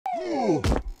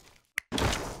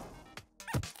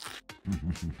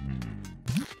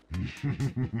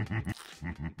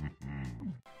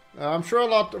I'm sure a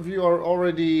lot of you are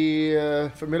already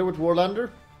familiar with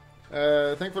Warlander.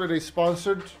 Thankfully they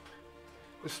sponsored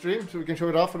the stream so we can show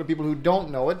it off for the people who don't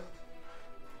know it.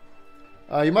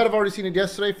 You might have already seen it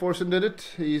yesterday. Forsen did it.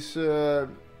 He's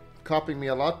copying me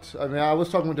a lot. I mean, I was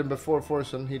talking with him before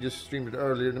Forsen. He just streamed it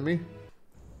earlier than me.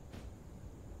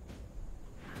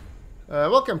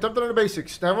 Welcome, Time to learn the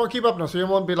basics. Now everyone keep up now, so you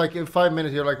won't be like in 5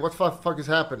 minutes you're like, what the fuck is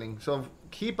happening? So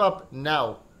keep up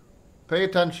now. Pay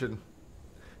attention.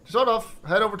 To start off,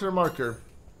 head over to the marker.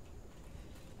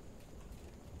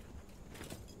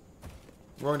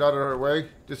 Going the other way,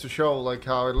 just to show like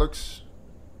how it looks.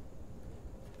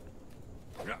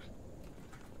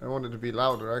 I want it to be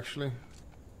louder actually.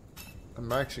 I'm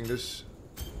maxing this.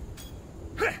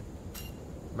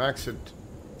 Max it.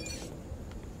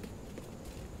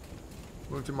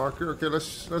 Move to marker. Okay,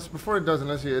 let's before it does,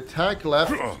 let's see. Attack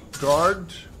left,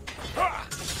 guard.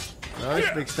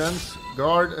 Nice, makes sense.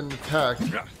 Guard and attack.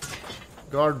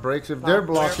 Guard breaks. If they're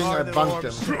blocking, I bunk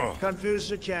them. Confuse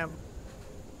the champ.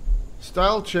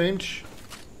 Style change.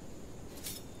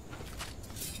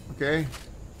 Okay.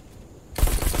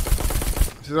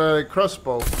 This is a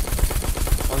crossbow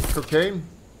on cocaine.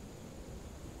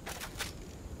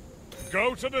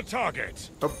 Go to the target.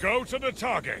 Oh. Go to the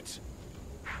target.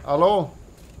 Hello?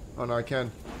 Oh no, I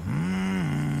can't.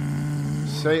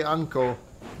 Say uncle.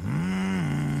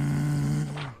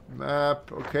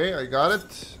 Map. Okay, I got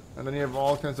it. And then you have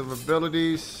all kinds of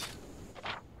abilities.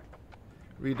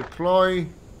 Redeploy.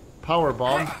 Power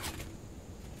bomb.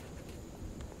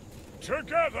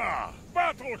 Together!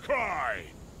 Battle cry!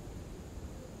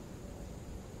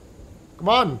 Come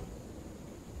on!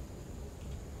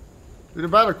 Do the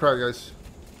battle cry, guys.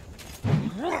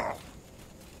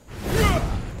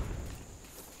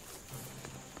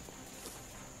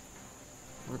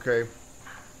 Okay.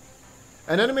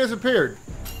 An enemy has appeared.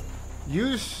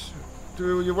 Use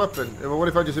to your weapon. What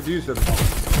if I just abuse them?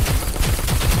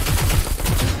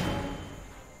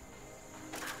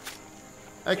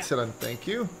 Excellent, thank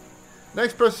you.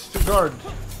 Next, press to guard.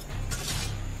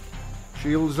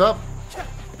 Shields up.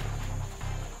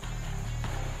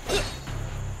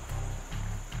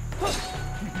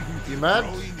 You mad?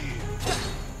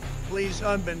 Please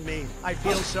unban me. I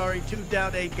feel sorry to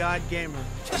doubt a god gamer.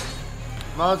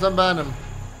 Mods, unban him.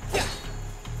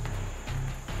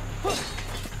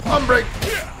 Unbreak.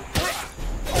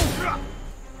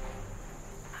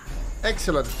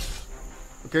 Excellent.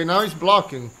 Okay, now he's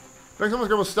blocking. I think someone's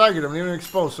going to stagger him and even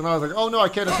exposed. So now I was like, oh no, I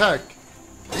can't attack.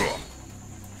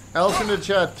 Else in the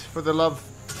chat for the love.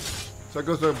 So it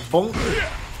goes to bonk.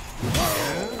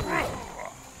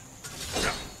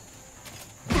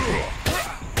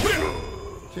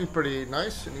 Seems pretty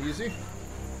nice and easy.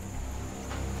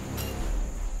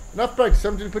 Enough breaks,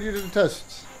 something to put you to the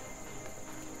test.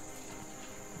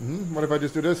 What if I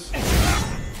just do this?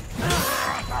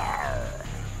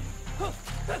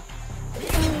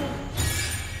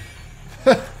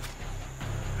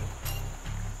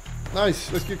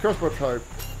 Nice, let's get crossbow type.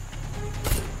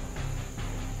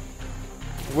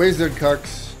 Wizard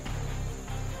cucks.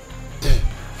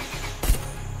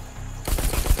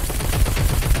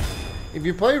 If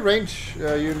you play range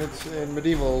units in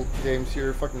medieval games, you're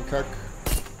a fucking cuck.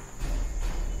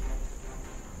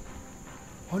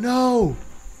 Oh no!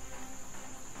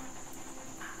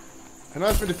 And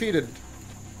I've been defeated.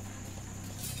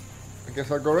 I guess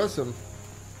I'll go rest him.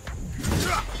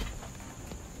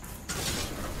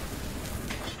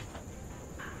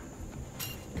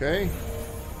 Okay.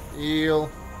 Eel.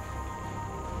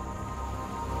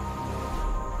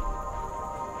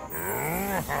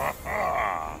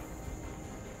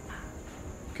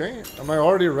 Okay, am I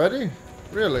already ready?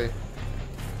 Really?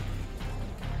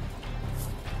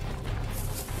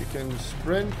 You can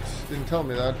sprint. Didn't tell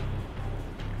me that.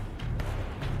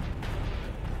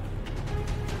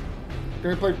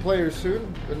 Gonna play players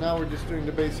soon, but now we're just doing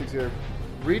the basics here.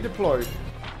 Redeployed.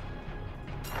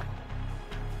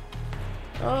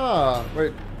 Ah,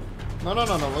 wait. No.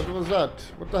 What was that?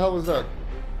 What the hell was that?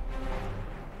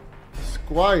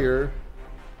 Squire.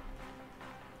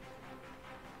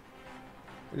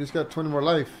 We just got 20 more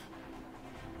life.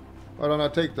 Why don't I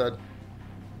take that?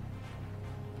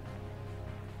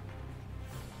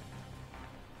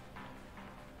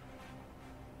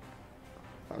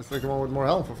 I was thinking one with more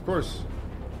health, of course.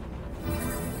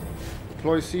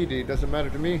 Deploy CD, doesn't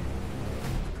matter to me.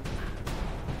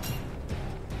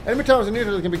 Enemy towers and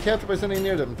neutral can be captured by standing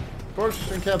near them.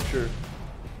 Force and capture.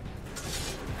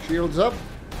 Shields up.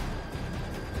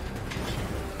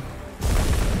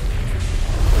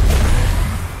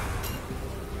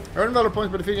 Earn valor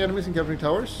points by defeating enemies and capturing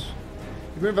towers.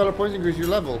 You win valor points, increase your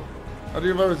level. After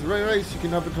your valor's race, you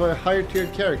can now deploy a higher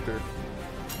tiered character.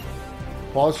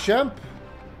 Boss champ?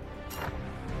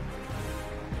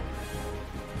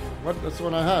 What? That's the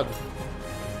one I had.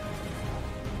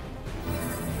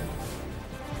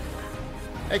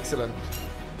 Excellent.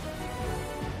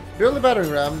 Build a battering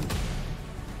ram.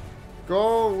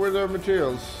 Go with our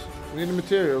materials. We need the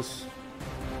materials.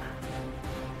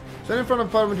 Stand in front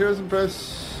of powder materials and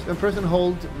press and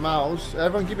hold mouse.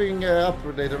 Everyone keeping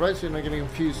updated, right? So you're not getting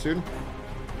confused soon.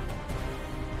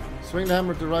 Swing the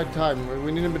hammer at the right time.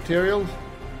 We need the materials.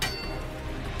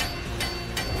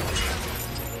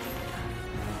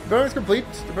 The bearing is complete.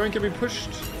 The bearing can be pushed.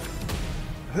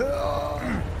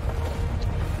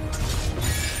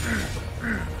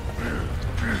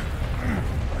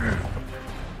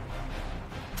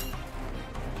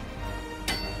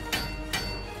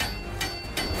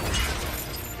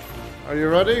 Are you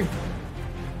ready?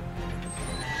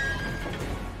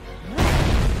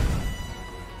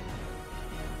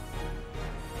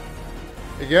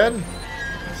 Again?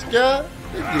 Ska?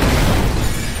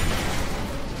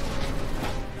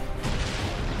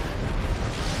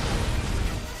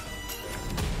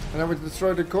 And then we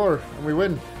destroy the core and we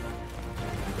win.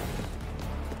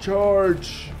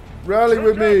 Charge! Rally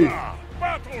with me!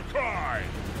 Battle cry!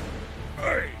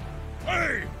 Hey!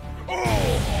 Hey!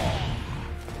 Oh!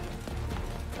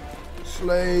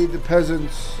 Slay the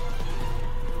peasants.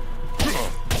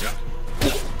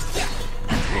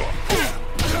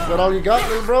 Is that all you got,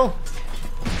 little bro?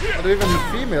 Not even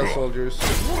female soldiers.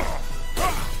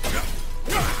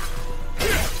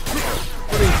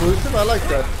 Pretty inclusive, I like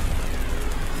that.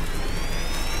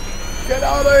 Get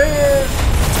out of here!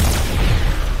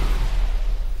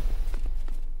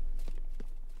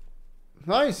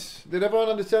 Nice! Did everyone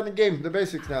understand the game? The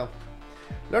basics now.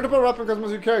 Learn about wrap and customize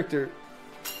your character.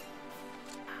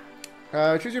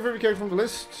 Choose your favorite character from the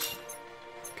list.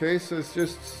 Okay, so it's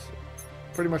just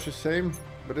pretty much the same,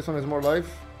 but this one has more life.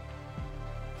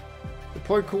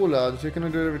 Deploy cooldowns. You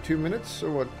can do it every 2 minutes,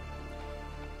 or what?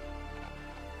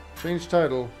 Change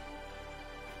title.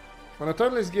 When a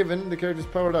title is given, the character is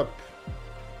powered up.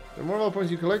 The more points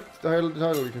you collect, the higher the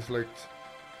title you can select.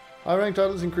 High rank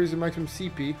titles increase the maximum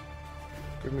CP,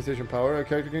 customization power, a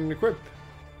character can equip.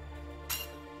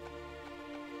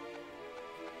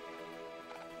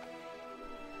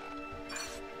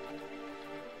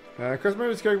 Customize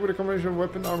this character with a combination of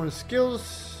weapon, armor, and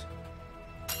skills.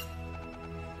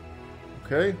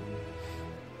 Okay.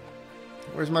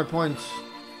 Where's my points?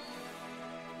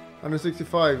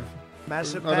 165.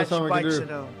 Massive Oh, Patch that's all I can do.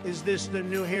 Bixino. Is this the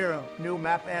new hero? New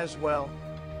map as well?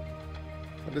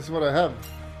 This is what I have.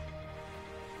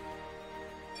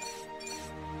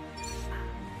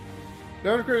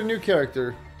 Now to create a new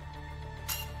character.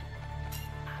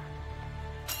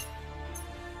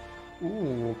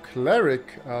 Ooh,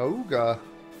 cleric, Auga.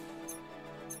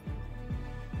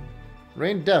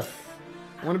 Rain Deaf.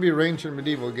 I want to be a ranged and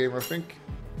medieval game, I think.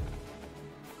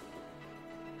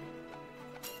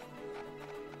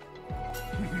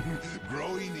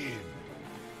 Growing in.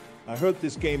 I heard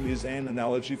this game is an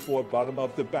analogy for bottom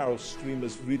of the barrel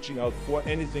streamers reaching out for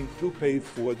anything to pay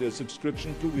for their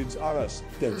subscription to Wins R Us.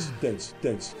 Dance.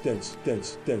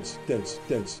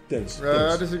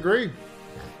 I disagree.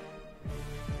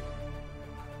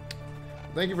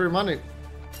 Thank you for your money.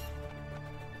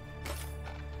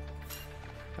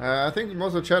 I think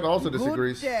most of the chat also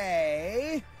disagrees. Good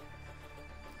day.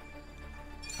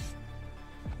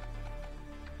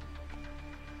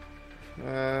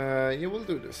 You will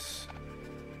do this.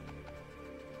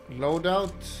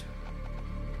 Loadout.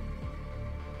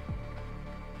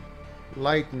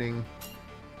 Lightning.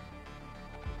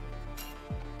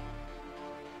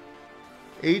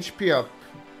 HP up.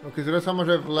 Okay, so that's how much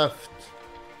I have left.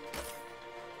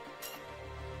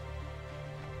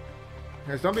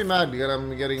 Guys, don't be mad because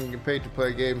I'm getting paid to play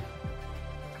a game.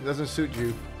 It doesn't suit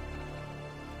you.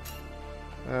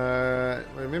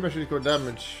 Wait, maybe I should go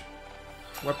damage.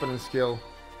 Weapon and skill.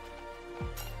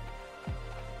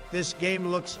 This game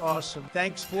looks awesome.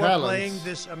 Thanks for Talents. playing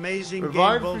this amazing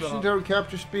Revive, game, efficiency, Bulldog. total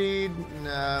capture speed.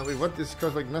 Nah, wait, what? This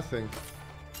costs like nothing.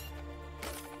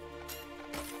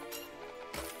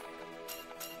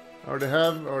 Already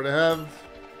have.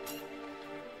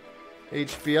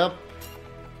 HP up.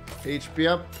 HP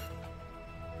up.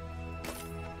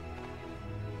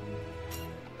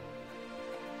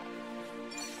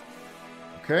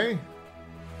 Okay.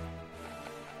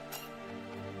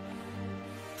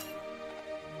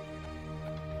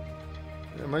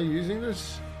 Am I using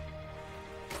this?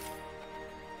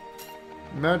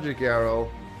 Magic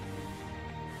arrow.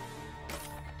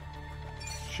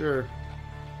 Sure.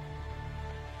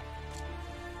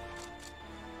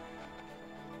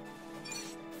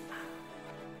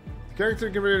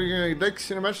 Character can be decks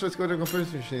in a match. Let's go to the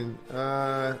comparison machine.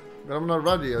 But I'm not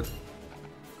ready yet.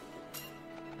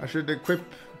 I should equip,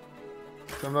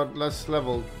 so I'm not less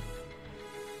leveled.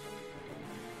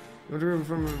 You want to go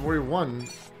from Warrior 1?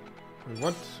 Wait,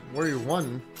 what? Warrior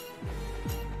 1?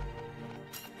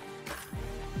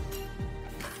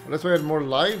 Well, that's why I had more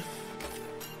life.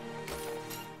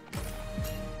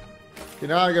 Okay,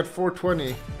 now I got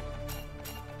 420.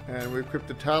 And we equip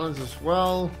the talents as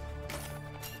well.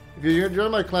 If you join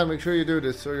my clan, make sure you do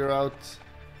this so you're out.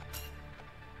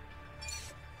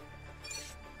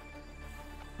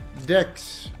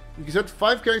 Decks. You can set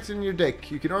 5 characters in your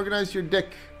deck. You can organize your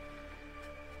deck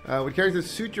with characters that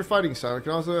suit your fighting style. You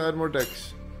can also add more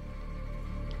decks.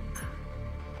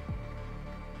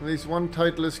 At least one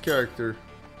titeless character.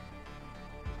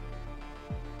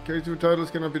 Characters with titles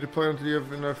cannot be deployed until you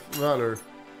have enough valor.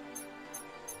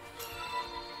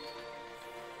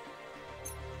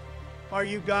 Are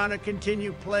you gonna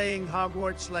continue playing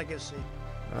Hogwarts Legacy?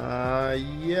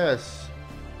 Yes.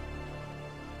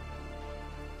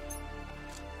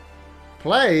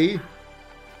 Play?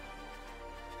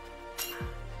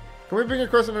 Can we bring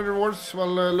across another rewards while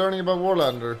learning about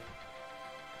Warlander?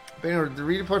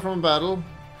 Redeploy from a battle.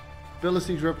 Build a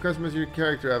siege rep, customize your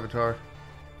character avatar.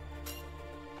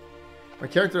 My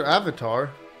character avatar?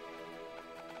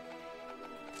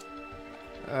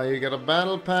 You got a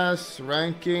battle pass,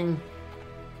 ranking.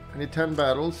 I need 10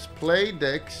 battles. Play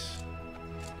decks.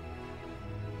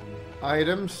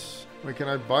 Items. Wait, can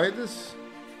I buy this?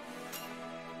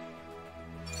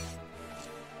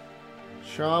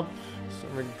 Shop.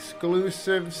 Some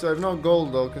exclusives. I have no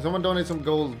gold though. Can someone donate some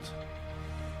gold?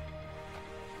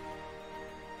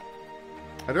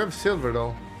 I do have silver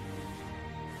though.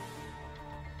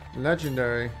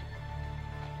 Legendary.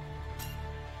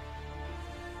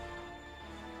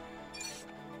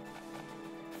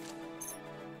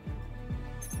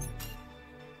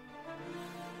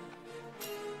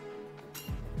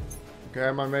 Okay,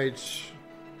 I'm a mage.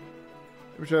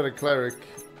 I wish I had a cleric.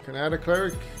 Can I add a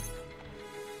cleric?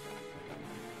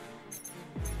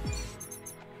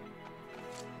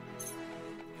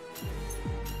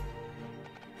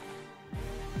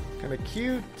 Kinda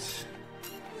cute.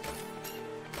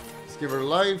 Let's give her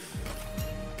life.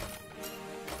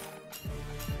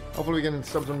 Hopefully we can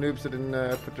stop some noobs that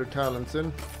didn't put their talents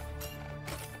in.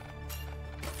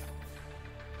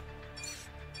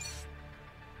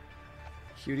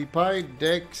 Cutie Pie,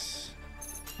 Dex.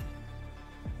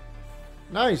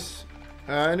 Nice.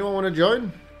 Anyone want to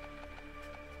join?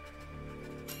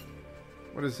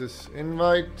 What is this?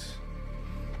 Invite.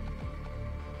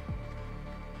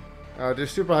 They're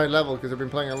super high level because I've been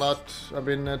playing a lot. I've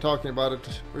been talking about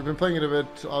it. We've been playing it a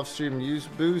bit off stream. Use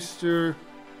booster.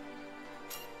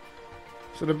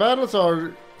 So the battles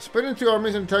are split into 2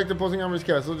 armies and attack the opposing army's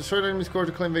castle. Destroy the enemy's core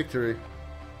to claim victory.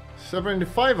 Separate into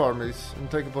 5 armies and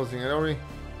take opposing army.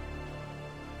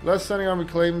 Last standing army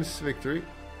claims victory.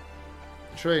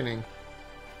 Training.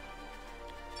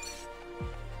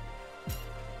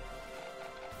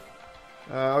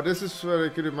 Oh, this is where I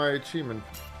could do my achievement.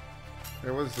 Hey,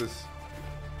 what is this?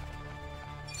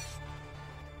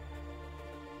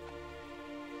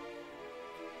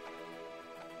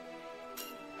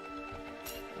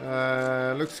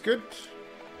 Looks good.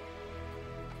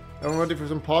 I'm ready for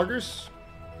some poggers.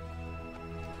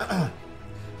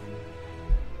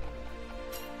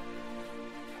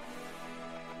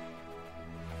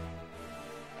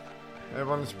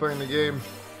 Everyone's playing the game.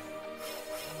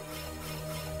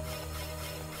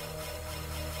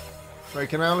 Wait,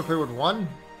 can I only play with 1?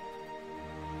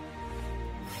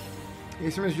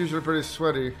 Eastman is usually pretty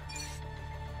sweaty.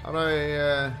 How do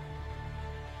I,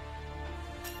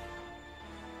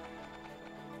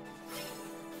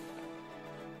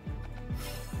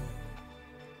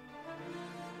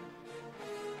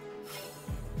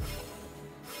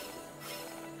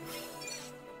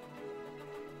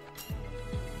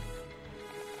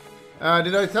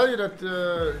 did I tell you that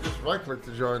just right click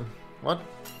to join? What?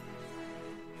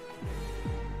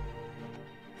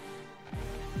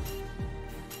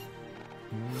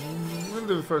 We'll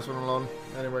do the first one alone.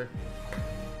 Anyway.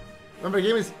 Remember, the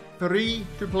game is free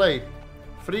to play.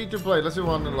 Free to play. Let's do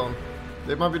one alone.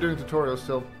 They might be doing tutorials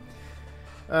still.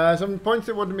 Some points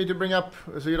they wanted me to bring up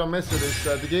so you don't miss it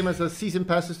is the game has a season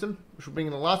pass system, which will bring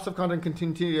in lots of content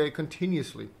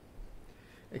continuously,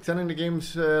 extending the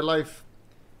game's life.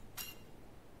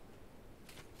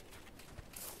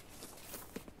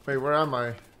 Wait, where am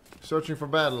I? Searching for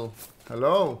battle.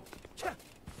 Hello?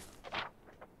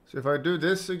 So if I do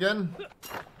this again...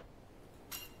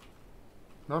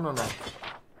 No.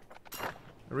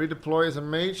 Redeploy as a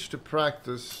mage to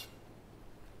practice.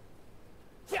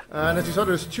 And as you saw,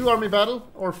 there's 2 army battle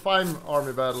or 5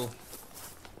 army battle.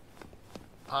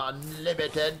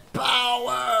 Unlimited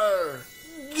power!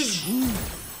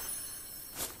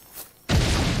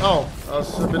 Oh, I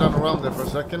was a bit underwhelmed there for a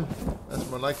second. That's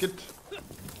more like it.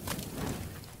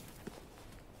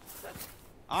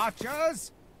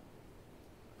 Archers,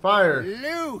 Fire!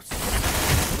 loose!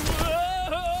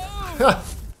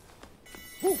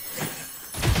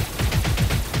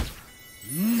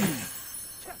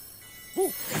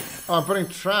 Oh, I'm putting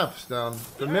traps down.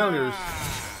 Familiars.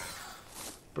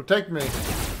 Protect me.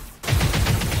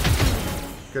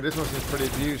 Okay, this one seems pretty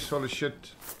abused. Holy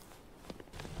shit.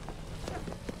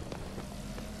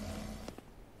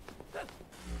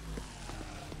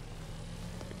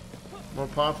 More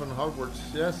powerful than Hogwarts,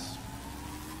 yes.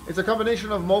 It's a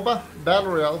combination of MOBA,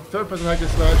 Battle Royale, third-person hack and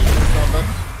slash combat,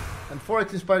 and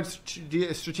 4X inspired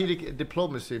strategic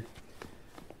diplomacy.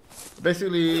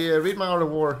 Basically, read my Art of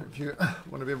War if you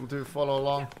want to be able to follow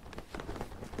along.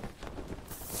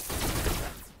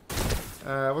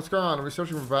 What's going on? Are we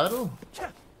searching for battle?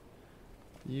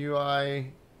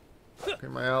 UI. Okay,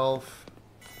 my elf.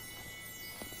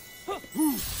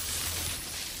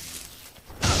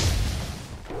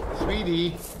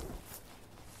 Sweetie.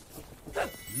 What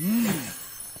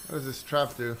does this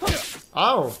trap do?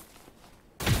 Ow!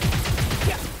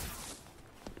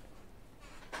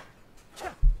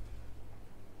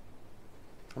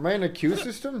 Am I in a queue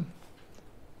system?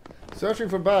 Searching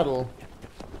for battle.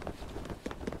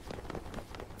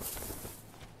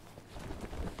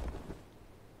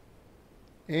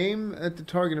 Aim at the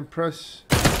target and press.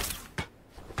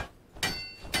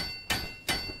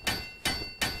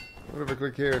 What if I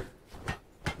click here?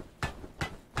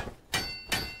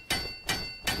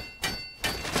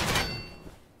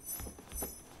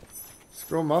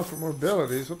 Scroll mouse for more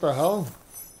abilities. What the hell?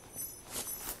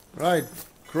 Right,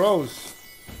 crows.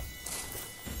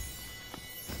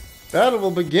 Battle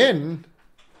will begin.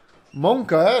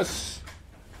 Monkas.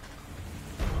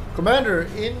 Commander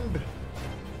in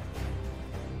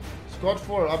Squad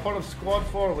 4. I'm part of Squad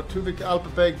 4 with Tuvik Alpha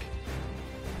Beg.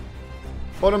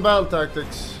 Bottom battle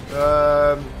tactics.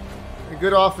 A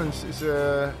good offense is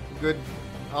a good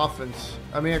offense.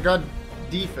 I mean, a good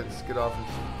defense, good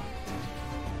offense.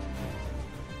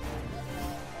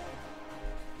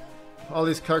 All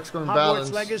these cucks going balance.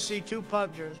 Hogwarts Legacy 2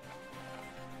 PUBGers.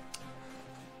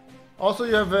 Also,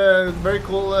 you have very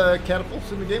cool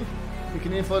catapults in the game. You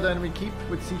can info the enemy keep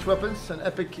with siege weapons and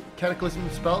epic cataclysm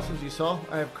spells, as you saw.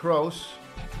 I have crows.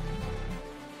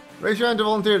 Raise your hand to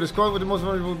volunteer. The squad with the most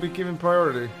money will be given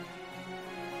priority.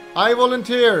 I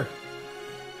volunteer!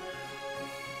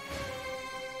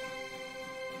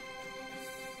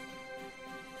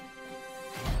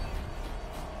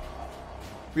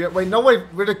 Wait, no, wait,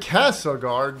 we're the castle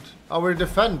guard. Oh, we're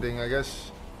defending, I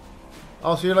guess.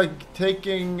 Oh, so you're like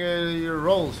taking your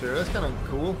roles here. That's kind of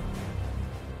cool.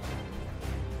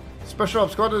 Special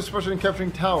ops squad is special in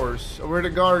capturing towers. Oh, we're the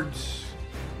guards.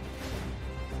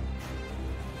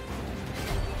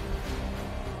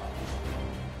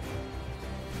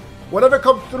 Whatever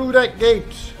comes through that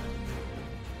gate.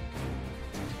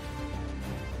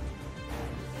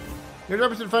 Your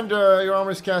job is to defend your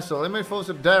armor's castle. Enemy foes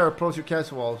that dare approach your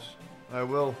castle walls. I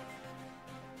will.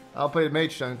 I'll play the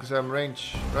mage then, because I'm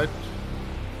range, right?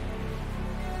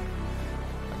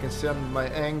 I can send my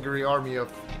angry army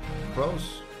of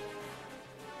crows.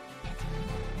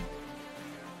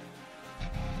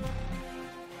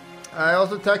 I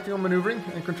also tactical maneuvering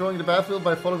and controlling the battlefield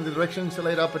by following the directions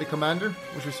laid out by the commander,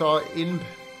 which we saw in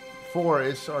 4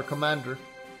 is our commander.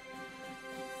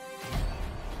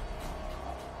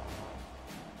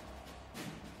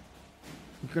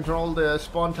 You control the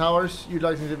spawn towers,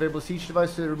 utilizing the available siege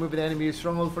device to remove an enemy's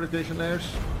stronghold fortification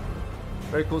layers.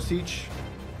 Very cool siege.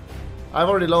 I've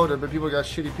already loaded, but people got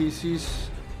shitty PCs.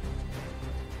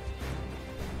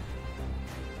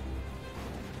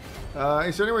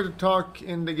 Is there any way to talk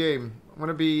in the game? I'm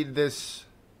gonna be this.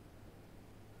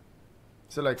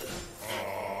 Select. Hey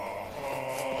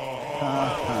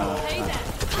there!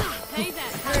 Hey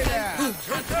there! Hey there!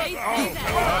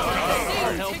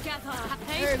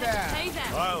 Hey there! Hey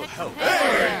there! I'll help.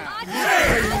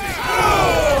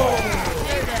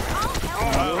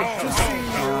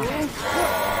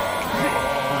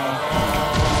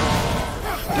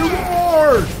 Do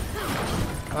more!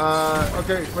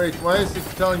 Okay, wait, why is it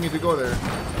telling me to go there?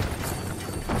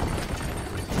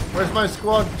 Where's my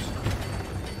squad?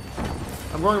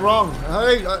 I'm going wrong.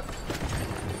 Hey!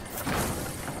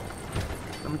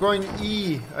 I'm going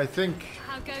E, I think.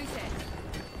 How goes it?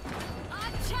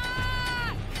 What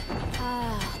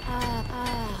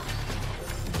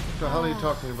the hell are you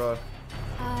talking about?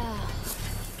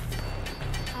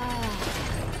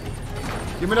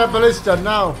 Give me that ballista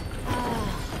now.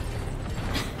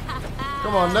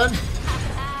 Come on then.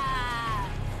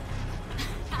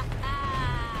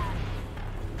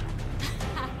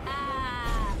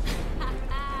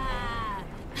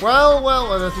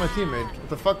 Well, that's my teammate. What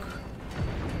the fuck?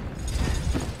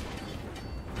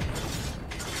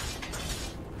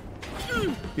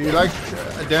 You like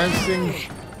dancing?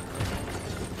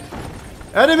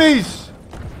 Enemies!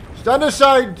 Stand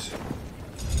aside!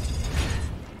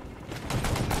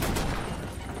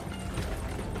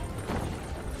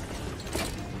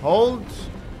 Hold.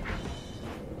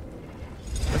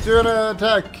 If you're gonna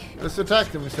attack, let's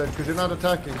attack them instead, because you're not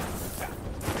attacking.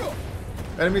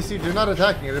 Enemy siege, you're not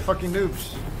attacking, they're fucking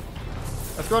noobs.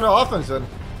 Let's go into offense then.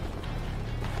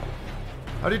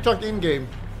 How do you talk in-game?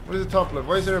 What is the top left?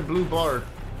 Why is there a blue bar?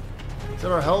 Is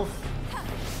that our health?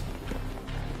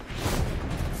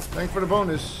 Thanks for the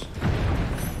bonus.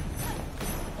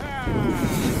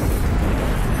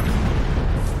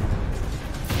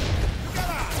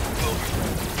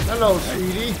 Hello,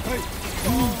 sweetie.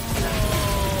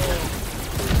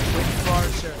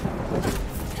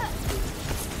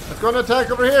 Let's go and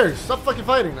attack over here. Stop fucking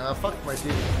fighting. Nah, fuck my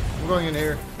team. I'm going in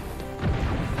here.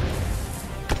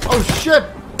 Oh shit!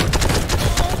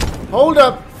 Hold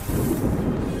up!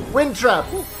 Wind trap!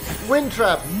 Wind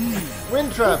trap!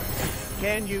 Wind trap!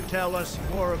 Can you tell us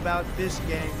more about this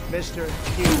game, Mr.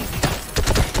 Q?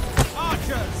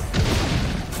 Archers!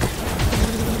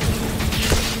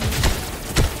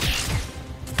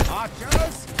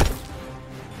 Archers!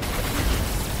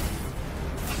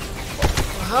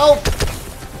 Help!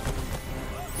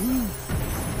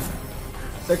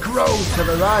 The crows have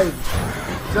arrived.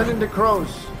 Send in the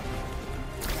crows.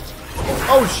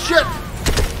 Oh shit!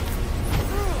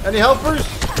 Any helpers?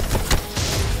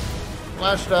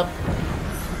 Flashed up.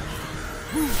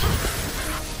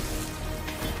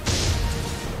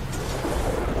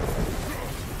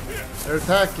 They're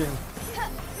attacking.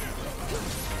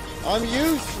 I'm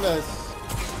useless.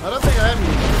 I don't think I am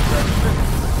useless.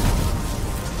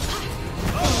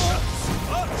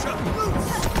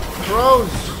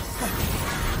 Crows.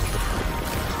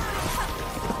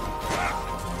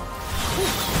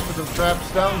 Put some traps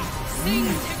down.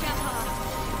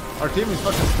 Our team is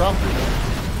fucking stomping.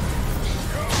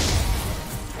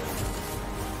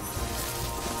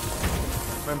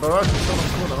 Man, Verrk is so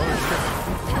much cooler. Holy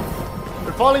shit.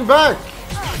 They're falling back!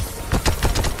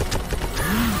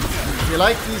 You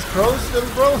like these crows, little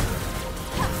bro?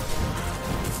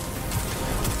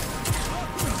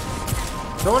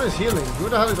 Someone is healing. Who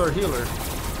the hell is our healer?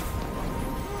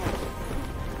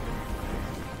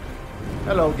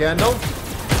 Hello, Gandalf.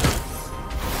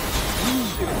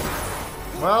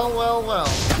 Well.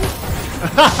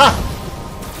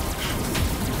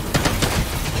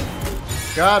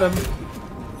 Got him.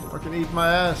 Fucking eat my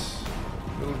ass,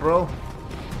 little bro.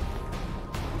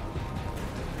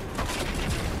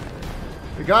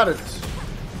 We got it.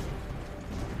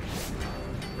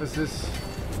 What's this?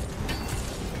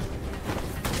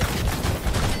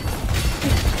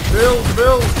 Build!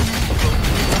 Build!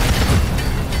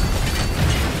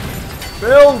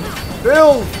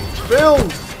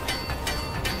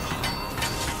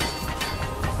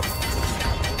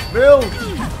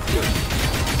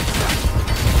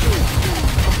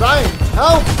 I'm dying!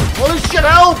 Help! Holy shit,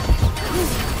 help!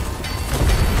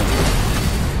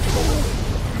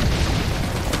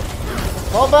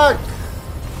 Fall back!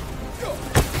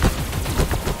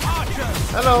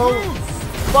 Hello!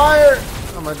 Fire!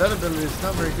 Oh, my death ability is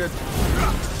not very good.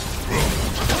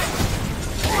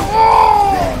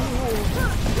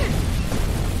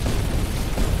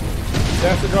 You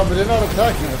have to drop it, they're not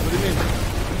attacking us. What do you mean?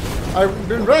 I've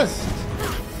been rest!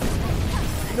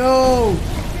 No!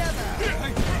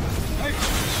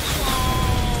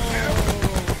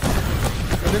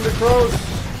 Get in the crows!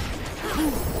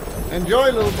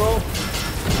 Enjoy, little bro!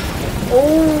 Oh!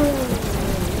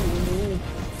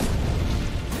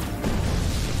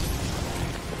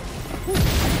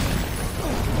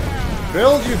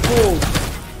 Build, you fool!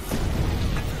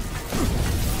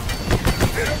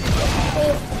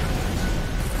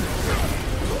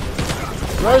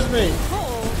 Where's me?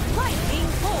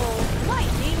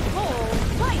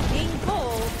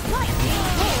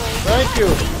 Thank you!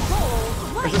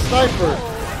 There's a sniper!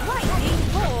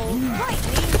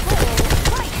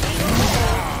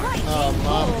 Oh,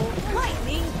 mom.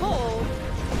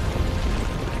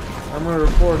 I'm gonna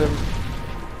report him.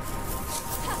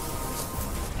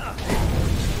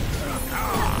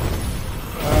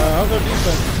 How's our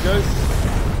defense, guys?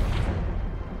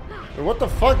 What the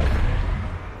fuck?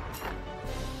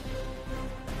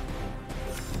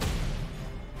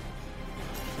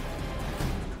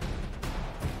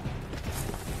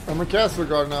 I'm a castle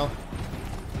guard now.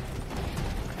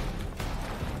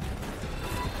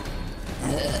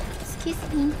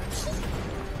 Excuse me.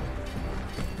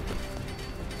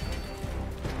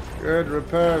 Good,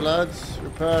 repair, lads.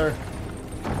 Repair.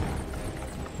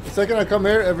 The second I come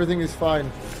here, everything is fine.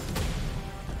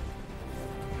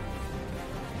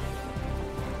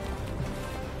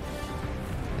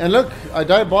 And look, I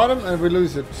die bottom and we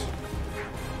lose it.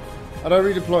 How do I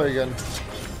redeploy again?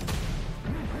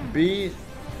 B.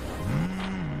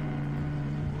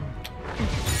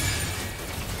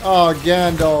 Oh,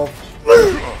 Gandalf.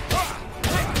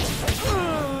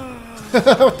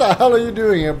 What the hell are you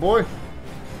doing here, boy?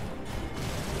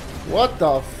 What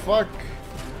the fuck?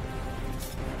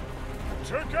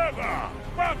 Together!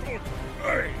 Battle!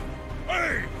 Hey!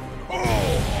 Hey!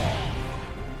 Oh!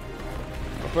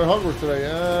 I'll play Hogwarts today.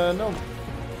 No.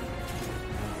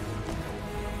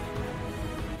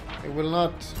 It will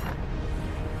not.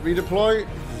 Redeploy.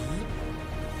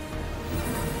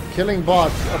 Killing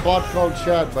bots. A bot called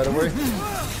Chad, by the way.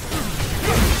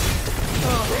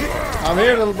 I'm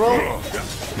here, little bro.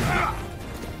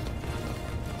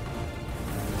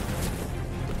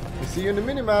 I see you in the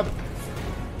minimap.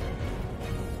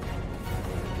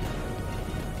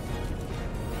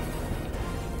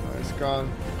 Oh, it's gone.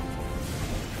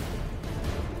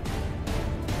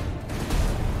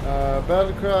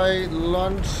 Battlecry,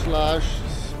 lunge, slash,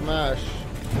 smash.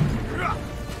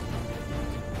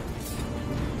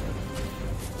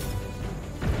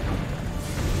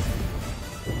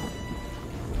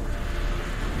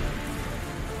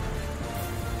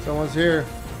 Someone's here.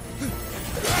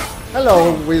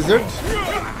 Hello, wizard.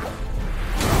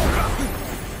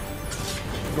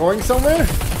 Going somewhere?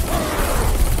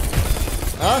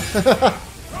 Huh?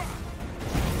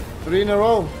 3 in a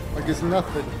row. Like it's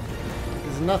nothing.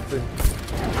 It's nothing.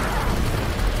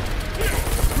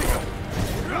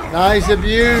 Nice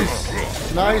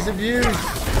abuse. Nice abuse.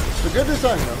 It's a good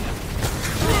design though.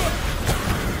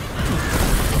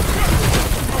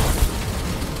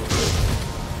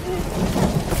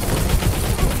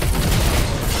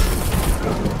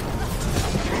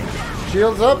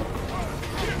 Shields up.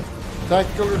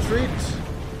 Tactical retreat.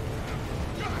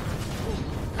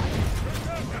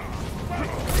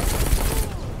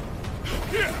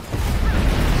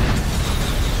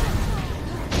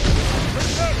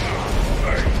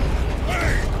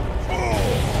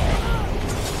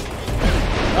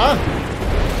 Huh?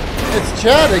 It's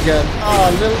Chad again. Ah,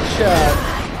 little Chad.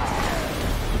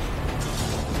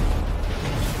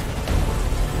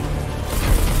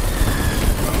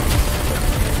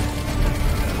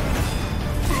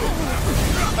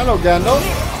 Hello, Gandalf.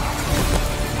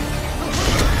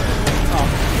 Oh.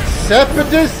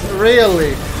 Separatist?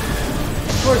 Really?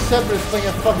 Of course Separatist playing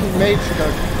a fucking mage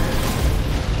card.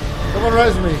 Come on,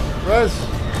 res me. Res.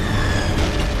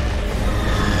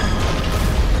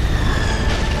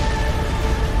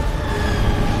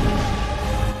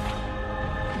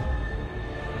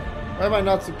 Why am I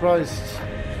not surprised?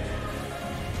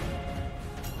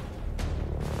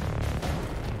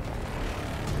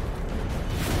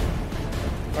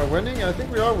 Are winning? I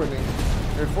think we are winning.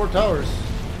 There are 4 towers.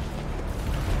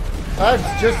 Lads,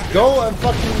 just go and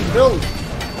fucking build.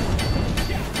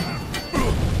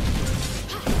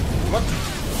 What?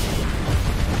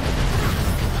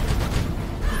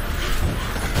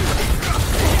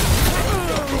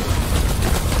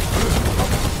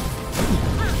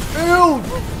 Build!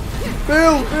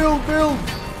 Build, build, build!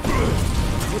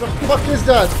 What the fuck is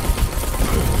that?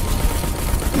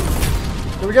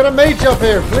 Can we get a mage up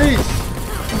here, please?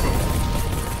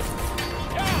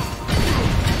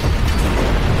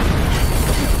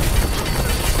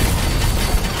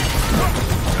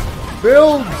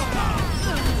 Build!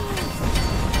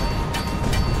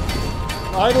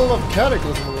 Idol of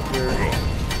Cataclysm up here.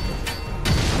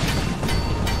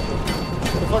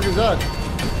 What the fuck is that?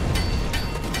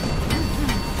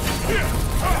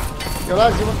 Yo,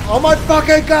 lads, oh my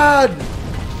fucking god!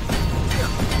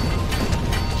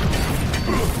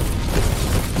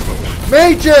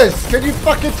 Mages! Can you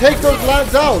fucking take those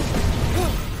lads out?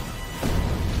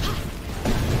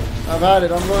 I've had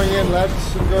it. I'm going in,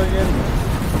 lads. I'm going in.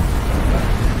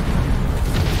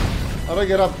 How do I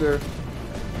get up there?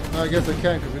 No, I guess I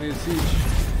can't because we need a siege.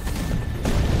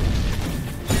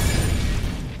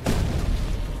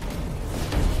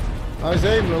 Nice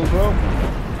aim, little bro.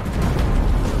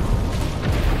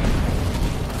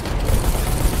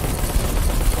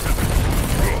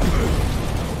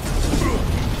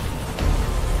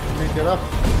 Get up.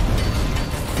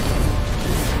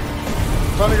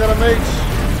 Finally got a mage.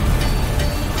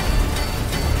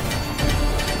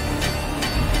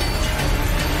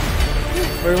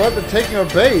 Wait, what? They're taking our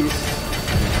base?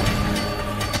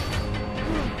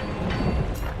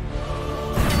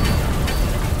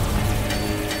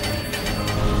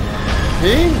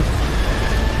 Team!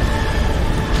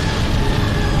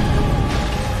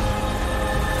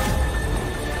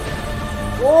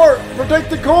 Core! Protect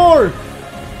the core!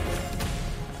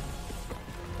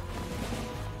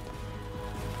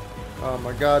 Oh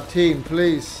my god, team,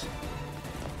 please.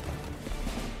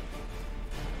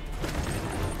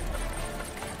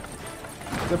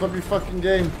 Step up your fucking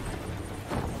game.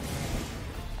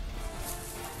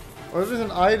 Or is this an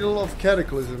idol of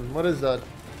cataclysm? What is that?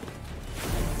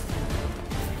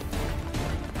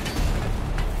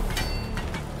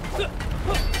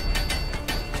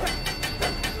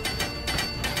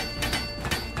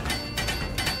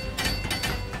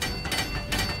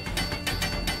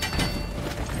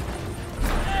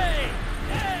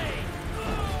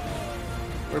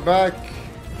 We're back.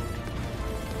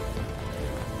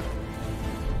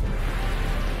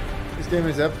 This game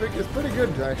is epic. It's pretty good,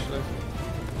 actually.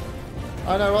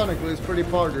 Unironically, it's pretty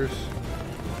poggers.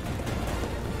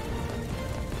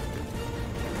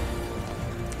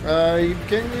 You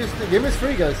can use the game is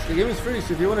free, guys. The game is free,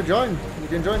 so if you want to join, you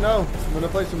can join now. I'm gonna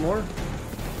play some more.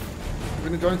 You're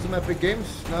gonna join some epic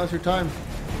games. Now's your time.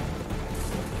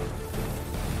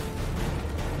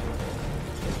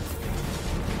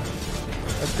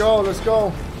 Let's go, let's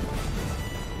go.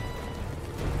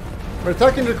 We're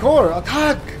attacking the core.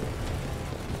 Attack!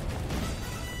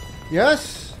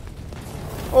 Yes?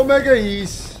 Omega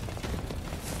Ease.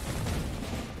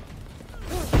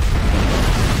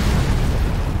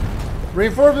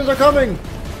 Reinforcements are coming.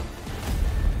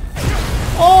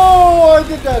 Oh, I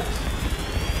did that.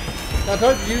 That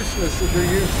hurt useless if they're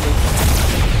useless.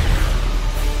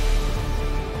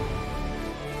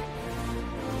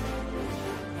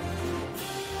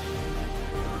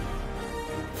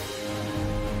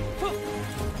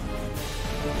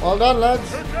 Well done, lads.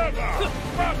 Together!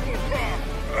 Battle cry!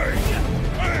 Hey!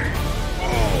 Hey!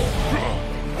 Oh!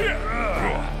 Here!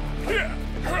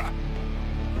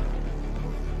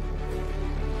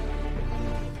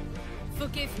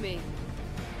 Forgive me.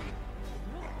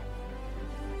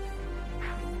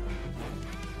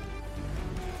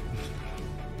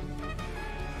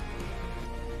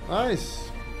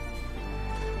 Nice.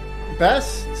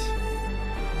 Best.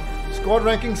 Squad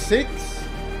ranking 6.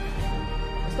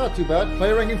 That's not too bad.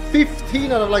 Player ranking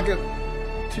 15 out of like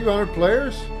 200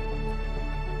 players.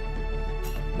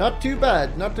 Not too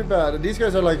bad. Not too bad. And these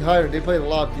guys are like higher. They play a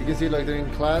lot. You can see like they're in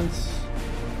clans.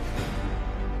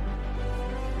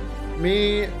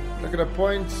 Me, look at the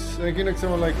points. And you can look at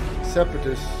someone like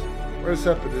Separatist. Where's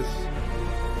Separatist?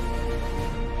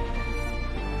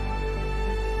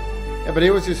 Yeah, but he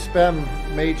was just spam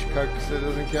mage cuck, so it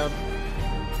doesn't count.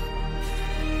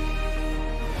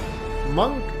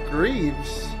 Monk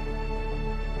Greaves.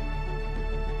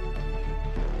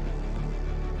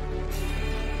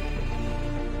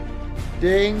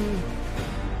 Ding.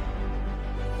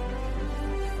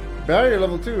 Barrier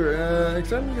level 2.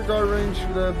 Extend your guard range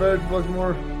with a bird was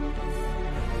more.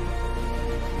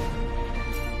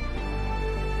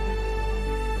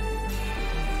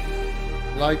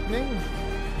 Lightning.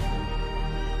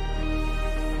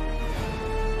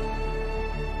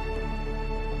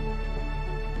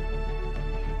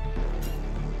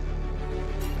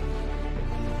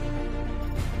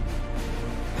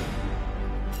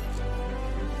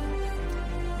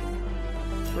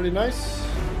 Pretty nice.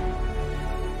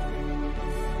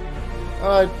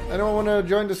 Alright, anyone want to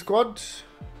join the squad?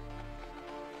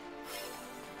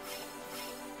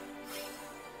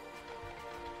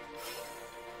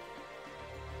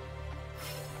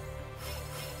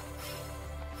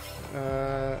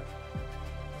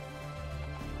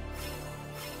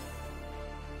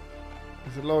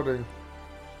 Is it loading?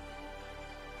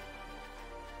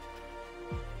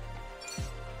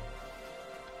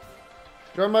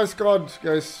 Join my squad,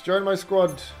 guys. Join my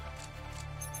squad.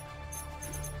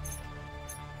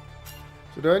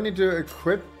 So do I need to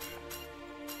equip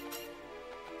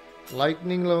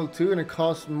lightning level 2 and it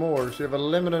costs more? So you have a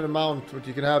limited amount what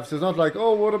you can have. So it's not like,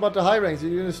 oh, what about the high ranks?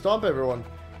 You're gonna stomp everyone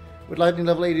with lightning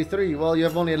level 83. Well, you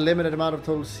have only a limited amount of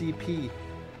total CP.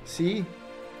 See?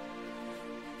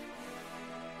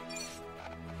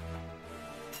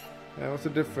 Yeah, what's the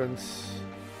difference?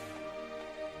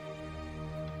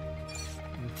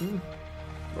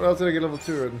 What else did I get level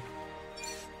 2 in?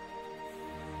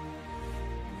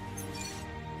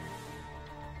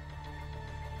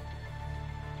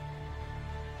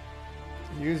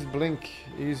 Use blink.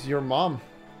 Use your mom.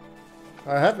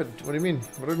 I have it. What do you mean?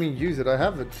 What do you mean use it? I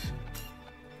have it.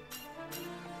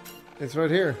 It's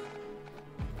right here.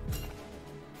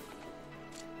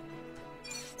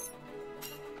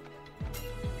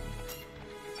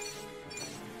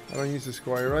 I don't use the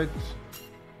squire, right?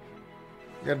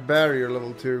 Got barrier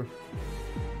level 2.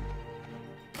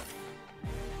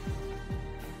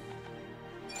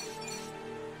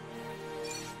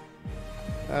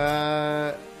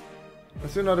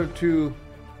 Let's do another 2.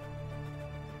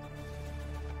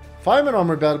 5-man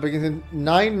armor battle begins in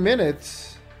 9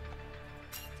 minutes.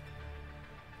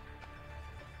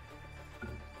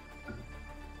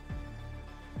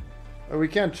 Oh, we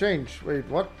can't change. Wait,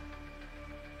 what?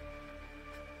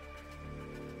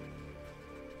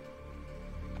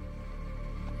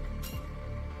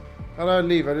 How do I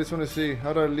leave? I just want to see.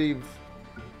 How do I leave?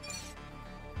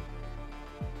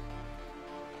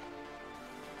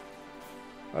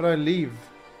 How do I leave?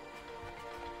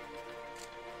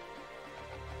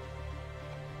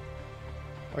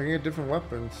 I can get different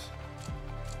weapons.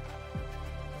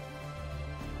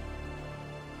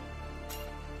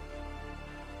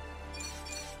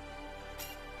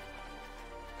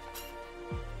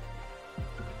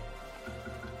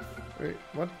 Wait,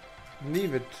 what?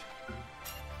 Leave it.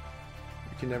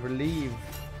 You can never leave.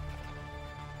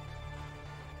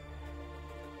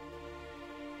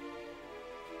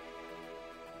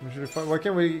 Why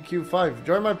can't we Q5?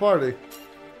 Join my party.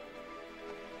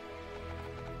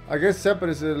 I guess Separate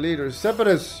is the leader.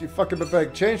 Separate, you fucking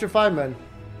bag. Change to 5-man.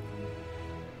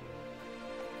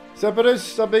 Separate,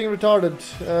 stop being retarded.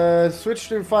 Switch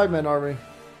to 5-man army.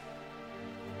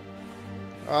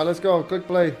 Let's go. Click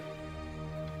play.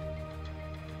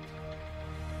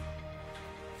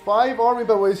 5 army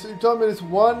by way. So you tell me it's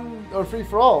 1 or free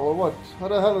for all, or what? How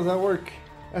the hell does that work?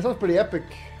 That sounds pretty epic.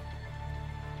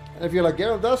 And if you're like,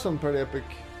 Geralt does something pretty epic,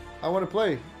 I want to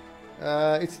play.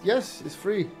 It's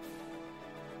free.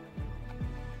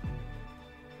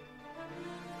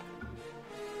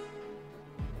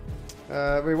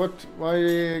 Wait, what?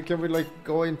 Why can we like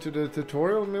go into the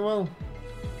tutorial meanwhile?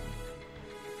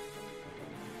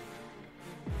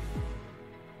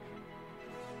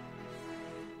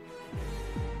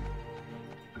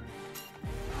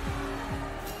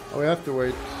 Oh, we have to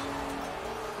wait.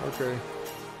 Okay.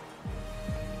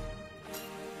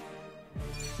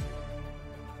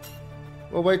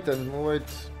 We'll wait then, we'll wait.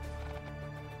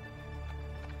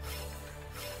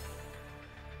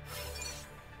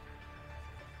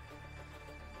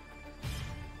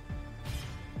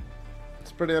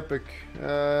 It's pretty epic.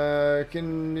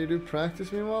 Can you do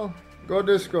practice meanwhile? Go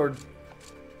Discord.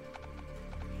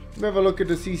 Let me have a look at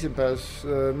the season pass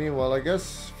meanwhile. I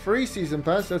guess free season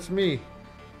pass, that's me.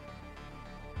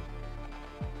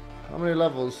 How many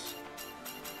levels?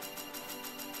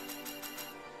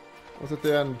 What's at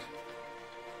the end?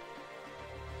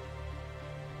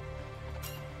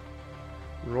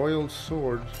 Royal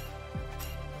Sword.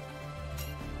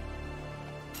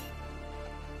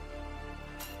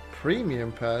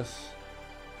 Premium Pass.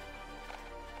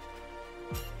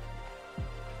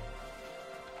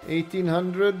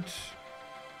 1800.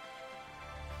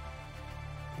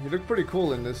 You look pretty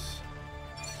cool in this.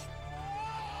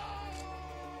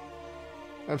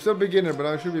 I'm still beginner, but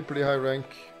I should be pretty high rank.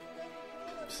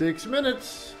 6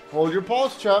 minutes. Hold your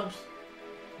pulse, chaps.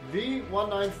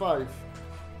 V195.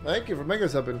 Thank you for mega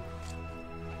subbing.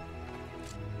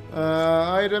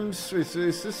 Items. Is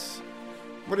this?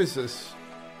 What is this?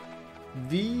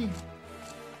 V.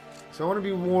 So I want to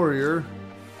be warrior.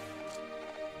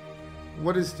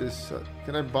 What is this?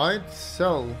 Can I buy it?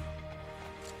 Sell.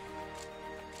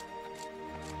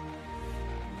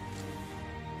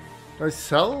 Do I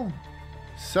sell?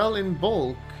 Sell in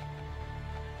bulk.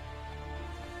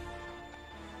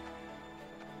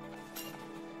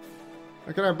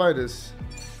 How can I buy this?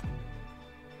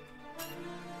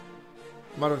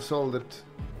 Might have sold it.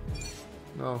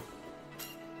 No.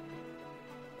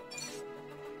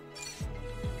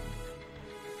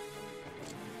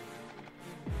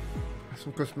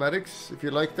 Some cosmetics, if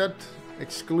you like that.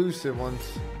 Exclusive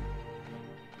ones.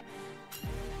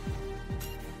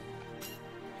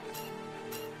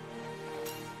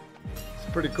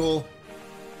 It's pretty cool.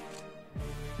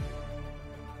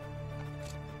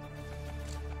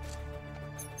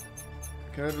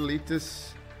 Can I delete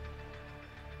this?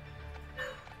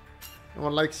 No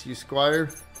one likes you, Squire.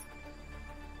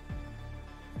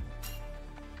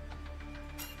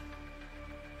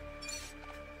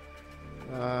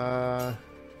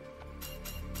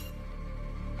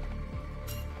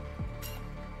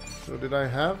 So did I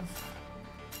have?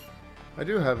 I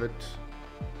do have it.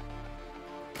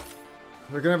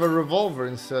 We're gonna have a revolver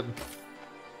instead.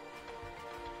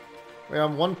 Wait,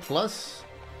 I'm 1+?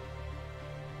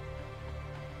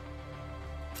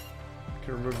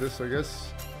 Can remove this, I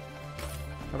guess.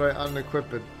 How do I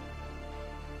unequip it?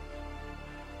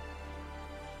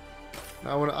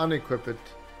 Now I want to unequip it.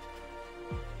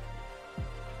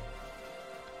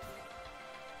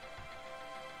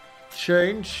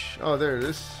 change. Oh, there it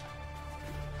is.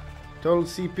 Total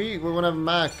CP. We're gonna have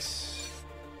max.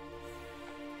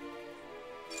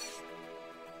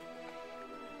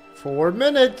 4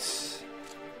 minutes.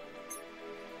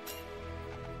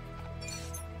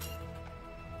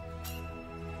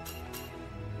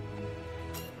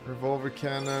 Revolver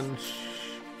cannon.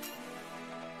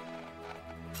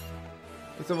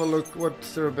 Let's have a look.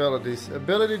 What's their abilities?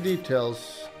 Ability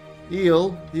details.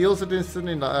 Heal. Heals at instant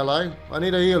in the ally. I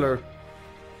need a healer.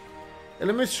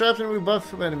 Eliminates traps and rebuff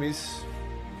from enemies.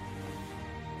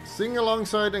 Sing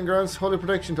alongside and grants holy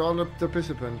protection to all the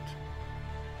participant.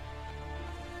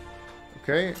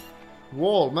 Okay.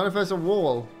 Wall. Manifest a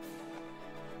wall.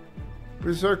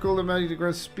 Recircle the magic to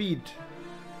grant speed.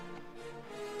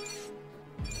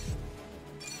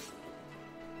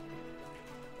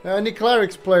 Any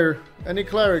clerics player? Any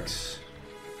clerics?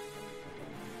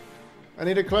 I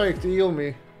need a cleric to heal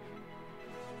me.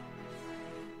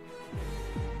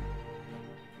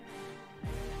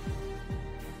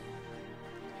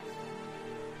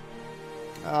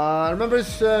 Remember,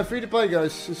 it's free to play,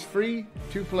 guys. It's free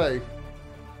to play.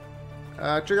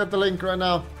 Check out the link right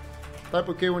now. Type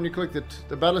OK when you clicked it.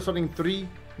 The battle is starting in 3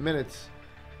 minutes.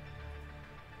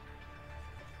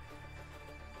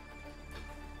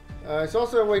 It's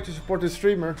also a way to support the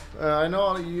streamer. I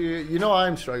know you know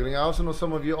I'm struggling. I also know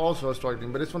some of you also are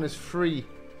struggling, but this one is free.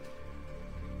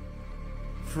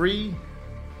 Free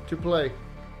to play.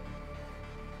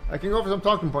 I can go over some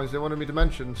talking points they wanted me to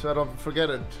mention, so I don't forget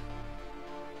it.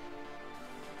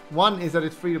 One is that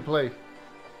it's free to play.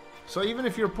 So even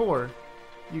if you're poor,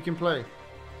 you can play.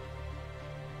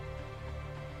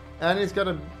 And it's got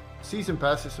a season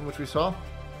pass system, which we saw.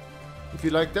 If you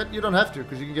like that, you don't have to,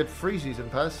 because you can get free season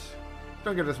pass.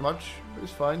 Don't get as much, but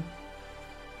it's fine.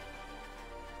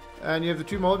 And you have the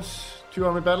 2 modes, 2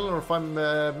 army battle or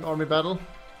 5 army battle.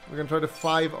 We're gonna try the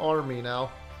 5 army now.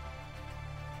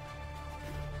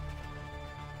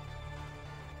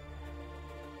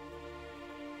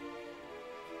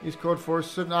 Use code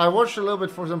Force. I watched a little bit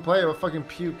for some play, but fucking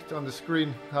puked on the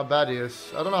screen how bad he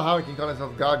is. I don't know how he can call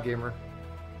himself God Gamer.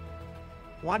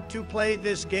 Want to play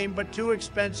this game, but too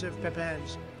expensive,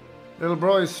 Pepens. Little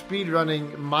bro is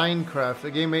speedrunning Minecraft,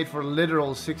 a game made for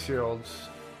literal 6-year-olds.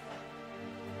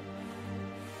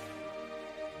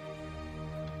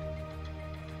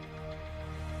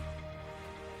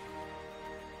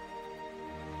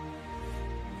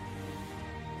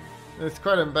 It's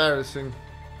quite embarrassing.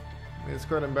 It's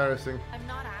quite embarrassing. I'm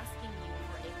not asking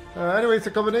you for it. Anyway, it's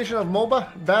a combination of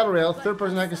MOBA, Battle Royale,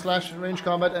 third-person hack and slash, range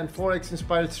combat, and 4X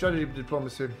inspired strategy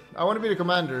diplomacy. I want to be the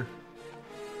commander.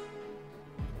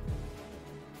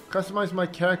 Customize my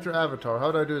character avatar.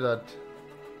 How do I do that?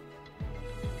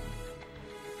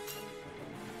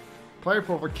 Player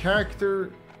profile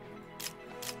character.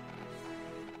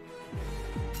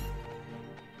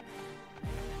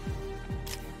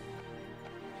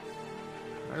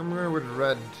 I'm going with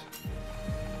red.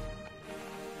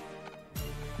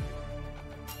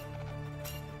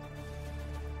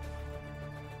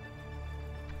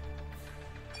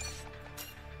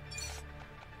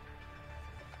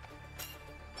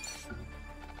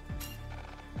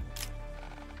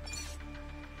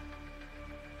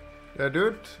 Yeah,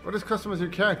 dude. What is customize your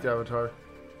character avatar?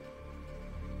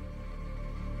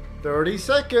 30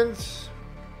 seconds.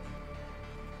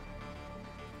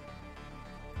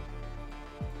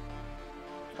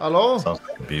 Hello? Sounds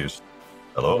like abuse.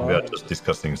 Hello? We are just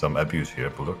discussing some abuse here,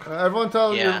 Bulldog. Everyone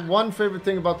tell you one favorite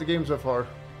thing about the game so far.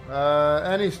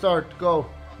 Any start, go.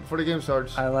 Before the game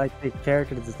starts. I like the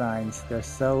character designs. They're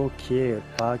so cute.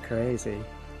 Wow, crazy.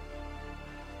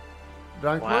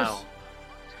 Rank Wow.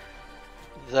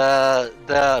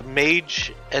 The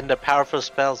mage and the powerful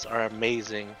spells are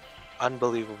amazing.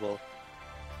 Unbelievable.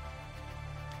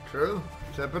 True.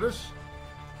 Separus?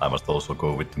 I must also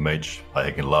go with the mage.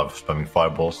 I can love spamming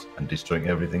fireballs and destroying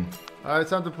everything. Alright,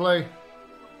 it's time to play.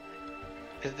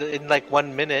 In like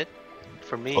 1 minute,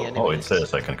 for me Oh, anyway. it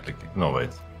says I can click it. No,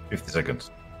 wait. 50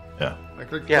 seconds. Yeah. I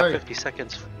clicked Yeah, play. 50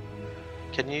 seconds.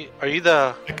 Can you... Are you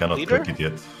the I cannot leader? click it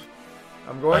yet.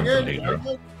 I'm going I'm the in. leader.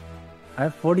 I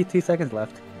have 42 seconds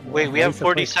left. Wait, we have Waste of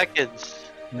 40 play. seconds.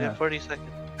 We Yeah. have 40 seconds.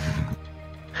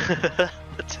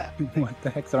 What's happening? What the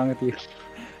heck's wrong with you?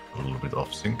 A little bit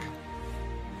off sync.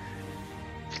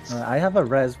 I have a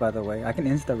res, by the way. I can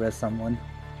insta-res someone.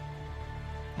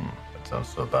 That sounds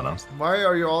so balanced. Why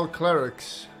are you all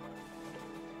clerics?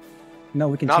 No,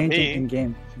 we can Not change me. it in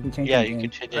game. We can change Yeah, it in you game.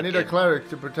 can change I it. need a cleric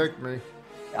to protect me.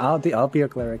 I'll be a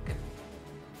cleric.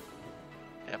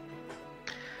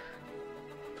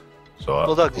 So,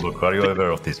 Bulldog, Bulldog, are you aware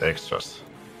of these extras?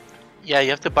 Yeah, you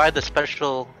have to buy the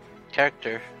special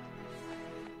character.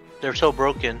 They're so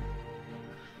broken.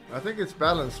 I think it's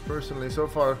balanced personally so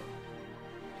far.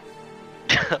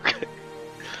 Okay.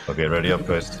 Okay, ready up,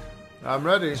 guys. I'm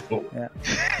ready. Oh, Yeah.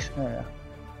 Oh, yeah.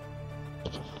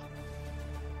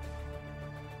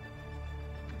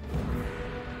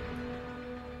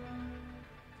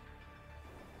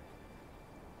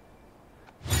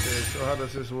 Okay, so how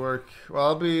does this work? Well,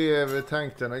 I'll be the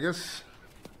tank then, I guess.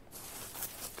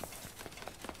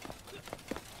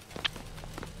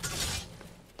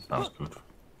 sounds good.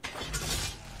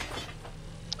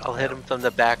 I'll hit him from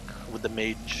the back with the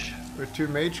mage. With 2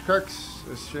 mage cucks,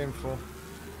 it's shameful.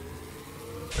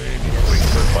 We need to wait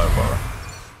for firepower.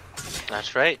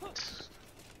 That's right.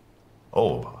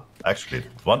 Oh, actually,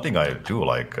 one thing I do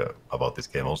like about this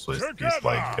game also is these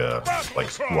like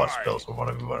squad spells or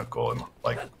whatever you want to call them,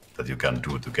 like that you can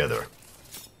do together.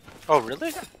 Oh,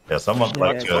 really? Yeah, someone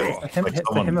like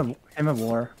Him of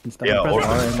War and stuff. yeah, or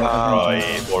Press R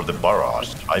and or the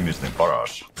barrage. I'm using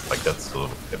barrage. Like that's so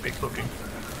epic looking.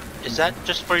 Is that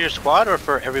just for your squad or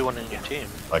for everyone in your team?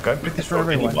 Like I'm pretty sure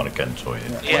anyone can join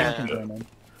it. Yeah.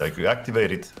 Like you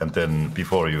activate it, and then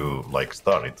before you like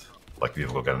start it, like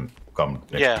people can come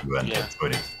next to you and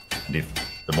join it. And if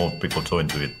the more people join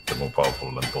to it, the more powerful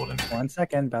and potent. 1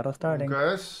 second, battle starting.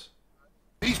 Guys,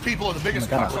 These people are the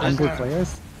biggest Oh my God, 100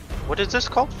 players. What is this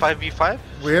called? 5v5?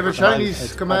 we have a Chinese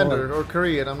It's commander, battle. or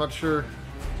Korean, I'm not sure.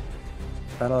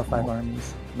 Battle of 5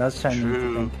 armies. That's Chinese, I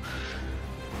True. think.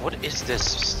 What is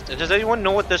this? Does anyone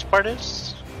know what this part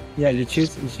is? Yeah, you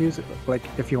choose like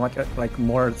if you want like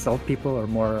more assault people or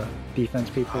more defense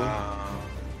people.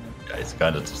 Yeah, it's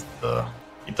kind of just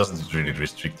it doesn't really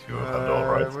restrict you at all,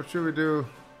 right? What should we do?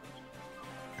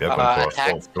 We are going for attack?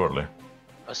 assault, surely.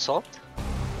 Assault?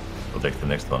 We'll take the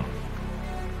next one.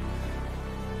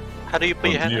 How do you put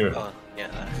your hand? Volunteer. Oh,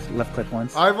 yeah. Left click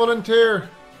once. I volunteer!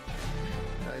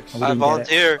 Yikes. We I didn't get it.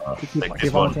 volunteer. Keep Take this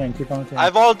one. volunteering, keep volunteering. I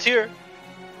volunteer.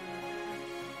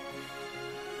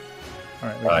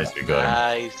 Alright, Nice, we got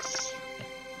him. Nice.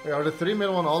 Wait, are the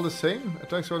 3-mil one all the same?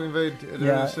 Attacks will invade. They're the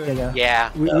Yeah, same. yeah.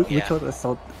 Yeah. We yeah. chose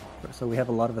assault, so we have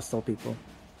a lot of assault people.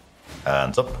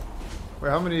 Hands up. Wait,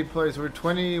 how many players? We're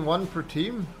 21 per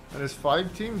team? And there's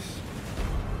 5 teams?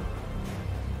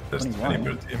 There's 21. 20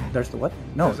 per team. There's the what?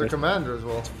 No, There's a there's commander as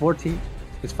well. 4 teams.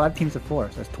 It's 5 teams of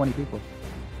 4, so that's 20 people.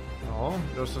 No,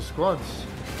 there's the squads.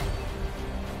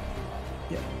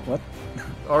 Yeah. What?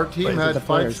 Our team Wait, had the 5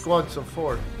 players. squads of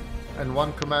 4. And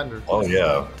 1 commander. Oh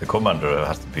yeah, the commander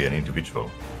has to be an individual.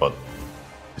 But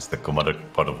is the commander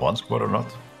part of one squad or not?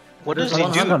 What does There's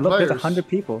he 100 do? Look, there's players. 100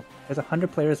 people. There's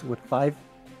 100 players with 5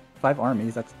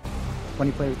 armies. That's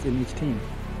 20 players in each team.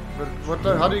 But what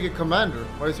how do you get commander?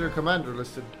 Why is there a commander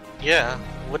listed? Yeah.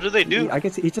 What do they do? I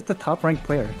guess he's just the top ranked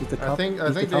player. He's the top. I think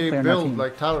he's the top they player on our build team.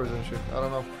 like towers and shit. I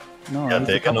don't know. No, Yeah, he's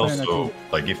they the can top player on our also, team.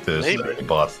 like if there's Maybe. any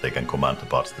bots, they can command the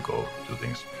bots to go do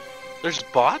things. There's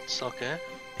bots? Okay.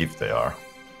 If they are.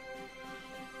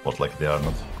 Most likely they are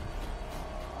not.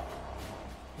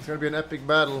 It's gonna be an epic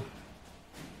battle.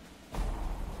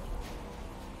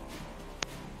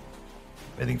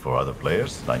 Waiting for other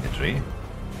players, 93.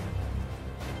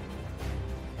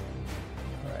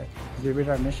 Alright. Did you read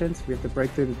our missions? We have to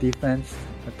break through the defense,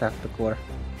 attack the core.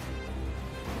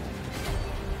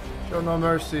 Show no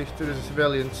mercy to the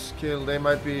civilians. Kill. They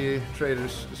might be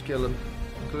traitors. Just kill them,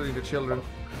 including the children.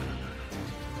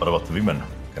 What about the women?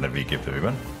 Can we give the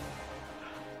women?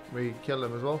 We kill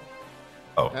them as well.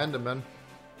 Oh, And the men.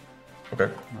 okay.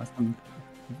 Awesome.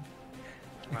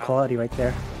 Equality right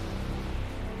there.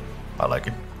 I like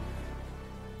it.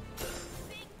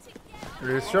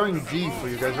 It's showing G for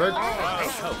you guys, right?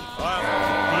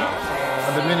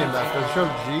 On the minimap, does it show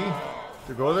G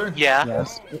to go there? Yeah.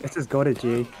 Yes. It says go to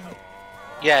G.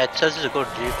 Yeah, it says to go G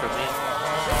for me.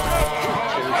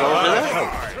 Should we go over there?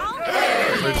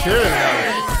 We're cheering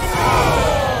now.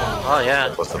 Oh,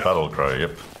 yeah. What's the battle cry?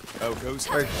 Yep.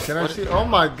 Wait, can I see? Oh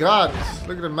my god!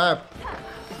 Look at the map.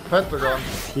 Pentagon.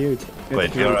 It's huge. It's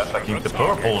Wait, we huge. are attacking the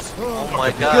purples. Oh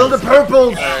my god. Kill the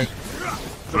purples! Alright,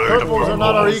 The purples are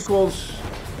not our equals.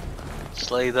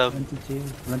 slay them. Run to G.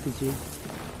 Run to G.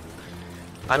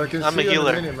 I'm I can a see on the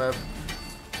healer. minimap.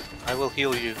 I will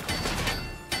heal you.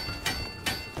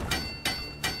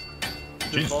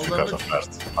 Jesus, fall you guys are damage?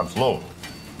 fast. I'm slow.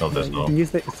 No, there's You no. can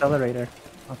use the accelerator.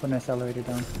 I'll put an accelerator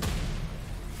down.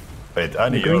 Wait, The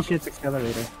Annie, green you're shit's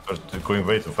accelerator. going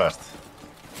way too fast.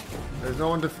 There's no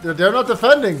one. They're not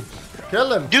defending. Kill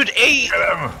them. Dude, A!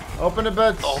 Get him! Open the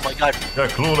beds. Oh my god. You're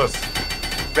clueless.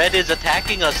 Red is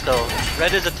attacking us though.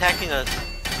 Red is attacking us.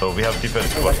 So we have defense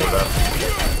squad for that.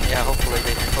 Yeah, hopefully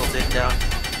they can hold it down.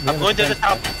 I'm going to the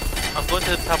top. I'm going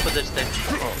to the top of this thing.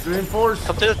 Reinforce.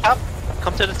 Come to the top.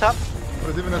 Come to the top Or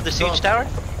even at of the siege top. tower.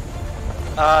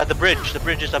 The bridge. The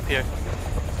bridge is up here.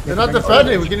 They're not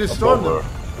defending. We can just storm them.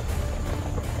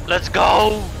 Let's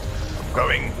go.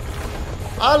 Going.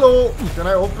 Hello. Can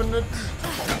I open it?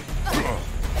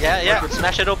 Yeah.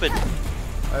 Smash it open.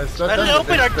 Smash it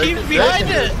open. Our team's behind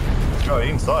it. Go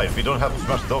inside. We don't have to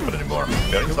smash it open anymore.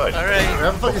 They're inside. All right. We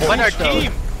have a fucking But our siege tower.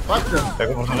 team. Fuck them. I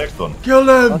go for the next one. Kill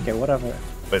them. Okay, whatever. Wait,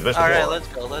 where's the All right.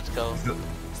 door? Let's go.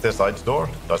 Is there a side door?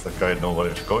 Does that guy know where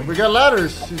it's going? We got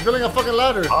ladders. He's building a fucking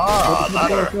ladder. Ah,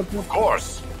 ladder. Of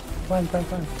course. Fine.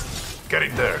 Get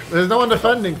in there. There's no one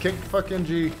defending. Kick fucking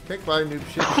G. Kick by noob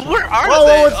shit. Where are Whoa,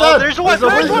 they? what's that? There's one.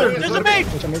 There's a There's one. wizard. There's a mage.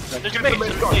 There's a mage. There's a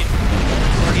mage.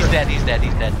 He's dead. He's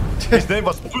dead. His name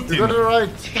was Go to Putin. the right.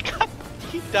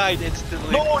 He died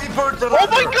instantly. No, he burned the Oh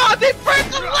ladder. my God! They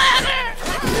burned the ladder.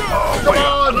 Oh, come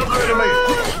on. Another enemy.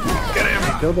 Get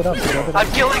him. Build it up. I'm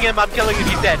killing him.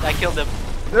 He's dead. I killed him.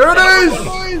 There it is. Get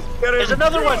him. There's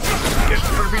another one. Get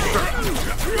him.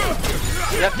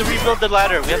 We have to rebuild the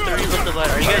ladder.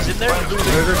 Are you guys in there?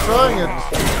 They're destroying it.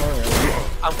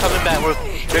 I'm coming back.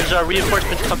 There's our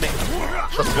reinforcements coming.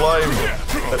 Just climb.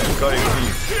 Let the guy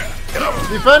leave. Get up.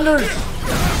 Defenders.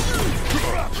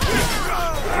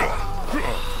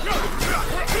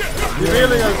 You're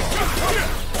healing us.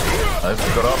 Nice, we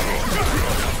got up.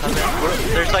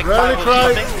 There's like Rally 5 of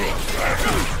cry. them coming.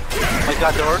 Oh my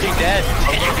God, they're already dead.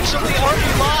 They actually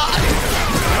already lost.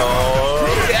 Oh,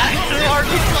 They actually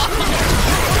already lost.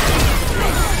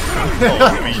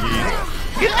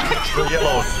 the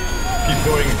yellows. Keep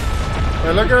going.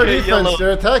 Yeah, look at our Okay, defense. yellow.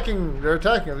 They're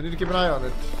attacking. We need to keep an eye on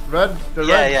it. Red. The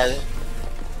Yeah. red.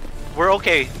 We're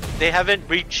okay. They haven't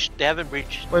breached.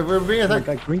 Wait, we're being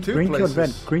attacked. Green two killed red.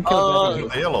 places. Green killed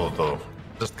red. The yellow, though.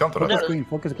 Just counter Focus us. green.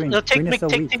 Focus green. No, take Green is mid. so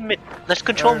Take weak. mid. Let's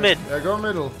control mid. Yeah, go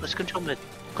middle. Let's control mid.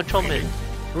 Control mid.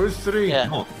 Who's 3?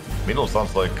 Yeah. Middle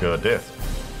sounds like death.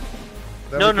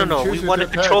 Then No. can choose We who want to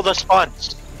attack. control the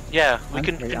spawns. Yeah, we I'm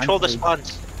can free, control I'm the free.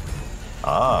 spawns.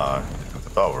 Ah, the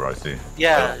tower, I see.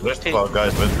 Yeah, The rest take- of our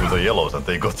guys went through the yellows and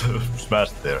they got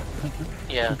smashed there.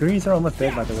 Yeah. Greens are almost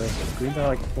dead, by the way. Greens are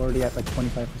like already at like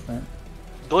 25%.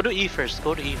 Go to E first.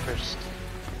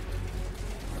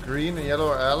 Green and yellow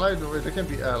are allied? Wait, they can't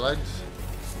be allied.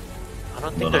 I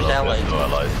don't think there's allies. No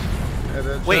allies. Yeah,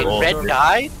 the Wait, yellows red are-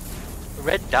 died?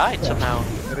 Red died somehow.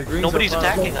 Yeah, the greens Nobody's are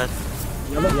fine. attacking us.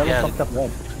 Yellow Yeah. fucked up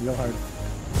red. Real hard.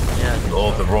 Yeah.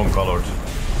 All the wrong colored.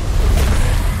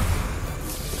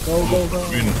 Go.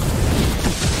 Green.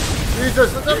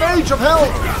 Jesus, it's a mage of hell!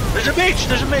 There's a mage.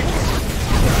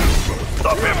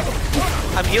 Stop him.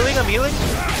 I'm healing. Never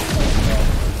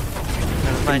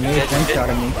mind. Mage one shot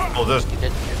at me. Oh, there's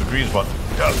the green one.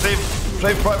 Yeah,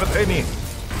 save Private Annie.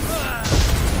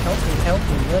 Help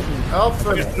me, res me. Alpha!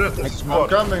 I'm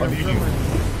coming, I'm healing. coming.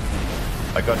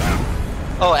 I got you.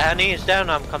 Oh, Annie is down.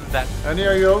 I'm coming back. Annie,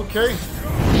 are you okay?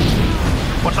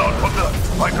 Watch out on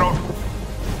the micro.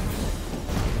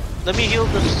 Let me heal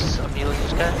this. I'm healing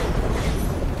this guy.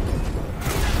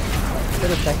 Put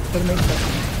a mage check.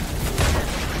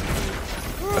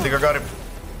 I think I got him.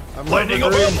 I'm Lightning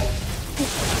over over green. him.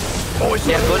 Oh, it's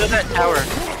Yeah, go to that tower.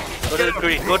 Go to the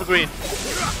green. Go to green.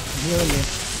 I'm healing you.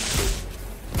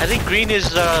 I think green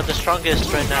is the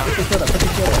strongest right now. Put your shield up.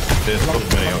 There's so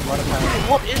many A of them. lot of time.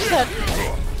 What is that?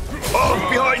 Oh,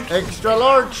 behind! Extra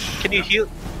large! Can you heal?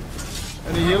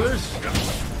 Any healers?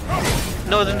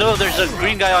 No, there's a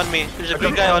green guy on me. There's a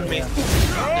green guy on me.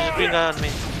 Any heal?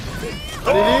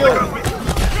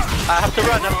 I have to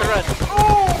run.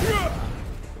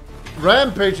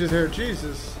 Rampage is here,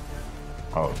 Jesus.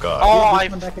 Oh, God. Oh, This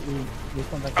one back at me. This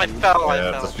one back I at me. fell.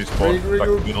 Yeah, just respawn. Back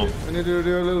to middle. Regroup. We need to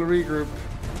do a little regroup.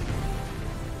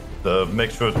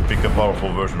 Make sure to pick a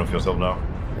powerful version of yourself now.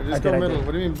 Yeah, I just go did. middle.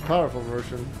 What do you mean powerful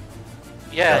version?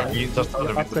 Yeah. You just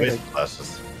under with the upgraded. base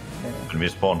classes Yeah. when we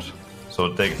spawned. So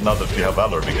now that we have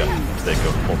Valor, we can take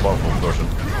a more powerful version.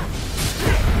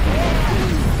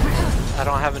 I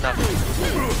don't have enough.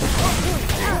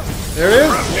 There it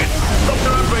is!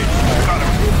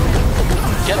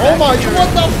 Get Oh back. my, what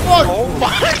the fuck? Oh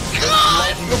my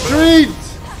god! Retreat!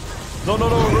 No,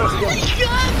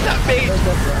 That mage!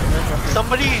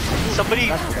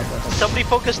 Somebody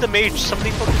focus the mage.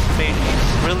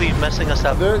 He's really messing us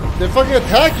up. They're fucking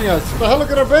attacking us. What the hell,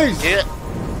 look at our base. Yeah.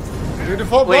 We need to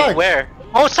fall Wait, back. where?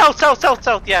 Oh, south,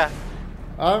 yeah.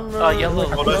 I'm yellow.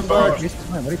 I'm Oh, back. What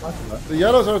are you talking about? The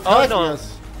yellows are attacking no.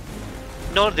 us.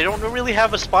 No, they don't really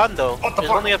have a spawn though. What the There's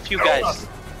fuck? only a few guys.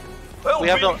 Help We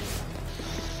have me. no.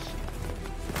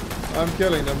 I'm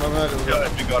killing them. I'm at it. Yeah,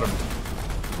 we got him.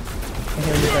 I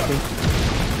hear you, Peppy.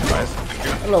 Nice.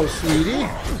 Hello, sweetie.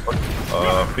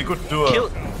 We could do a...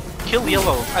 Kill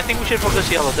yellow. I think we should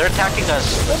focus yellow. They're attacking us.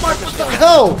 Oh my, what the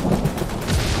hell?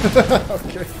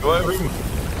 Okay. Go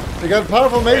ahead. They got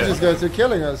powerful mages, guys. They're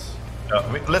killing us.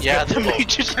 Let's Yeah, get the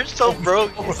mages are so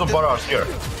broke. Focus on barrage here.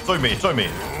 Join me.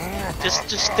 Just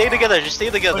stay together. Just stay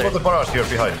I together. got the barrage here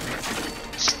behind.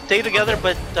 Stay together,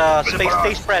 but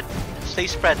stay spread. Stay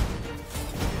spread.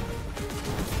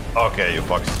 Okay, you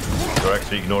fucks. You're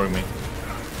actually ignoring me.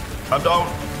 I'm down.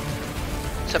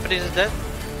 Separatist is dead.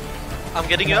 I'm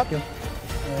getting you up.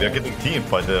 We are getting teamed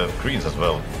by the greens as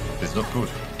well. It's not good.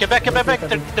 Get back.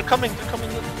 They're coming.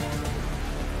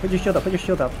 Put your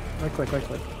shield up. Right click.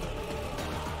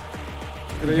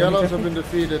 The yellows have been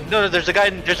defeated. No, there's a guy.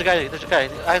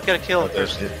 I've got to kill him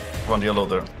There's first. one yellow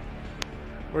there.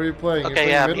 Where are you playing? Okay,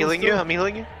 yeah, I'm healing you.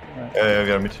 Yeah,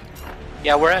 got mid.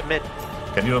 Yeah, we're at mid.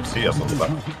 Can you not see us on the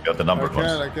back? We got the numbered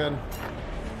ones. I can.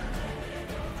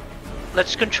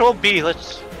 Let's control B.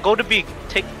 Let's go to B.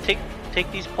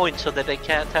 Take these points so that they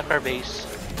can't attack our base.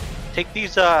 Take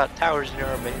these towers near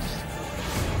our base.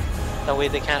 That way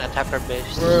they can't attack our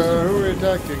base. Who are we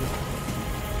attacking?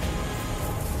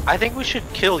 I think we should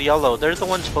kill yellow. They're the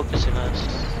ones focusing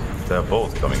us. They're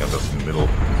both coming at us in the middle,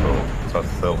 so it's hard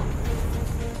to tell.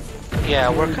 Yeah,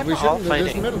 we're kind of all This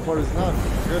fighting. middle part is not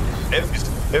good.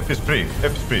 F is free.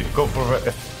 Go for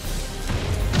F.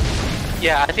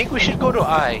 Yeah, I think we should go to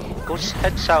I. Go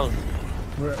head south.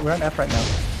 We're on F right now.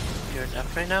 You're in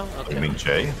F right now? Okay. You mean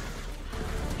J?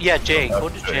 Yeah, J. Go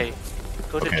to J. J.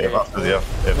 Go to Okay, J. after the F.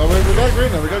 No, we got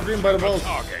green now. We got green by the balls.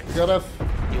 We got F.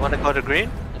 You want to go to green?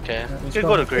 Okay. Yeah, You let's can go.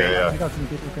 go to green. Yeah. I got some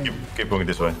people green. Keep going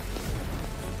this way.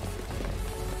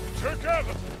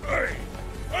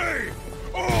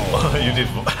 You did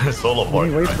solo You part.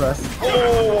 need wait for us.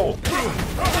 Oh!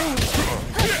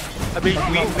 I mean,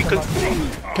 we could.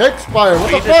 Kickspire, what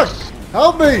the We fuck? just-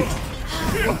 Help me!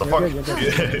 What the You're fuck?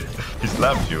 good. He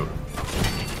slammed you.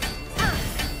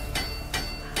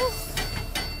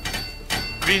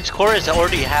 Green's core is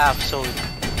already half, so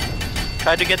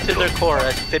try to get to their core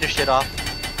and finish it off.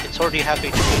 It's already half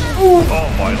HP. Oh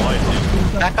my life.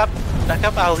 Back up.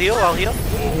 I'll heal. I'm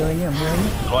healing you.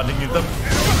 Running in them.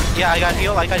 Yeah, I got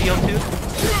heal too.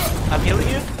 I'm healing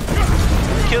you.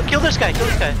 Kill this guy. got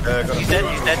He's him.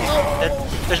 dead.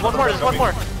 There's one more.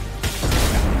 Coming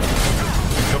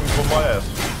for my ass.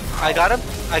 I got him.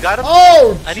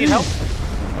 Oh! I need help.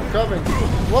 I'm coming.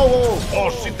 Whoa. Oh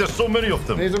shit, there's so many of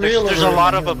them. Need some heal There's over a here.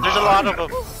 lot of them. I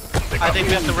think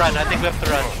we have to run.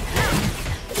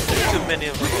 There's too many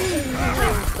of them.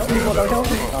 Oh my god.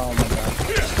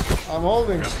 I'm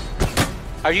holding.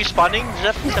 Are you spawning,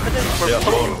 Zephaniah?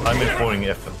 Yeah, I'm in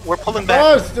F. We're pulling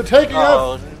back. Guys, they're taking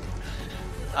Oh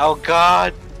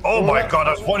god. Oh my god,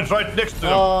 there's one right next to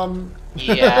him. us.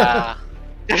 Yeah.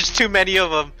 There's too many of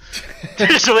them.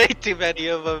 There's way too many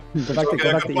of them. Go back to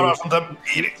Good barrage on them.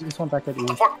 Eat it. This one back at E.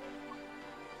 Fuck.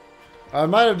 I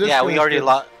might have disconnected. Yeah, we already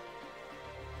lost.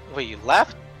 Wait, you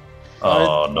left?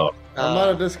 Oh no. I might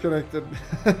have disconnected.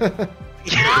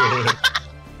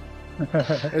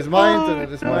 It's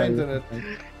my internet.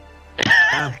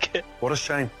 Okay. What a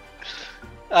shame.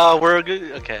 We're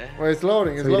good. Okay. Wait, it's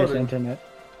loading. Swedish internet.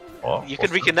 Oh, You can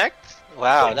reconnect?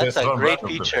 Wow, that's There's a one great random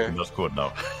feature. person. That's good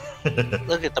now.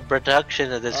 Look at the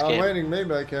production of this I'm game. waiting.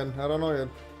 Maybe I can. I don't know yet.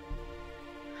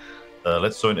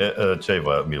 Let's join J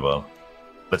meanwhile.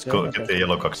 Let's go okay. get the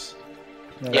yellow cocks.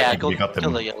 Yeah, we go got them.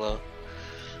 kill the yellow.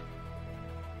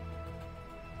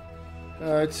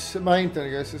 It's my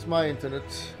internet, guys. It's my internet.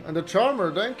 And the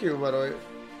charmer, thank you, by the way.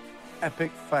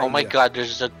 Epic failure. Oh my god,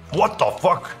 there's a... What the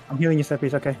fuck? I'm healing you, Steph.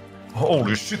 He's okay.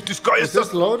 Holy shit, this guy Is is this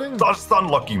just loading? stun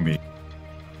locking me.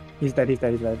 He's dead.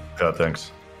 Yeah,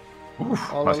 thanks.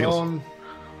 Oof, All nice heals. alone.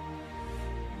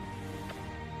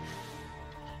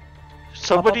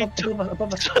 Somebody Up, took...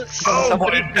 above us. Oh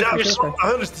Somebody my took damn, your what the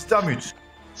hell is this damage?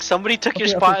 Somebody took your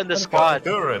Okay, spot okay, in the okay. squad.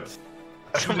 Turret.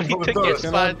 Somebody Turret. took your Can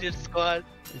spot I- in your squad.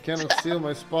 You cannot steal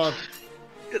my spot.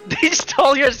 They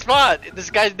stole your spot. This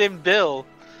guy's named Bill.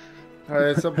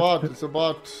 It's a bot. It's a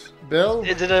bot. Bill?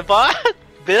 Is it a bot?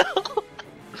 Bill?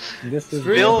 This is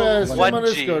Stream, Bill stream on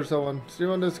 1G. Discord, someone. Stream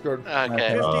on Discord.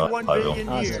 Okay. 51 I will.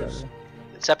 billion years.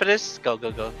 Separatist? Go.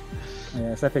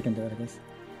 Yeah, Steph can do it, I guess.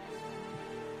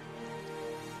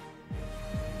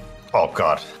 Oh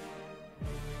god.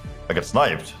 I get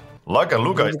sniped. Luca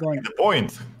Where is you going? taking the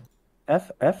point. F?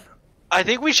 I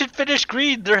think we should finish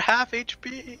green. They're half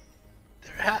HP.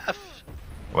 They're half.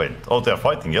 Wait, they're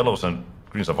fighting. Yellows and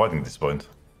greens are fighting at this point.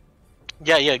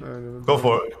 Yeah.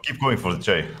 Keep going for the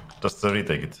J. Just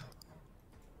retake it.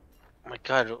 Oh my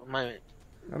god, I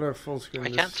don't have full screen. I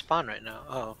can't spawn right now.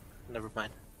 Oh, never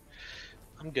mind.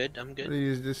 I'm good.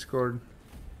 Use Discord.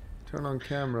 Turn on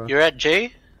camera. You're at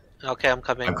J? Okay, I'm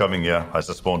coming. I'm coming, yeah. I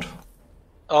just spawned.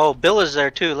 Oh, Bill is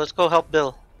there too. Let's go help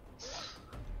Bill.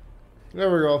 There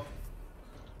we go.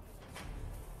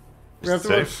 We have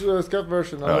to Safe? watch Scout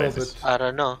version a Oh, little it is. bit. I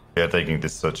don't know. We are taking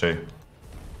this Jay.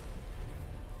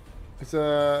 It's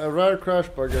a rare crash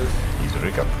bug, guys. Easy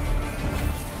recap.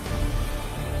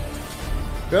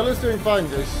 Bell is doing fine,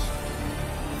 guys.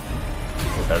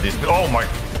 Oh my...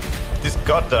 This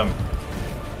goddamn...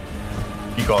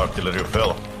 Giga artillery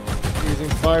fell. Using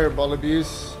fireball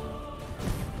abuse.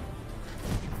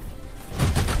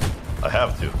 I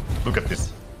have to. Look at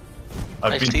this.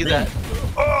 I see that.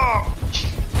 Oh!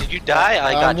 Did you die?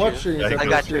 I I'm got you. watching it. I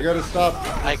got You you. gotta stop.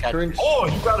 I got you. Cringe. Oh,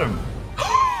 you got him!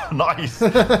 Nice!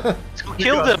 Who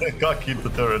killed him? Got hit the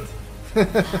turret.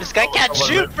 This guy can't Oh,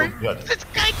 shoot. yeah. This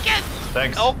guy can't.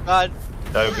 Thanks. Oh god.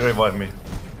 Revive me.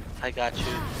 I got you.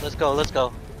 Let's go. Let's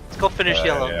go. Let's go finish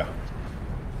yellow. Yeah.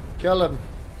 Kill him.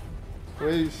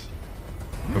 Please.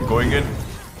 I'm going in.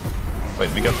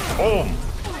 Wait, we got... Boom!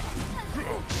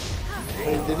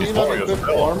 Did He's you not falling as equip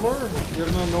well. armor? You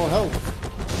have no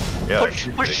health. Yeah, Push,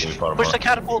 push the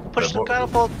catapult. Push the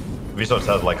catapult. Wizards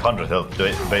has like 100 health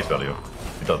base value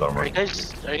without armor. Are you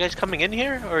guys coming in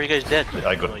here, or are you guys dead?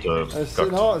 I got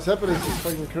cocked. No, Separate is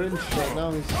fucking cringe right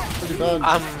now. He's pretty bad.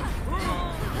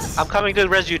 I'm coming to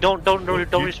res you. Don't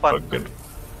respawn. Good.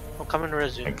 I'm coming to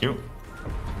res you. Thank you.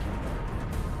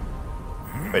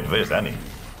 Wait, where's Annie?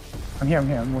 I'm here.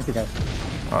 I'm with you guys.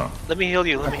 Oh. Let me heal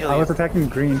you. I was attacking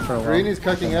green for a while. Green is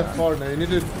cutting F4 now. You need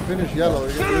to finish yellow.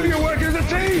 You work as a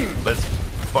team! Let's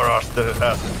barrage the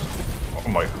ass. Oh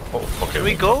my... Oh, okay. Can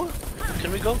we go?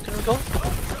 Can we go?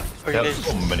 Or you There's guys...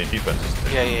 so many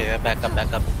defenses. Yeah. Back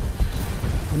up.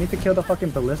 We need to kill the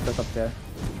fucking ballistas up there.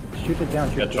 Shoot it down.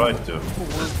 Yeah, Shoot it try down.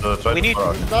 to. Try We to need-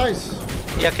 barrage. Nice.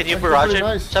 Yeah, can you That's barrage pretty it?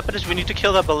 nice. Separatists, we need to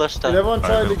kill that ballista. Did everyone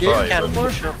try I the will game? try, Can't but-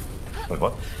 push. Wait,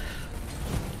 what?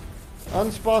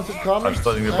 Unsponsored comments. I'm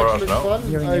starting the barrage Actually now.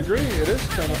 fun. I agree. It is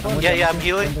kind of fun. Yeah, I'm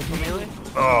healing.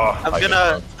 Oh, I'm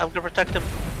gonna protect him.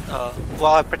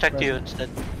 While I protect you instead.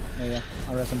 Yeah.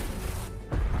 I'll rest him.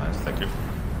 Nice, thank you.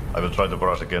 I will try to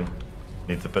barrage again.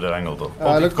 Needs a better angle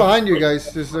though. Look behind you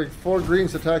guys. There's like 4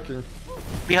 greens attacking.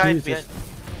 Behind.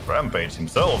 Rampage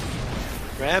himself.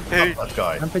 Rampage. That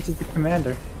guy. Rampage is the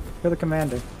commander. Kill the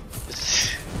commander.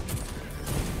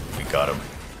 We got him.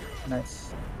 Nice.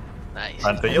 Nice.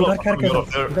 And the We yellow got coming out of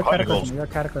cataclysm. there. We got cataclysm. We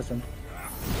got cataclysm.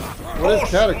 What is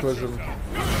Cataclysm?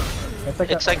 It's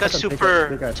like It's like a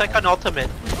super. It's like an ultimate.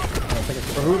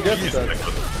 For who gets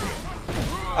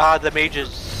that? The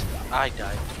mages. I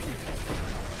died.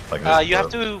 Like this, You have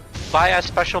to buy a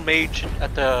special mage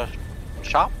at the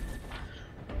shop.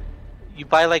 You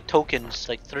buy like tokens,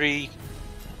 like three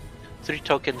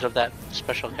tokens of that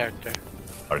special character.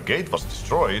 Our gate was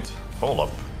destroyed. Hold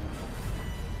up.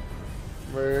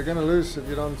 We're gonna lose if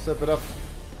you don't step it up.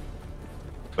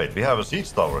 Wait, we have a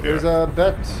siege tower here. There's a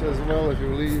bet as well if you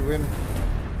win.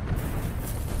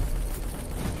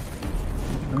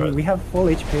 I mean, we have full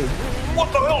HP.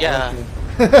 What the hell? Yeah.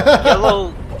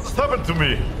 Yellow. What's happened to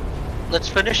me? Let's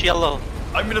finish yellow.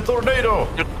 I'm in a tornado.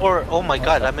 Or oh my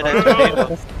god, I'm in a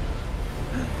tornado.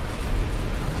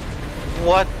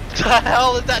 What the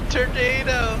hell is that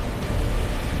tornado?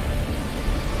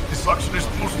 This suction is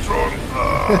too strong.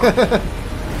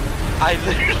 I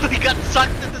literally got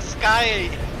sucked in the sky.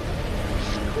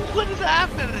 What is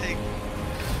happening?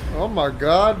 Oh my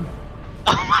god.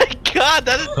 Oh my god,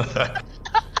 that is.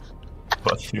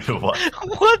 But you what?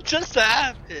 What just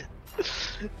happened?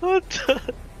 What the...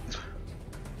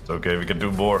 It's okay, we can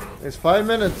do more. It's 5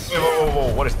 minutes.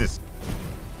 Whoa, what is this?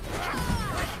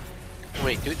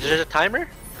 Wait, dude, there's a timer?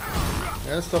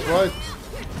 Yeah, stop right.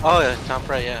 Oh yeah, top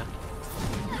right, yeah.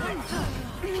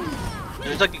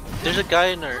 There's a guy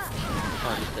in there.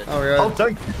 Oh, he's dead. Oh yeah. How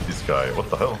tanky is this guy? What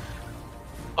the hell?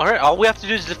 Alright, all we have to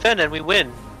do is defend and we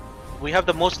win. We have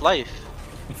the most life.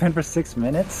 Defend for 6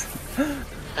 minutes?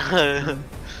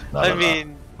 I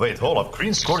mean... Wait, hold up.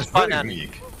 Green score is very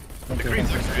weak. The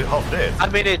Green's actually half dead. I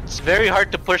mean, it's very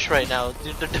hard to push right now.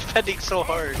 Dude, they're defending so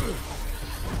hard.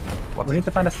 What? We need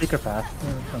to find a secret path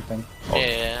or something. Oh,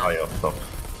 Yeah. high up top.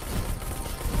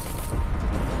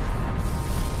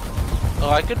 Oh,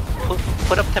 I could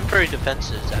put up temporary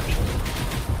defenses, actually.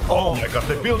 Oh my god,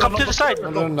 they built Come to the side!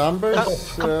 Under numbers,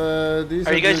 these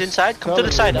Are you guys just inside? Come to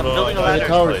the side, I'm building a the ladder.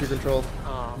 towers you control.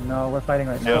 Oh. No, we're fighting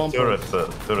right Yeah, now.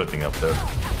 turreting up there.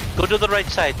 Go to the right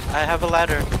side, I have a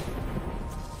ladder.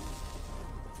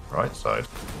 Right side.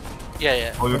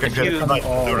 Yeah. Oh, you can If get you- a nice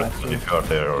Oh, turret actually. if you are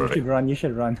there You already.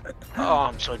 should run. Oh,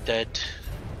 I'm so dead.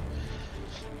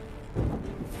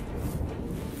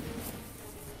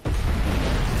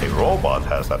 A robot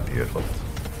has appeared.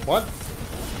 What?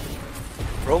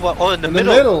 Robot, oh, in the In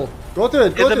middle. the middle. Go to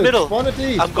it. Go In to the it. middle. Spawn at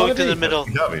east. I'm going spawn to at the east. middle.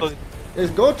 We have it. Yes,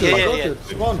 go to Yeah, it, yeah, go yeah. to it.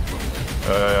 Spawn.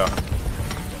 Yeah.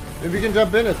 If you can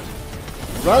jump in it.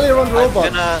 Rally around the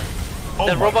robot. Oh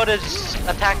the my- robot is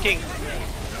attacking.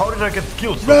 How did I get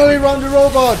killed? So Rally quick? around the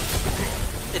robot.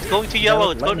 It's going to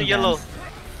yellow. It's going to yellow.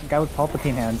 Guy with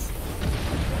Palpatine hands.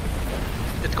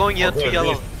 It's going there to it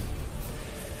yellow. is.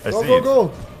 I Go, see go, it.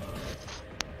 go.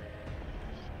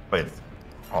 Wait.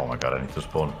 Oh my god, I need to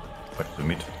spawn back to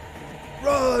mid.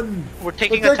 Run. We're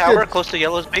taking Protect a tower it. close to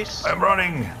yellow's base. I'm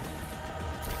running.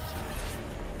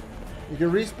 You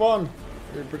can respawn.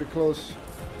 You're pretty close.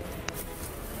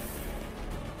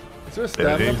 Is there a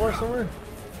stamina bar somewhere?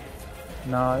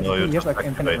 No, No, you you have just like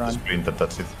infinite activate the run. sprint and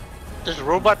that's it. This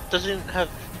robot doesn't have.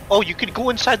 Oh, you can go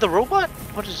inside the robot?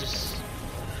 What is this?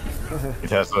 It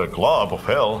has a glob of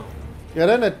hell. Get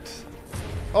in it.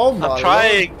 Oh my I'm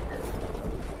trying.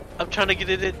 I'm trying to get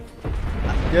it in.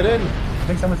 Lord. Get in. I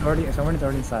think someone's already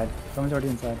inside. Someone's already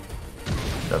inside.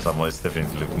 Yeah, someone is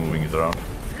definitely moving it around.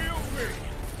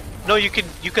 No, you can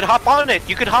hop on it.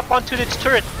 You can hop onto its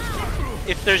turret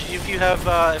if there's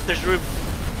room.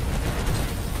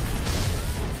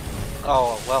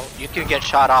 Oh well, you can get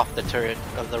shot off the turret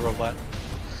of the robot.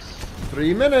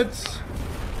 3 minutes.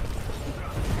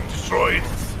 Destroy it.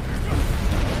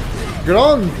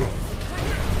 Grand.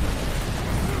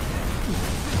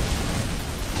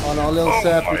 On our little Oh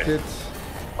sappy my. tits.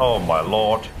 Oh my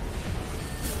lord.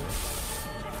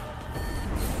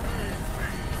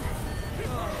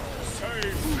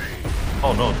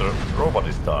 Oh no, the robot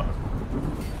is done.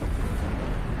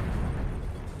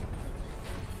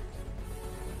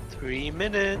 Three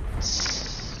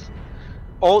minutes.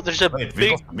 Oh, there's a Wait, we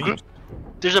big lost me. group.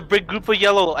 There's a big group of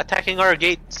yellow attacking our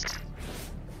gates.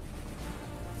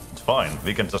 It's fine,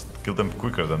 we can just kill them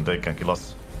quicker than they can kill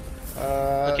us.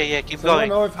 Okay, yeah, keep so I going.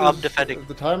 don't know if I'm this- defending. If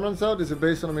the time runs out, is it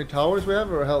based on how many towers we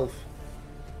have or health?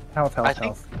 Health, I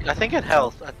think it's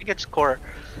health. I think it's core.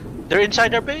 They're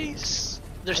inside our base.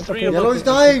 There's It's three okay, of Yellow them. is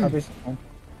dying. Our base is fine.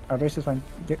 Our base is fine.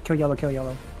 Kill yellow, kill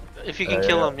yellow. If you can Yeah,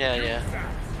 kill yeah. them, yeah.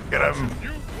 Get him!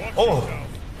 Oh!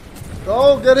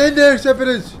 Go, get in there,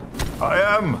 Sepidus! I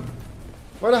am!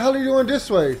 Why the hell are you going this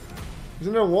way?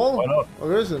 Isn't there a wall? Why not? Oh,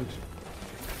 there isn't.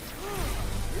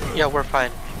 Yeah, we're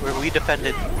fine. We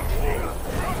defended.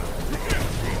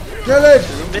 Kill it!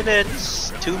 2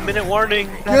 minutes. 2 minute warning.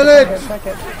 Kill it! Attack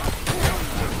it.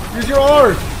 Use your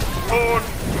R!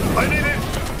 Oh! I did it!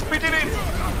 We did it!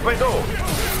 Wait, no!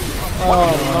 Oh,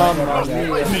 mamma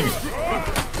mia. Lightning!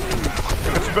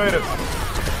 Activate it!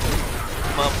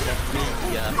 Mamma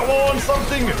mia. Come on,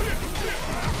 something!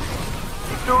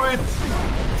 Do it!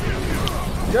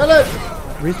 Kill it!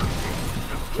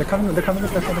 They're coming with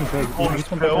their fucking big. Oh,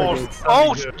 Respawn back to our oh, gates.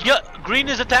 Oh, yeah, green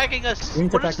is attacking us.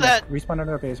 Green's What is attacking us. that? Respawn on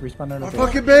our base. Respawn on our Our base.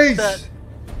 fucking base! that?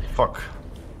 Fuck.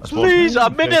 I suppose- Please, a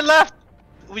minute left.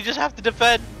 We just have to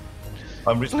defend.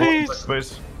 I'm respawning Please. back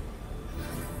space.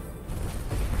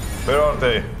 Where are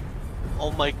they?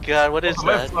 Oh my god, what is On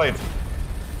the left that? side.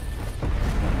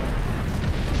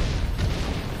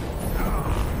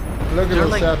 Look at They're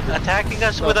those like sappers. attacking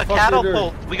us The with a fuck they doing?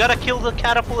 catapult. We gotta kill the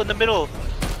catapult in the middle.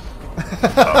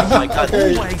 Oh my god,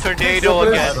 Okay. tornado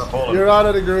again. Sepidus, you're out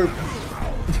of the group.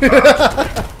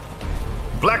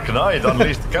 Black Knight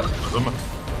unleashed cataclysm.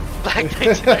 Black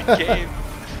Knight in that game.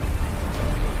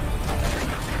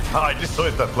 Ah, I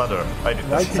destroyed that ladder. I did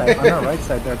Right that. side, on our right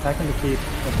side, they're attacking the keep.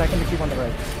 They're attacking the keep on the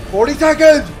right. 40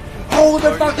 seconds! Hold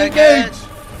the 40 fucking seconds. gate!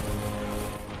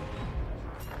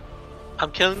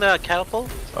 I'm killing the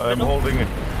catapult. I'm holding it.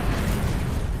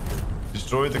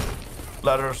 Destroy the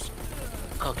ladders.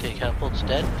 Okay, catapult's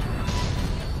dead.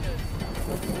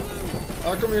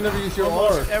 How come you never use your R?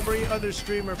 Almost every other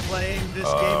streamer playing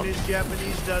this game is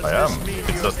Japanese. Does I this am. mean It's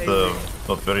you're just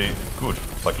not very good.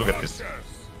 Like, look at this.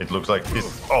 It looks like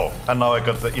this. Oh, and now I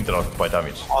got the interrupt by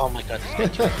damage. Oh my god, this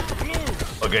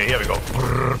guy's Okay, here we go.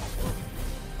 Brrr.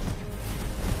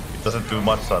 It doesn't do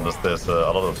much unless there's a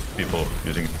lot of people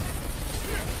using it.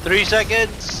 3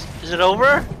 seconds. Is it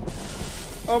over?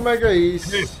 Omega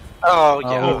East. Oh Oh,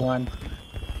 yeah. we won.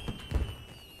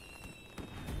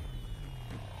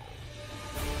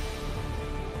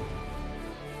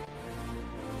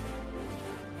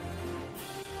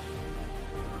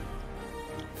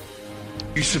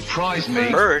 You surprised me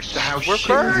First, to how we're shit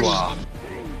first. you are.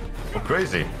 Oh,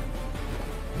 crazy.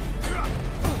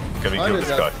 Can we I kill did this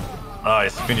that. guy?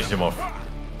 Nice, finish him off.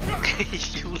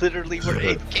 You literally were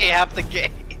 8k half the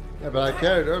game. Yeah, but I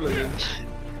carried earlier.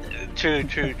 True,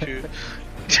 true, true.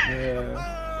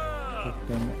 Yeah.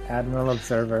 Fucking Admiral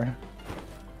Observer.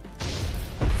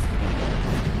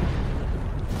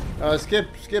 Skip,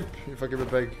 if I give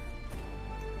it back.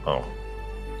 Oh.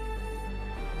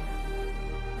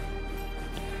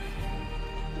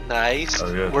 Nice.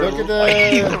 Oh, yeah. We're Look at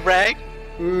liking that. the rank.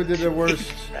 Who did the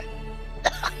worst?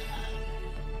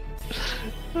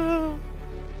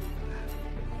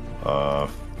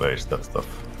 Where is that stuff?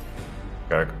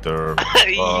 Character.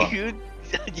 you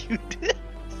did.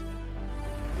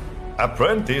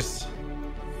 Apprentice.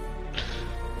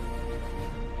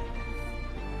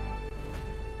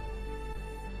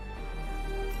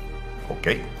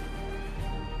 Okay.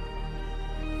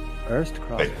 First Wait,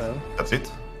 crossbow. that's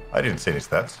it. I didn't see any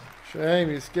stats. Shame,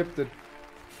 you skipped it.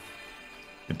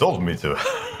 You told me to.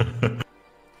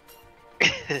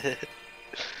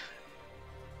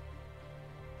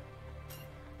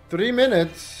 3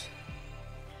 minutes.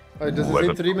 Does Ooh, I it say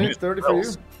got 3 minutes 30 for you?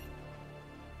 spells.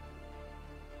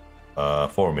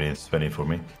 4 minutes 20 for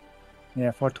me.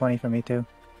 Yeah, 420 for me too.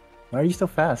 Why are you so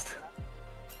fast?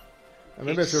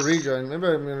 Maybe I should rejoin. Maybe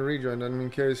I'm gonna rejoin then in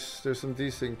case there's some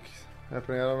desync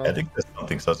happening. I don't know. I think there's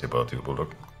something sussy about you,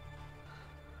 Bulldog.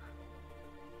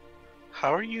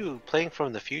 How are you playing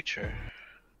from the future?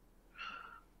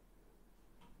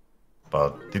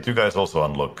 But did you guys also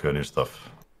unlock new stuff?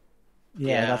 Yeah,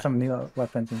 I Yeah. got some new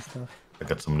weapons and stuff. I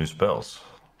got some new spells,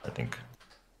 I think.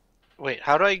 Wait,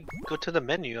 how do I go to the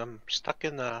menu? I'm stuck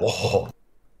in the. Oh,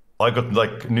 I got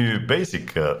like new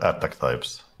basic attack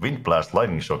types. Wind Blast,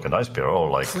 Lightning Shock, and Ice Spear are all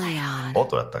like Play on.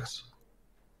 auto attacks.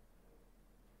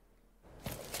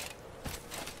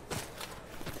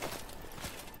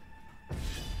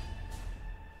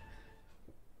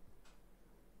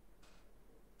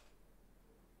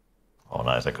 Oh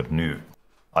nice, I got new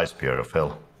Ice Spear of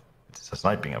Hell. It's a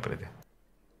sniping ability.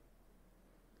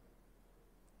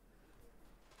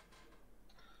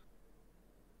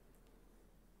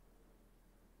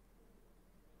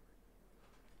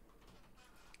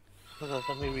 Hold on,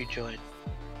 let me rejoin.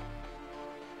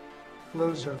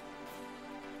 Loser.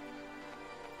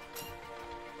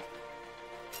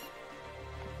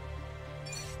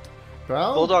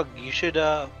 Well, Bulldog, you should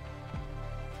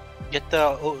get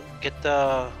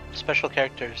the special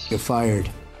characters. You're fired.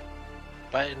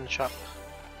 Buy it in the shop.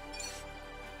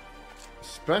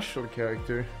 special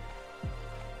character.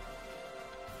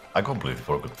 I completely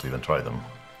forgot to even try them.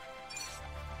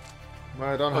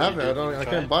 I don't Oh, have you it. did, you I tried.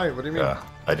 can't buy it. What do you mean? Yeah,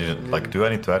 I didn't like. Do I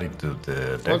need to add it to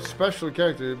the deck? What special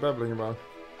character are you babbling about?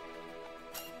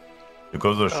 You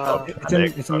go to the shop.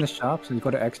 It's in the shop, so you go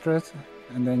to extras,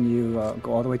 and then you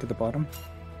go all the way to the bottom,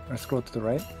 or scroll to the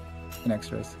right, in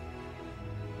extras.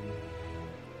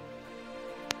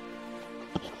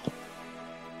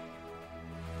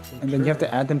 And then you have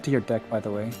to add them to your deck, by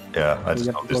the way. Yeah, I So just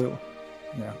you have to noticed. go,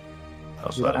 yeah.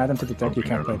 Also, You don't add them to the deck, you something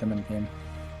can't play around. them in game.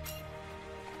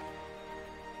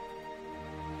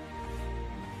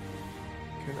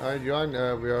 Can I join?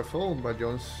 We are full by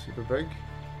Jones Verrk.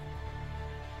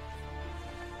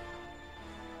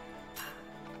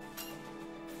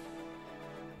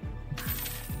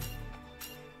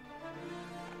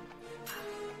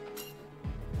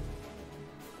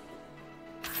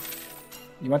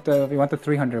 You want the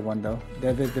 300 one though.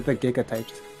 They're the Giga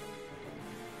types.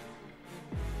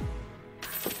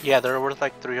 Yeah, they're worth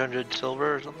like 300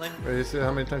 silver or something. Wait, you see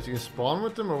how many times you can spawn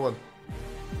with them or what?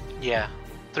 Yeah,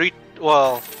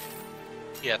 well,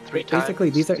 yeah, three times. Basically,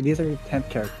 these are your temp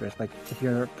characters. Like if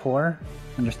you're poor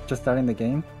and you're just starting the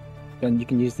game, then you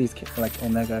can use these like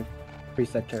Omega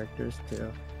preset characters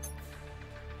to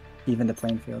even the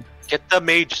playing field. Get the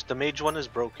mage. The mage one is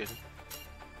broken.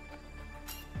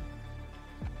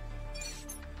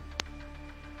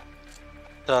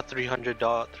 The 300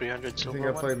 You think silver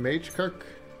I one. play Mage Cook?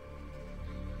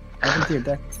 Add them to your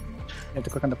deck. You have to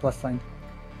click on the plus sign.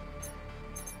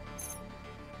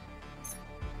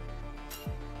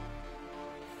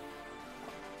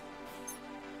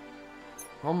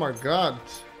 Oh my god.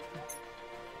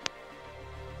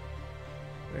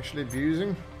 Actually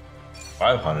abusing?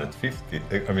 550,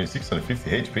 I mean 650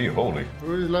 HP, holy.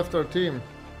 Who has left our team?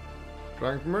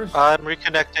 Drankmers? I'm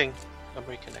reconnecting.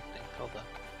 Hold on.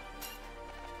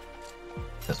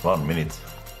 Just 1 minute.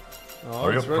 Oh,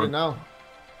 are you it's ready pro- now.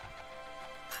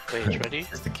 Wait, it's ready?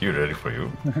 Is the queue ready for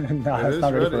you? No, It it's is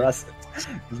not ready for ready. us.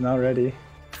 It's not ready.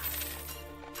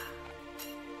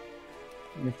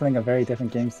 You're playing a very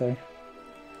different game, sir.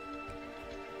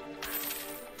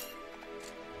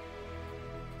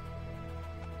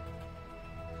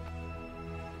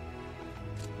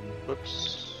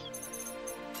 Whoops.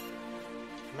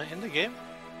 Am I in the game?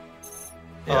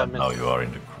 Yeah, I'm in. now you are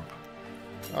in the group.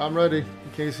 I'm ready.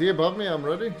 Can you see above me? I'm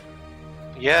ready.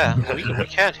 Yeah, we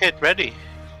can't hit ready.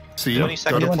 See, 20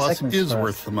 seconds. Dota 21 Plus seconds is for us.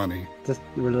 worth the money. Just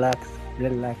relax,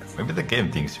 relax. Maybe the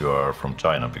game thinks you are from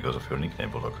China because of your nickname,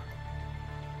 Bulldog.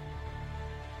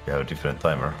 You have a different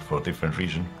timer for a different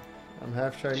region. I'm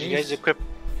half Did Chinese. you guys equip?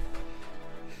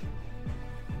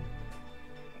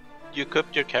 You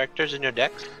equipped your characters in your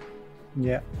decks?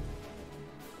 Yeah.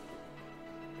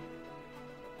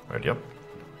 Ready up.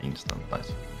 Instant,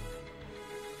 nice.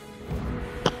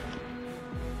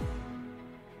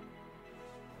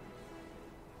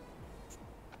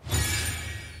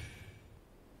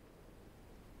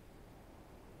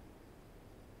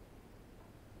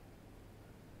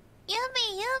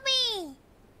 Yumi!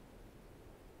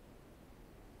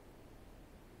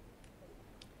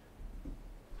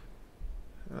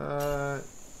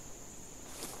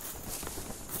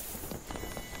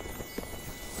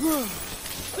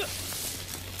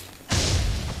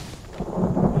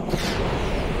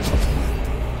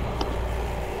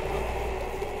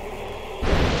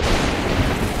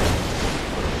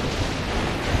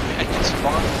 I can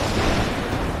spawn.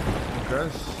 Okay.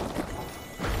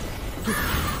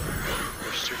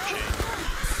 We're searching.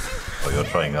 Oh, you're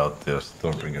trying out the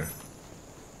Stormbringer.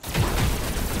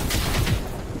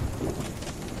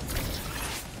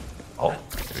 Oh, here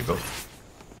we go.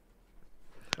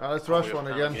 Let's rush We one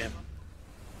found again. game.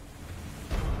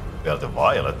 We are the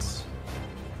Violets.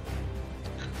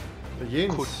 The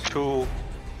Yins. Kuchu.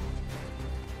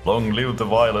 Long live the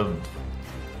Violet.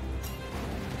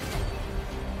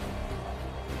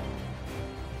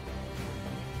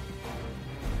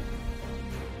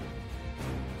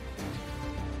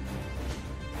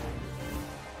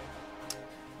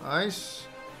 Nice.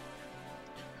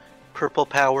 Purple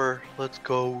power. Let's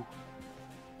go.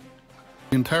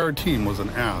 The entire team was an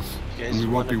ass, You and guys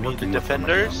we won't want be to be the working with them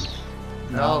again. defenders?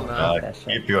 No, no.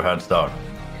 Keep your hands down.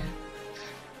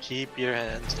 Keep your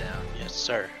hands down. Yes,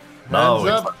 sir. Now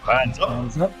Hands it's up. hands up.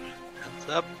 Hands up. Hands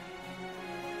up.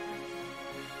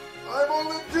 I'm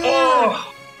volunteer!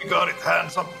 Oh, we got it.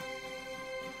 Hands up.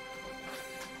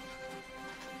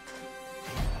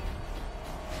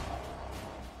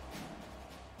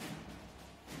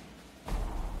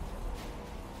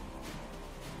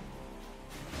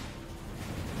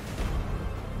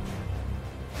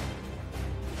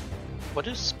 What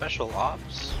is special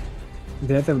ops?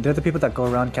 They're the people that go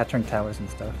around capturing towers and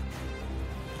stuff.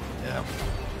 Yeah.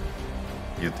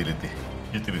 Utility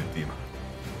team.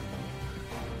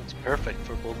 It's perfect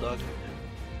for Bulldog.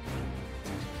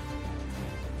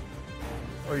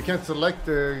 Oh, you can't select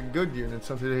the good units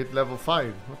until you hit level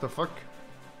 5. What the fuck?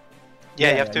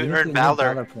 Yeah, you have to need earn need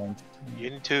Valor. points. You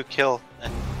need to kill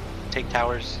and take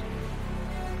towers.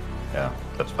 Yeah,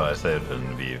 that's what I said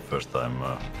when we first time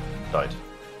died.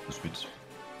 The Swedes.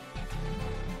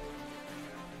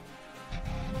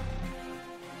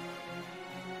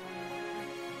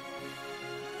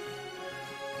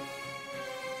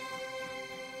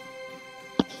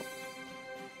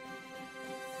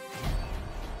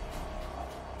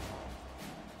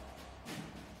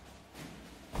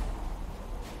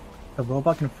 A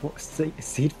robot can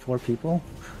seat 4 people?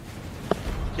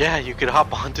 Yeah, you could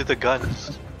hop onto the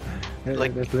guns.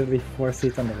 Like- There's literally 4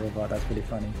 seats on the robot, that's pretty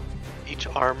funny. Each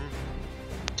arm,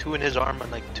 2 in his arm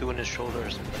and like 2 in his shoulder or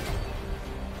something.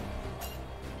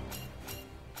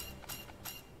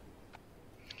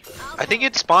 I think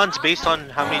it spawns based on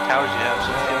how many towers you have.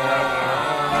 So if you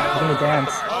have Let me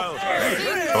dance.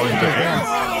 Going to dance.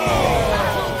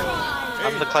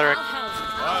 I'm the cleric.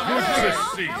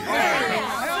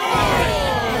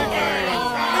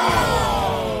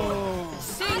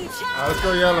 Let's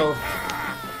go yellow.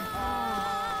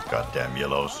 Goddamn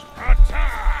yellows.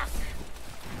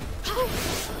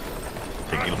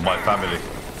 They killed my family.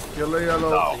 Yellow.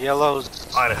 Now, Yellows.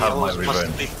 I have my Yellows must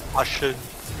revenge. be punished.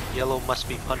 Yellow must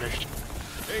be punished.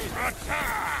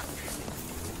 Attack!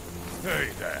 Hey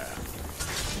there.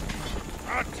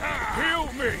 Attack! Heal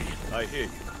me! I hear you.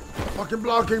 Fucking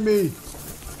blocking me.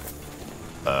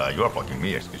 You are blocking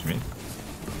me, excuse me.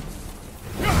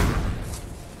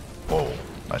 Whoa,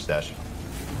 nice dash.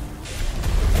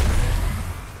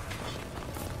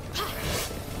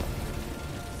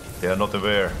 They are not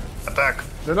aware. Attack!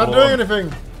 They're not Go doing on.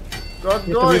 anything. God,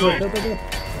 You go have to on. rebuild.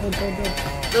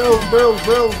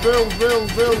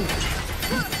 Build.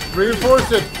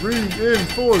 Reinforce it.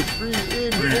 Reinforce.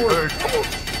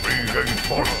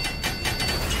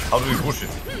 How do we push it?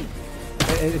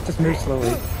 It just moves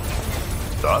slowly.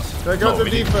 Does? Take out the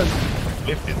we need to defense.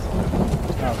 lift it.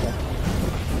 Oh, okay.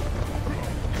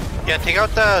 Yeah, take out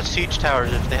the siege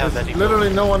towers if they have There's any. literally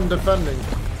no one defending.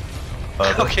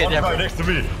 There's Okay, one never. guy next to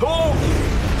me. Oh!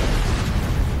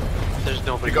 There's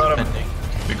nobody We got him. defending.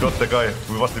 We got the guy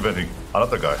who was defending.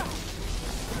 Another guy.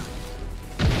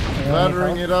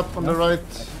 Laddering it up on the right.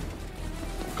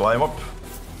 Climb up.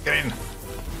 Get in.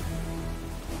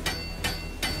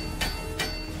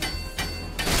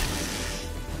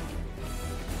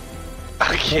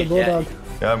 Okay, Bulldog. yeah.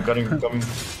 Yeah, I'm coming.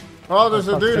 Oh, there's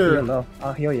a dude You're here. low.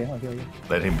 I'll heal you. I'll heal you.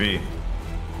 Let him be.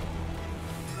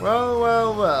 Well,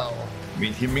 well, well.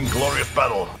 Meet him in glorious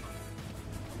battle.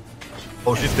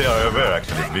 Oh shit, they are aware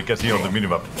actually. We can see on the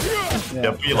minimap.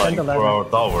 They're beelining for our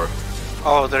tower.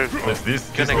 Oh, they're What's this?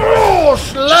 gonna Oh,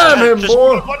 slam him, just-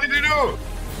 boy! What did he do?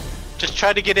 just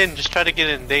try to get in. Just try to get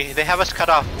in. They have us cut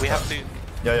off. We have to.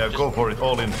 Yeah, go for it.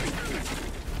 All in.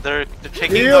 They're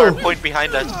taking Heal. our point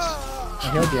behind us.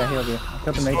 I healed you. I healed you. I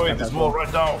killed the Destroy mage. this wall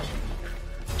right now.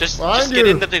 Just Behind get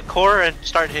you. into the core and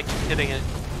start hitting it.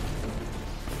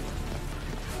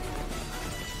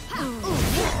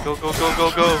 Go, go, go,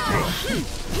 go, go.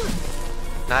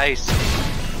 Nice.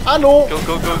 I know. Go,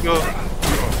 go, go, go.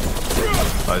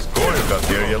 Nice core you got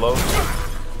here, Yellow.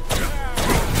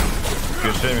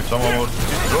 Good shame if someone would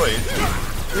destroy it.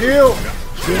 Heal.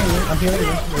 I'm healing you.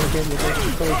 You're good. You're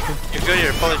You're good,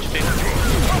 you're full HP.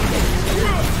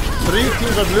 3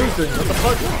 teams are losing. What the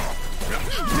fuck?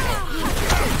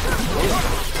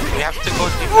 We have to go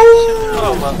defensive.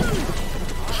 Oh, well.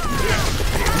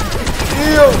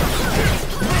 Heal.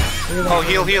 Oh,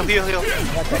 heal, heal, heal, heal.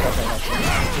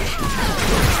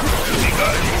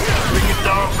 Bring it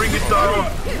down, bring it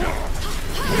down.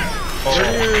 Oh,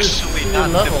 actually not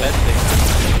level. defending.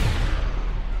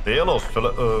 The yellows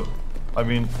fell. I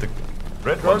mean the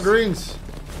red Go ones. greens.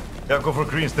 Yeah, go for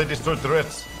greens. They destroyed the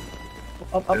reds.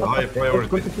 Up. High priority.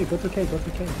 Go to K. Go to K.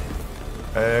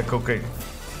 Okay.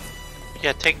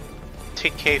 Yeah, take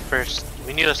K first.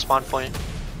 We need a spawn point.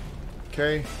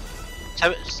 Okay.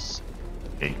 Seven,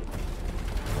 Hey.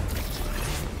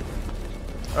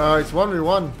 It's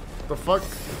 1v1. The fuck?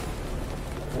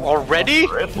 already?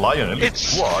 Red Lion.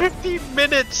 It's what? 15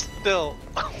 minutes still.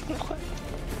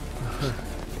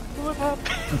 What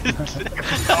happened?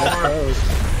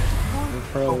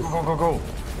 Go.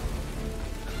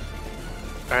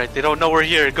 Alright, they don't know we're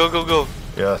here. Go, go, go.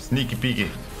 Yeah, sneaky peeky.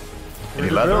 Any Where's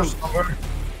the ladders?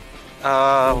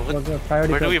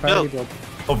 Priority Where do we priority build?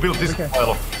 Oh, build this Okay.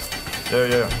 pile.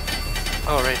 Yeah.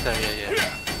 Oh, right there, yeah.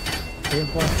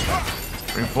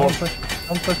 Reinforce. Reinforce.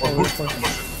 Don't push. Or push.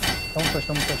 Don't push.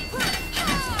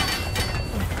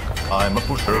 I'm a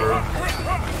pusher.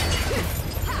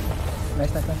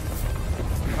 Nice.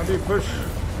 How do you push?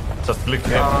 Just click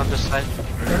M. On this side.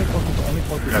 Only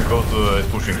focus. Yeah, go to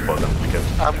pushing spot and click it.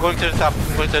 I'm going to the top.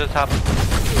 I'm going to the top.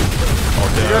 Oh,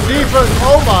 Your there. defense.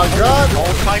 Oh my god.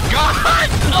 Oh my god!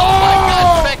 Oh my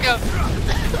god! Back up!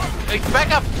 Hey, back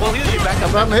up! We'll heal you. Back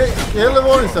up. I'm heal the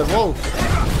warning set. Whoa.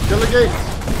 Kill the gate.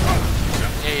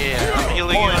 Yeah. I'm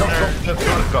healing Oh, you don't under. the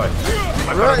third guy.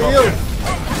 I Right, gotta go. heal.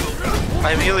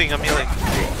 I'm healing.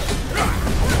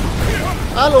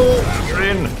 Hello. You're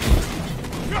in.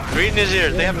 Green is here.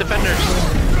 They have defenders.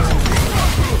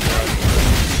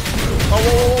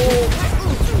 Oh.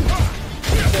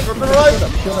 From the right.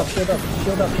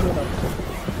 Shield up.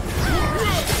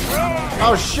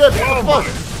 Oh shit. What the fuck?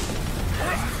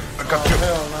 I got you.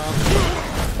 Hell no.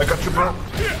 I got you, bro.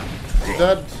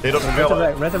 Dead. They don't feel.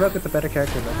 Resurrect is a better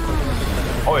character though.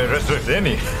 Oh, yeah, resurrect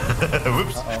any.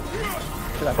 Whoops.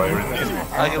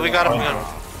 Priority. We got him.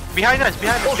 Behind us.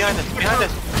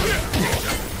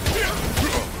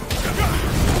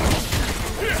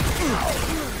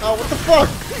 Oh, what the fuck?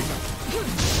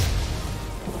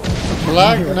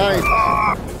 Black Knight.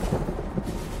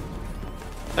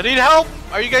 I need help.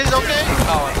 Are you guys okay?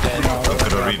 Oh, I'm dead. I'm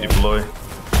gonna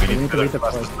redeploy. We need to read be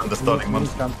faster than the starting ones.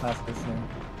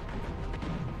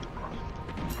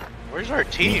 Where's our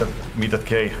team? Meet at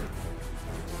K.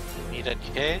 Meet at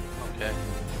K? Okay.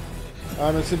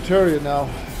 I'm a Centurion now.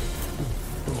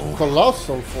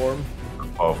 Colossal form.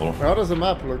 Powerful. How does the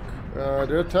map look?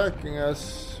 They're attacking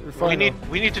us.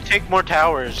 We need to take more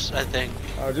towers, I think.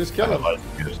 Just kill him.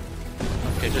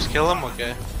 Okay, just kill him?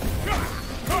 Okay. I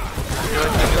feel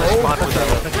like they're gonna spawn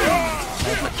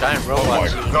with a giant robot.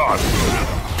 Oh my god!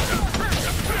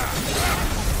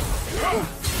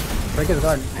 Break his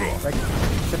guard. Break.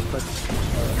 Shift click.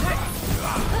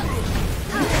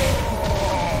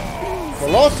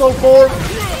 Colossal form.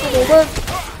 Movement.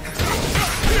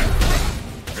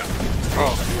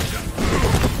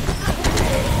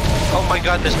 Oh my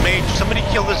god, this mage. Somebody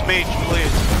kill this mage,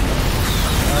 please.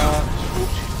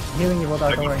 Healing you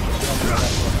without going.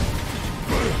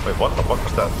 Wait, what the fuck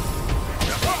was that?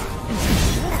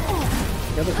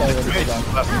 The other guy was down.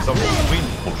 Blasting some wind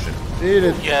bullshit. Eat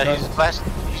it. Yeah, he's blasting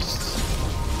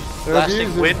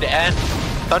abusing. wind and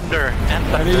thunder.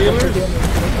 Any healers?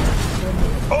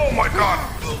 Oh my god!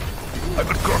 I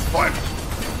got crossfire.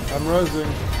 I'm rising.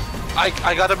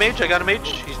 I got a mage.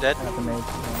 He's dead. Not the mage.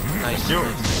 Nice. You.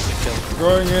 Good kill.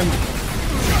 Going in.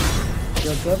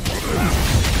 Shields up.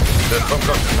 There's some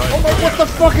guys behind. Oh my, what the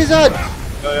fuck is that?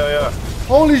 Yeah.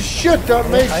 Holy shit, that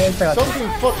makes I forgot. something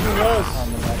fucking else.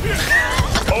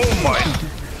 Oh my!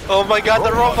 Oh my god,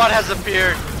 the robot has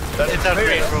appeared. That's It's a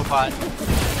fair. great robot.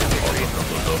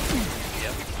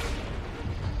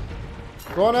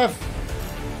 Go on, F.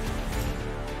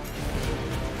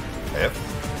 F.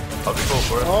 How do you go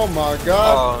for it? Oh my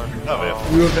god. No,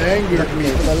 F. You have angered me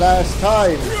for the last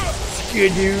time.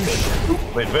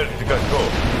 Skidoosh. Wait, where did you guys go?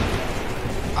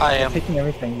 I am. Taking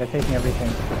everything. They're taking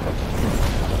everything.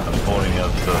 I'm spawning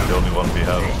as the only one we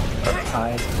have.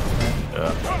 I.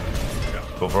 Yeah.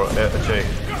 Go for J.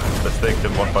 Let's take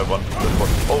them one by one.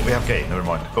 Oh, we have K. Never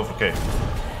mind. Go for K.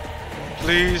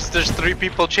 Please, there's 3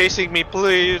 people chasing me.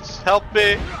 Please, help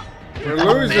me. We're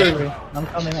losing. I'm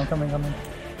coming.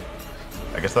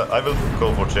 I guess I will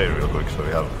go for J real quick so we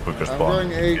have quicker spawn.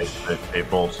 going H. A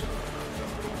balls.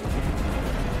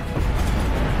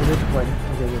 You're good.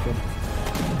 You're good.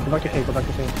 Go back to K.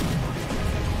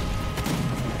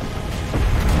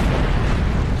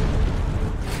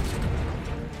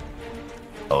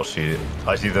 Oh,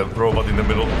 I see the robot in the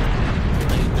middle.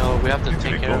 No, we have to Need to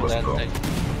take be care of close, that though. thing.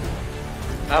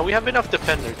 We have enough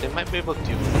defenders. They might be able to.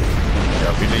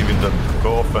 Yeah, believe in them.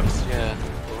 Go offense. Yeah,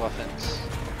 go offense.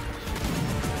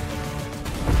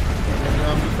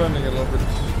 I'm defending a little bit.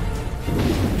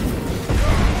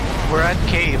 We're at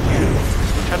cave.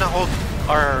 We're trying to hold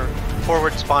our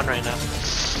forward spawn right now.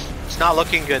 It's not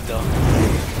looking good though.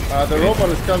 The robot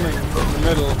is coming from the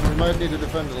middle. We might need to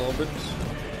defend a little bit.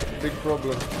 Big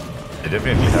problem. They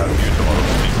definitely have huge amount of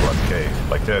people at K.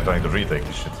 Like they're trying to retake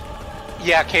this shit.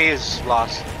 Yeah, K is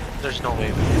lost. There's no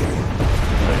way.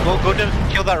 Go to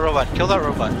kill that robot. Kill that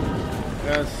robot.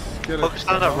 Yes, get it. Focus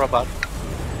on that robot.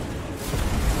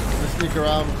 Let's sneak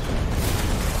around.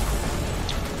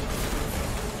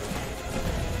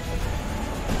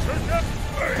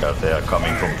 Yeah, they are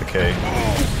coming from the K.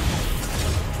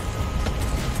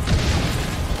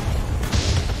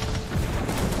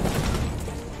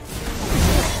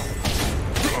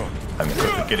 I'm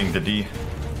getting the D.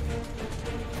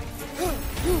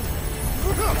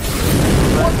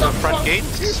 The front gate.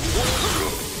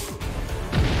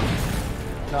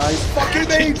 Nice fucking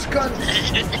mates, cunt!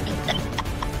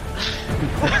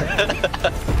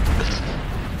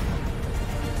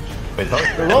 Wait, how?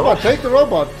 The robot, take the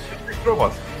robot!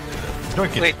 Robot.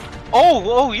 Joink it. Wait.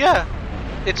 Oh yeah.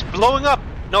 It's blowing up.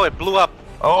 No, it blew up.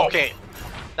 Oh. Okay.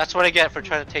 That's what I get for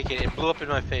trying to take it. It blew up in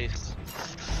my face.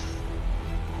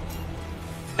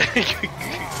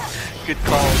 Good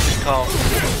call.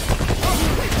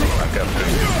 I'm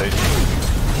capturing this station.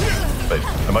 Wait,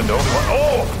 am I the only one?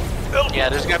 Oh! Help! Yeah,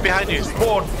 there's a guy behind you.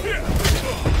 Spawn!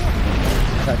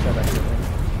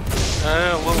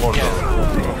 Well, yeah.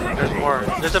 There's more.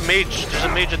 There's a mage. There's a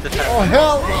mage at the top. Oh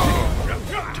hell!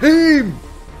 Team!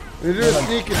 They do a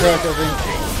sneak attack, I think.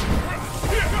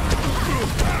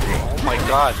 Oh my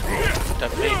god.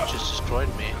 That mage just destroyed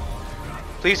me.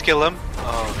 Please kill him.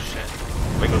 Oh shit.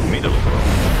 We got middle.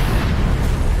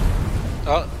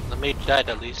 Oh, the mage died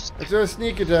at least. Let's do a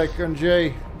sneak attack on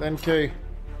J, then K.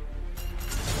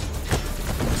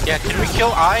 Yeah, can we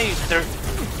kill I?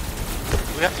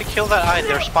 We have to kill that I.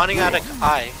 They're spawning out of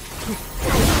I.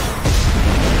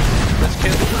 Let's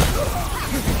kill them.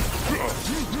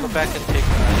 Let's go back and take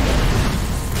I.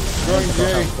 Going J.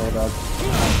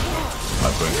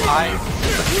 I'm going to I.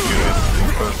 let's do this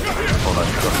thing first. Oh, that's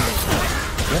good.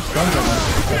 That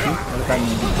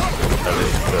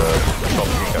is the top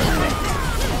character.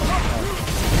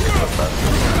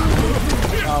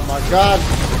 Oh my god!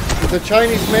 It's a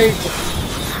Chinese mate!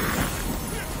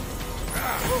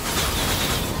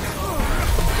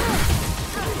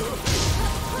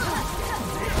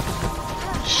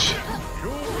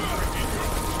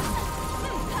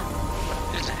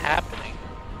 What is happening?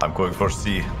 I'm going for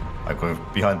C. I'm going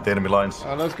behind the enemy lines.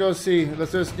 Let's go C.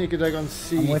 Let's do a sneak attack on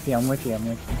C. I'm with you.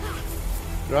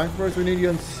 Rank first, we need you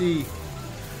on C.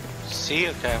 C?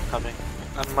 Okay, I'm coming.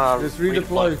 I'm Just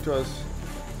redeploy to us.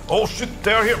 Oh shit,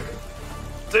 they're here!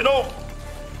 They know!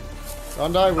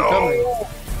 Don't die, we're coming.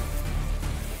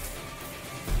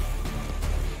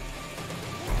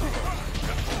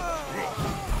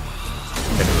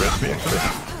 Can you rest me actually?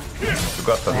 You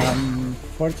got that.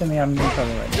 Fortunately, I'm in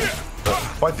trouble right now.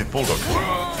 Fight it, Bulldog.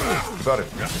 You got it.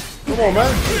 Come on,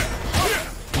 man.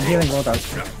 I'm healing Bulldog.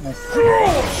 Nice.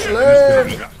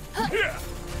 Slave!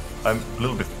 I'm a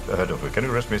little bit ahead of you. Can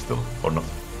you rest me still or not?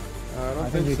 I don't I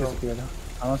think you think so. disappeared.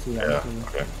 I don't see you. Yeah,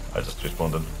 okay. I just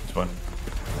responded. It's fine.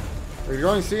 If you're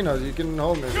going C now, you can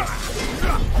hold me. Yeah,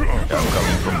 I'm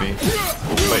coming from B.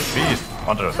 Oh, wait, B is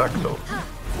under attack though.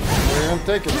 We're gonna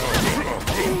take it.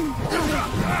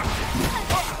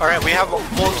 Alright, we have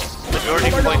almost majority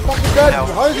point Fucking dead! now.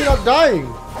 How is he not dying?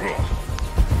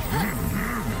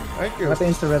 Thank I you. got the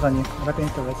insta-res on you. I got the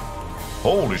insta-res.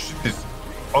 Holy shit, this...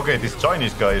 Okay, this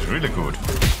Chinese guy is really good.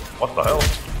 What the hell?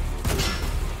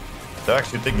 They're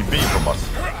actually taking B from us.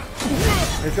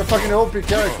 It's a fucking OP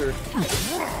character.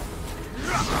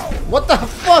 What the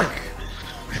fuck?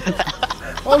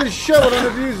 Holy shit, what an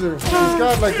abuser. He's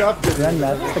got like the upgrade.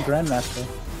 Grandmaster. It's the Grandmaster.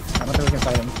 I don't think we can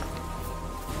fight him.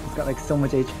 He's got like so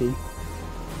much HP.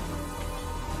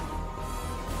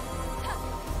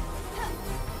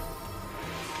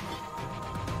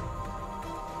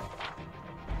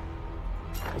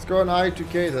 Let's go on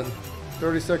I2K then.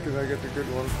 30 seconds, I get the good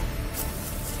one.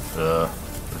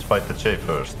 Let's fight the J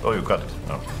first. Oh, you got it.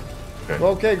 Oh. Okay.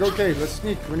 Go okay, let's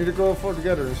sneak. We need to go four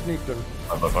together and sneak them.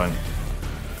 I'm fine.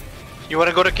 You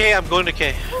wanna go to K? I'm going to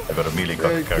K. I got a melee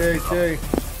K, character. K.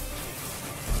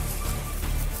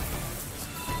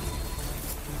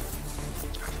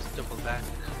 Double back.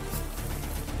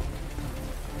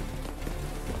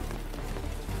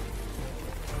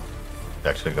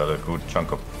 Actually got a good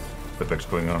chunk of effects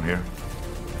going on here.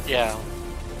 Yeah.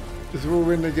 This will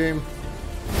win the game.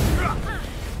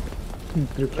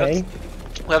 Through K?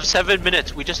 We have 7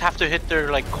 minutes. We just have to hit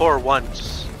their like core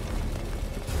once.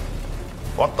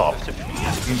 What the?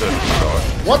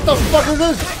 What the fuck is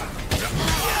this?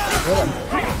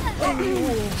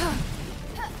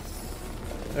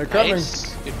 They're coming.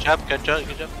 Nice. Good job.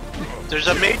 There's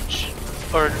a mage.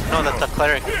 Or no, that's a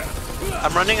cleric.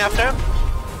 I'm running after him.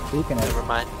 Beacon it. Never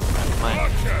mind.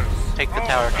 Take the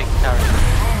tower.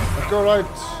 Let's go right.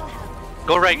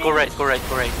 Go right.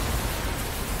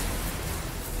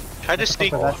 Try to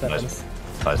sneak. That's Nice.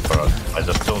 Nice for us. I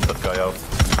just zoned that guy out.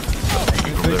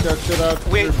 Take that shit out.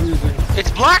 Wait. They're abusing.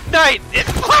 It's Black Knight!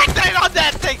 It's Black Knight on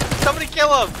that thing! Somebody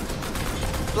kill him!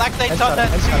 Black Knight's on that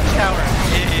siege tower.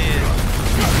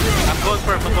 Yeah. I'm going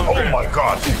for him. Oh my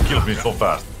god, he killed me so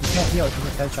fast. No, it's a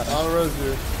headshot. I'll res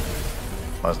you.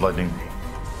 Nice lightning.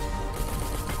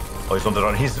 Oh, he's on the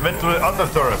run. He's went to the other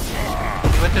turret. He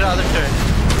went to the other turret.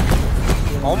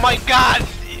 Oh my god!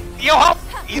 Yo, help!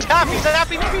 He's half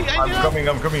HP! I'm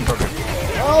coming.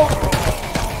 Oh!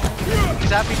 He's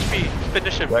half HP.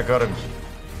 Finish him. Yeah, I got him.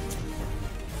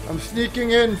 I'm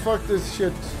sneaking in. Fuck this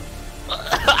shit.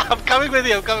 I'm coming with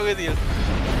you.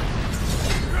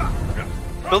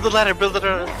 Build the ladder.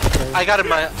 I got him.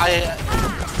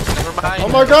 Never mind. Oh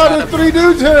my god, there's 3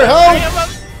 dudes here. Help!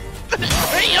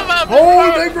 Three of them!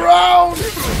 Hold the ground!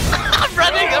 I'm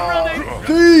running.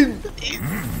 Team!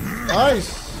 Nice.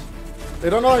 They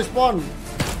don't know I spawned.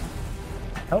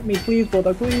 Help me, please,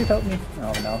 Bulldog, please help me.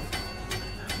 Oh no.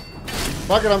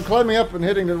 Fuck it, I'm climbing up and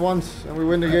hitting it once, and we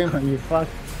win the game. You fuck.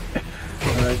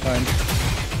 Alright, fine.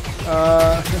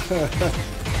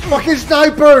 Fucking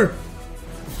sniper!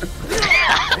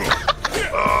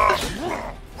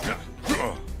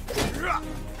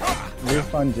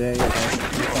 Respawn J, okay.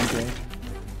 Respawn J.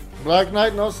 Black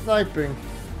Knight, no sniping.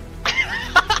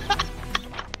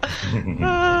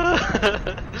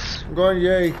 I'm going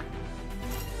yay.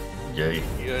 Yay.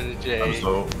 You're the J. I'm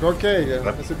so... Go K, yeah.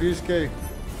 Let's abuse K.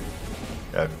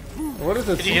 Yeah. What is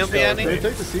it? Can you heal me, Annie? They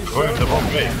take the siege Going the tower? wrong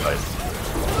way, guys.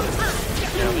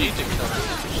 Yeah, we need to kill him.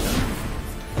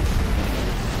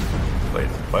 Wait,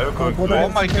 why are we going Oh, to Oh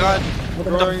my god. What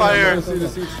Going, the I'm fire. gonna see the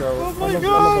siege tower. Oh my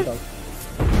god.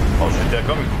 Oh shit, they're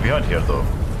coming from behind here though.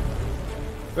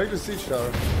 Take the siege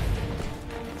tower.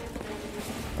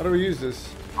 How do we use this?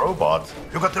 Robot.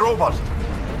 You got the robot.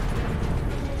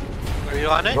 Are you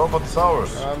on it? Robot is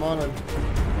ours. I'm on it.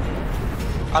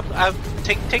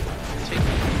 Take.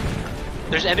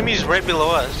 There's enemies right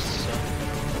below us. So.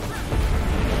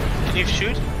 Can you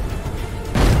shoot?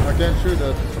 I can't shoot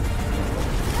that.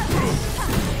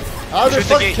 How the Shoot the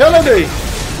fuck gate. killing me?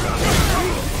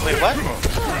 Wait, what?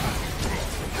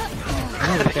 I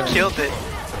killed it.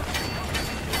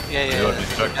 Yeah. You're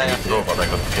distracting the robot, I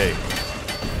got the cake.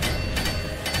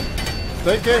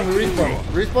 Stay K, we respawn.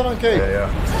 Respawn on K. Yeah.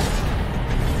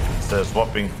 It's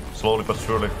swapping slowly but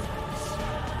surely.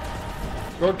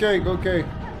 Go K.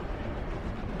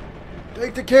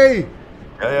 Take the K.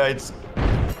 Yeah, it's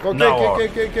Go now. K.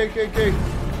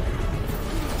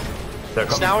 They're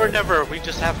It's coming. now or never. We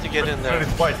just have to get in there.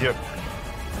 Let's fight here.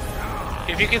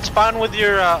 If you can spawn with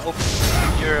your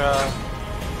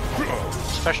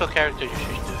special character, you should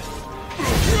do it.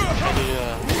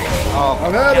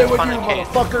 I'm at it with fun you, arcade.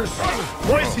 motherfuckers.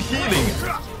 Why is he healing?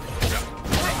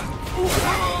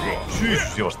 Jeez,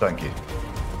 he was tanky.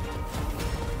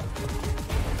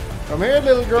 Come here,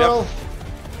 little girl.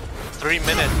 3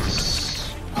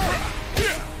 minutes.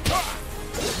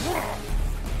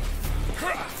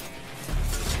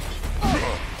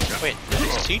 Wait,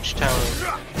 there's a siege tower.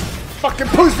 Fucking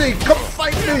pussy, come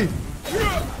fight me.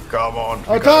 Come on.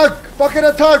 Attack! Fucking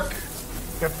attack!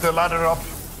 Get the ladder up.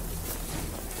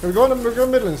 We're going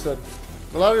middle instead.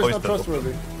 The ladder is Oh, not is that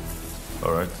trustworthy.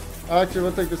 Alright. Actually,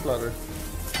 we'll take this ladder.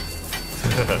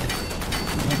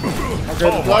 Okay,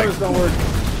 Oh the ladders don't work.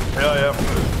 Yeah.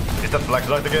 Is that Black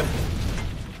Knight again?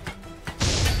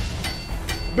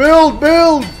 Build!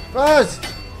 Fast!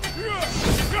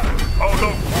 Oh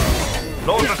no!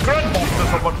 No, the Grand Monster,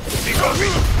 someone! He got me!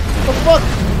 What the fuck?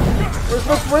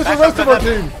 Where's the rest of our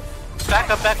team? Back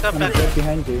up. I'm right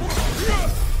behind you.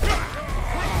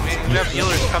 We have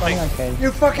healers coming. Okay.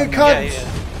 You fucking Yeah, cunt!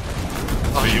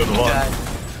 yeah. Oh, You're the you one. died.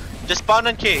 Just spawn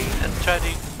on K and try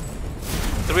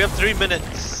to. We have 3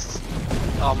 minutes.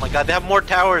 Oh my god, they have more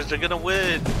towers. They're gonna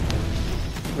win.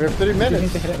 We have 3 You need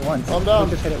minutes. to hit it once. Calm down.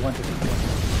 You just hit it once.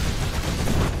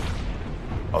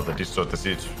 Oh, they destroyed the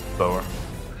siege tower.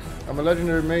 I'm a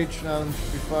legendary mage now, and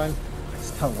should be fine.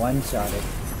 Just a one-shot it.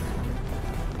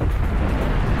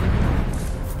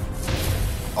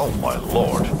 Oh my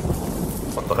lord.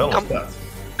 What the hell was that?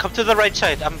 Come to the right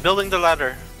side. I'm building the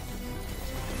ladder.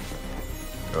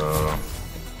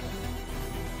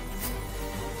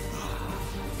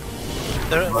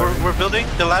 We're building.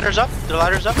 The ladder's up. The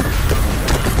ladder's up.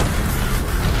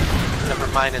 Never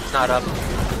mind, it's not up.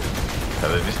 Yeah,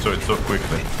 they destroyed so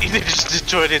quickly. They just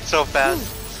destroyed it so fast.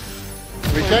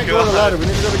 We can't go to the ladder, we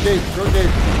need to go to gate. Go gate.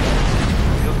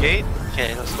 Go gate?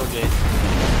 Okay, let's go gate.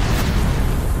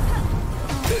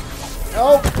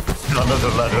 Help! Another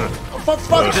ladder. For fuck's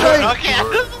sake! Okay.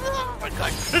 Oh my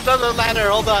god. There's another ladder.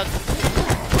 Hold on.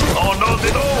 Oh no,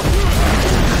 they don't!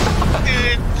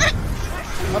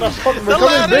 How the fuck? We're The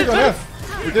coming big on ladders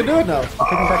F. We can do it now.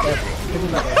 Taking back F.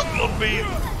 Taking back F. Not me!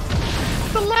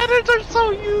 The ladders are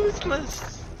so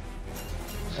useless.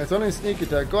 It's only a sneak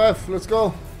attack. Go F, let's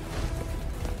go.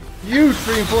 Huge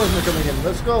reinforcement coming in.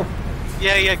 Let's go.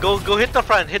 Yeah. Go hit the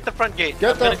front. Hit the front gate.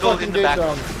 Get I'm gonna that go fucking in the gate back.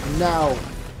 down. Now.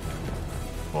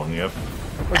 On F.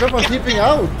 What's up on keeping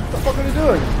out? What the fuck are you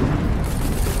doing?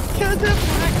 Get the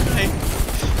Black Knight.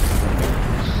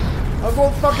 I'm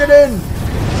going fucking in.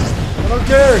 I don't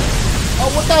care. Oh,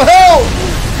 what the hell?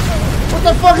 What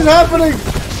the fuck is happening?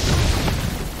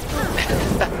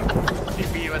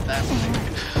 What's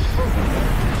happening?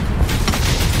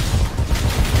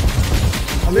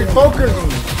 I'm being focused.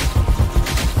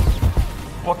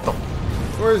 What the?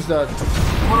 Where is that?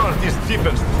 What are these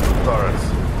defense turrets?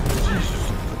 Jesus.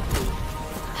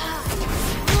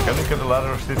 Can we get the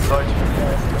ladder this side?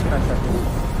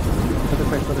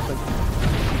 Go this way.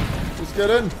 Just get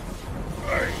in.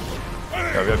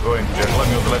 Yeah, we are going. We are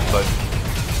climbing on the left side.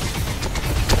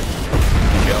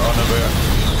 Yeah, unaware.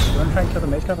 You want to try and kill the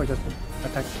mage cap or just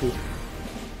attack speed?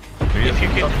 If you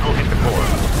can go hit the core.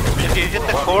 If you hit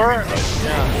the core,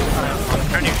 yeah, I'm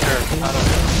pretty sure. I don't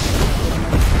know.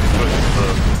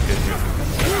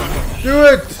 Do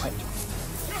it.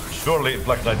 Surely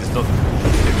Black Knight is not.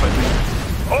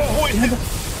 Oh, who is this?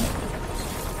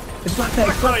 It's Black Knight.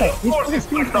 It's Black Knight. He's Black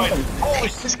speed Knight. fighting. Oh,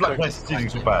 is this Black Knight stealing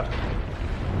so bad?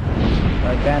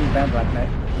 Ban Black Knight.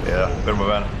 Yeah, where my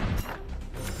van?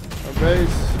 Our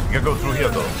base. You can go through here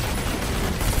though.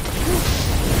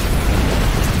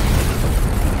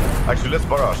 Actually, let's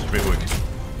barrage real quick.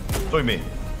 Join me.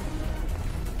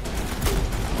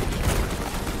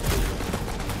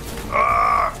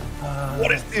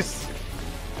 What is this?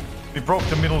 We broke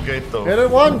the middle gate though. Hit it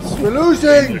once. We're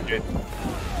losing.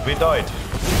 We died.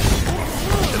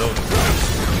 You know.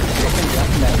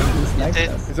 He sniped It-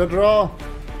 us. It's a draw.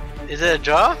 Is it a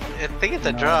draw? I think it's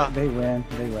a No, draw. They win.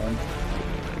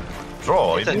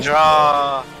 Draw. It's it a is.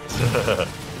 draw.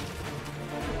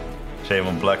 Shame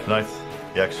on Black Knight.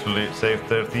 He actually saved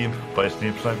their team by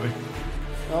sneak sniping.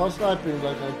 No, sniping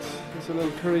like that. It's a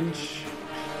little cringe.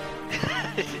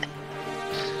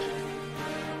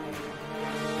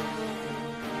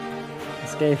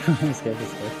 Escape. Escape.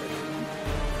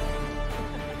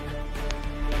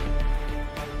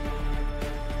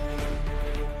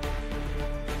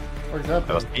 What's That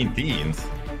was happening? teens.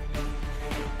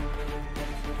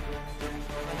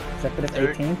 Separate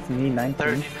Third- 18th, me 19th.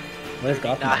 third- Where's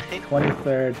Gotham? Nine.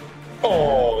 23rd.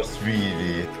 Oh,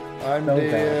 sweetie. I'm So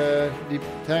the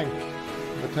tank.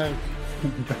 The tank.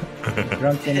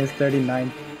 Drunken is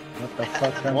 39th. What the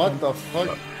fuck, Drunken? What the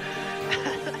fuck?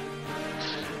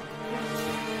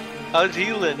 I was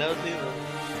healing. I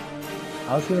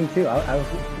was healing too. I was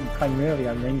primarily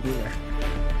a main dealer.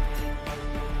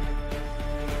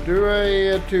 Do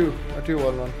a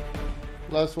 2-1-1.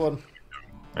 Last one.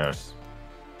 Yes.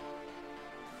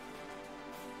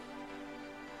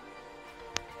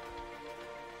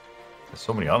 There's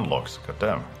so many unlocks,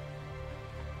 goddamn.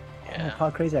 Yeah. Oh, how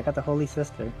crazy, I got the Holy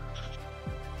Sister.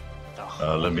 The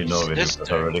Let me know when This you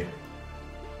guys are ready.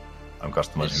 I'm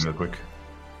customizing real quick.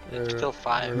 It's still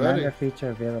 5. Commander feature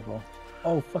available.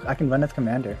 Oh fuck! I can run as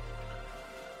commander.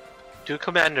 Do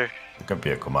commander. You can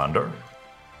be a commander.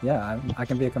 Yeah, I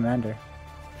can be a commander.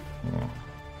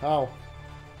 How?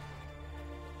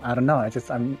 I don't know.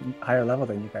 I'm higher level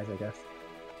than you guys, I guess.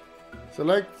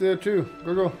 Select 2.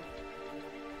 Go.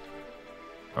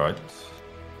 Alright.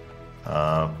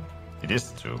 It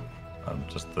is 2. I'm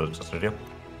just ready up.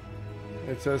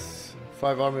 It says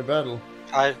 5 army battle.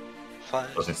 5.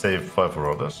 Does it say 5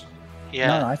 for others?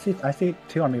 Yeah. No, I see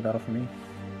 2 army battle for me.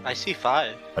 I see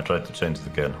 5. I tried to change it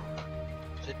again.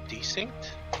 Is it desynced?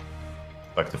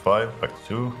 Back to 5, back to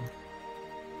 2.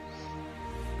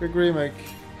 Quick remake.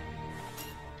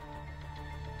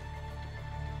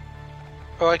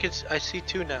 Oh, I see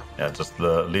 2 now. Yeah, just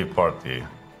leave party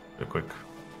real quick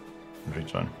and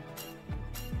rejoin.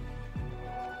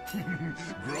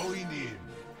 Growing in.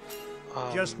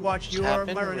 Just watch what's your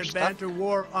happened? Murder We're and stuck? Banter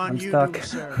war on I'm YouTube, stuck.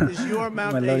 sir. Is your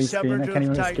mount My a loading screen, I can't saber-toothed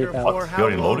even tiger escape out. for how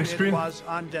You're in long loading it screen? was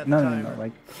on death No, timer?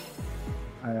 like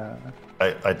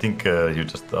I think you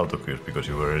just auto-queued because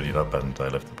you were ready up and I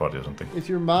left the party or something. Is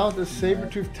your mount a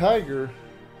saber-toothed tiger?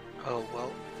 Oh,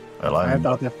 well. Well, I have I'm the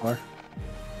out F4.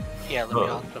 Yeah, let me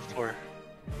on before.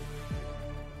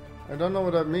 I don't know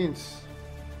what that means.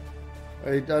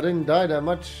 I didn't die that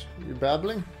much. You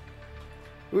babbling?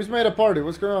 Who's made a party?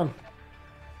 What's going on?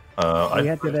 I We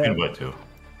had to invite you.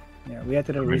 Yeah, we had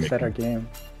to reset our game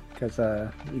because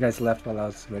you guys left while I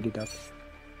was ready up.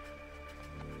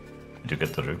 Did you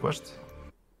get the request?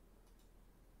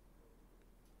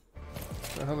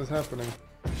 What the hell is happening?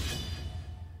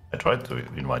 I tried to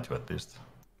invite you at least.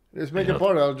 Let's make a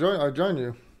party. I'll join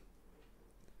you.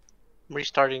 I'm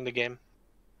restarting the game.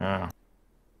 Yeah.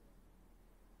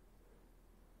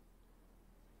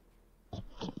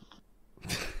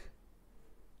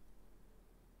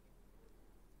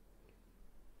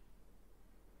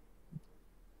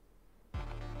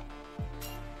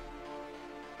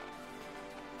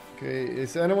 Okay,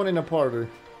 is anyone in a party?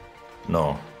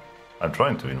 No. I'm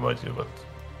trying to invite you, but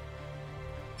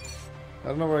I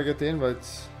don't know where I get the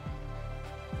invites.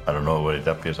 I don't know where it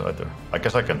appears either. I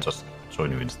guess I can just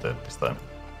join you instead this time.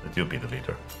 Let you be the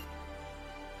leader.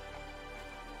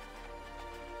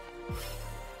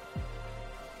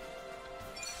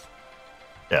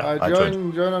 Yeah, I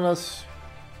joined. Join on us.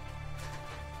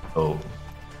 Oh,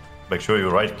 make sure you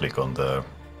right click on the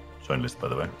join list, by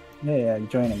the way. Yeah,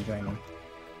 joining.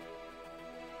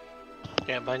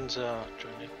 Yeah, mine's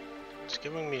joining. It's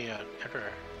giving me an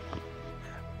error.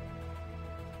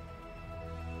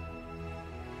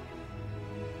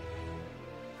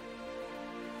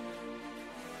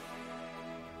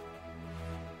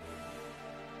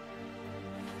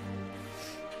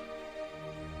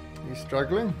 You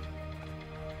struggling?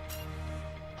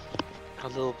 A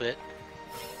little bit.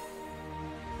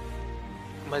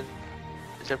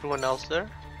 Is everyone else there?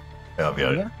 Yeah, we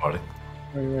are in Yeah. the party.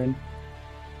 We're in.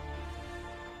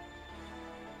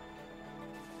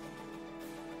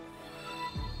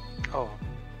 Oh.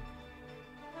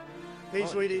 Hey, Oh,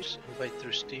 sweetie. just invite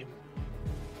through Steam.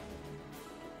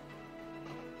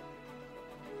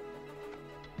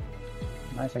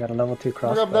 Nice, I got a level 2 Look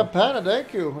crossbow. up that panda,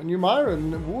 thank you. And you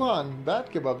Myron, Wuhan,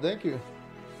 Bat Kebab, thank you.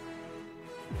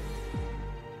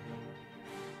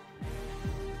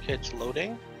 Okay, it's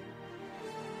loading.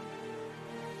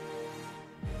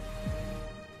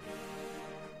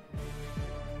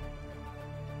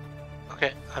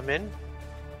 Okay, I'm in.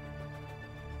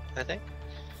 I think.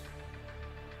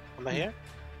 Am I here?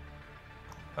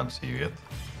 Can't see you yet.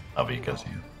 Ah, we can see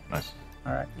you. Nice.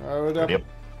 Alright, Ready up.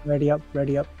 Yep.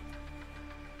 ready up.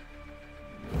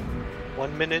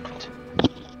 1 minute.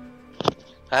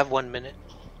 I have 1 minute.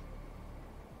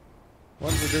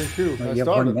 One for doing 2. Wait, I you have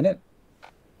started. 1 minute?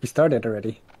 You started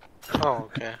already. Oh,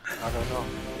 okay. I don't know.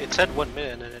 It said 1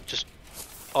 minute and then it just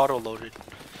auto loaded.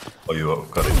 Oh, you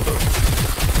got it.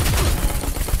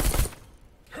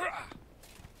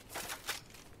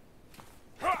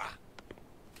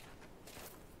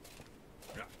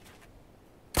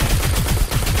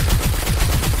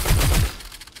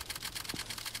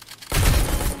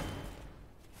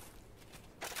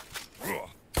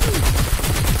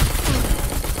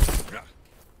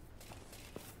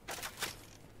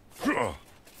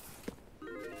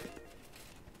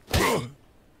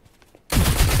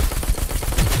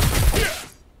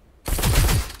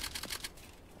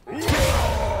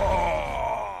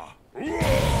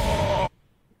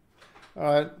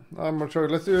 Alright, I'm gonna try.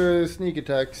 Let's do sneak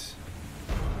attacks.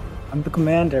 I'm the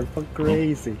commander, fuck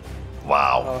crazy. Oh,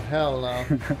 Wow. hell no.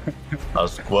 A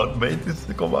squad mate is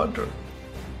the commander.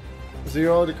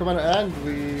 0, the commander, and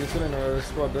we still in our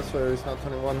squad. That's why it's not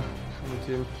 21 on the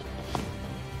team.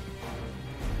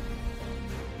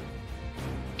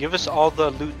 Give us all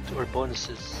the loot or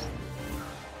bonuses.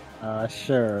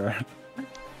 Sure.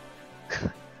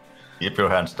 Keep your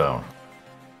hands down.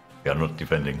 We are not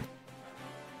defending.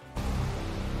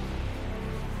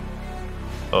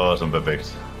 Oh, some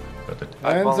babies. Got it.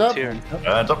 I Hands up. volunteer.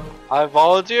 Hands up. I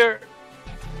volunteer.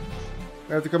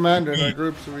 We have the commander in our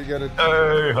group, so we get it.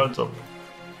 Hey, hands up.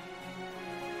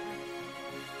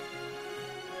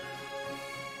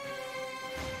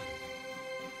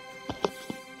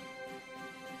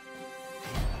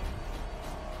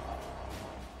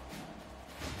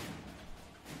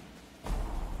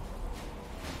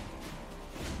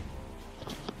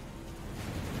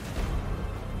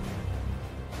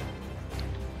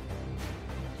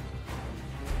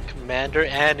 Commander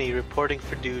Annie reporting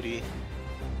for duty.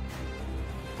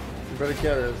 You better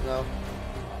carry us now.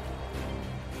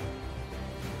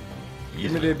 Give me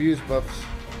Easily. the abuse buffs.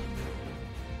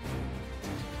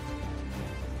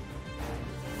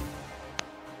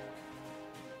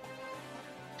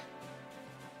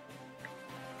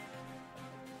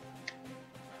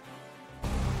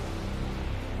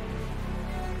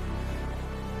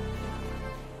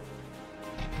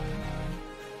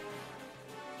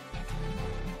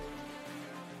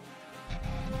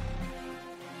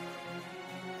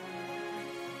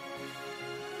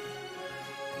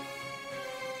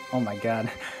 Oh my god,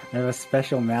 I have a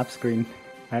special map screen.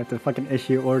 I have to fucking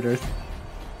issue orders.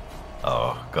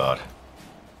 Oh god.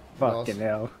 Fucking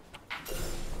hell.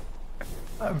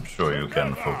 I'm sure you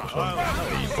can focus on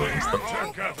people and stuff.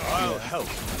 I'll help.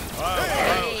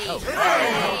 I'll help.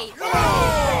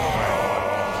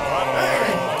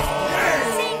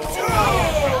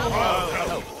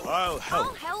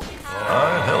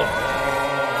 I'll help.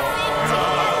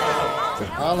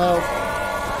 I'll help.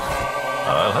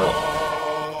 I'll help.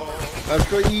 Let's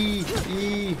go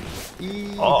E.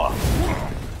 Oh.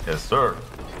 Yes, sir.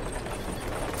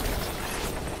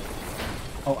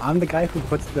 Oh, I'm the guy who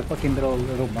puts the fucking little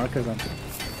markers on to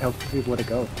help people where to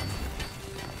go.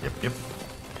 Yep.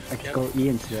 I can go E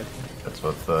into it. That's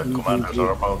what commanders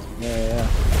are about. Yeah.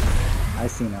 I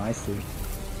see now, I see.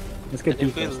 Let's get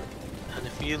And D first.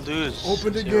 if you lose,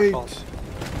 Open the it's your gate. fault.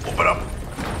 Open up.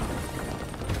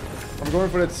 I'm going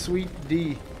for that sweet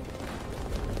D.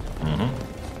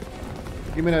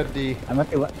 Give me that D. I might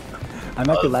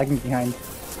be lagging behind.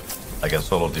 I can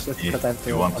solo this Just D because I have if to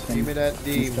you want. Give me that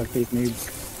D. instruct these noobs.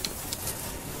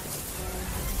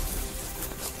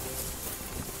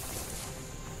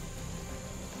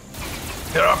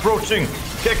 They're approaching!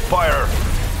 Kickfire!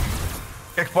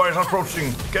 Kickfire is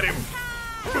approaching! Get him!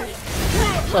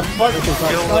 What the fuck is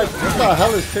that? What the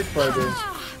hell is kickfire doing?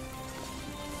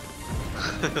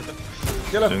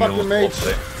 Get a fucking mage.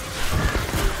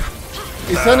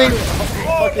 He's sending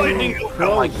fucking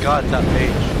Oh my crows. god, that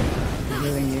mage. I'm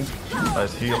healing you.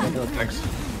 Nice heal. Thanks.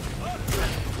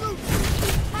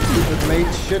 That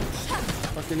mage shit.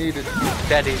 Fucking need it.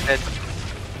 Dead, he's dead.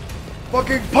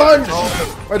 Fucking punch!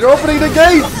 Wait, they're opening the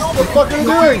gates! What the fuck are you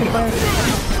doing?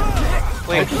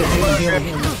 Wait,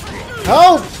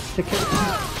 Help!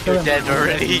 you're dead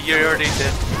already. You're already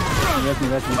dead. Res me.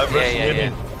 I'm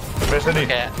Yeah. Press any.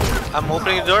 Okay, I'm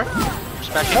opening the door.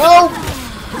 Smashing the Help! door.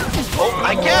 Oh,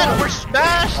 I can't. We're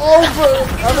smashed. Over!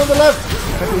 I'm on the left!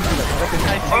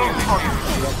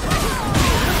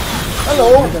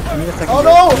 Hello! Oh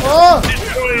no! Ah!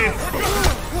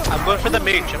 I'm going for the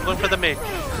mage. I'm going for the mage.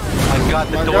 My god,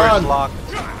 the My door God. is locked.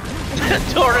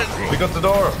 The door is... We got the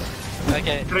door.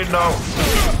 Okay, Get in now.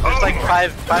 there's like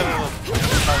five of them.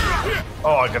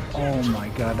 Oh, I got. Oh my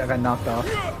god, I got knocked off.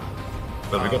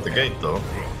 Well, we got the gate though.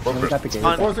 Well, we got the gate.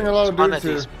 Spawn- Forcing a lot of spawn dudes at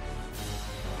here. these-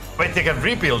 Wait, they can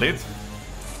rebuild it.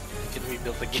 You can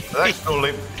rebuild the gate. That's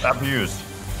actually abused.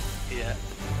 Yeah.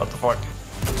 What the fuck?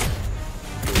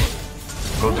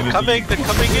 Go to the Coming, they're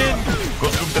coming in. Go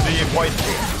to the D white.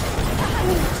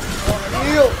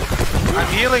 Heal! I'm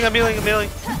healing.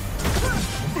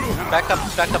 Back up.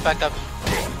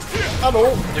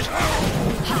 Hello! There's...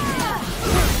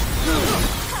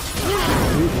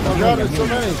 Oh god, there's so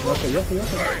many. Yes.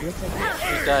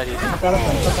 He's dead. Stop out of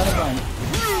line.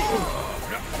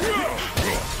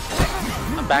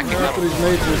 I'm backing up. After these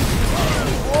mages.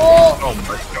 Oh! Oh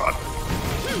my god.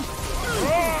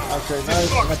 Okay,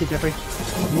 nice. I got you, Jeffrey.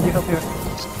 Need your help here.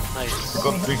 Nice.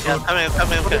 Got big Yeah,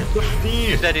 coming. Okay. D.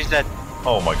 He's dead.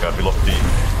 Oh my god, we lost D.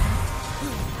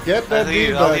 Get that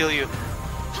D I'll back. heal you.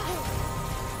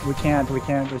 We can't.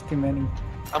 There's too many.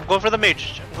 I'm going for the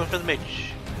mage.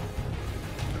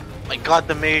 My god,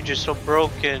 the mage is so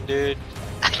broken, dude.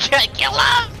 I can't kill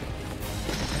him!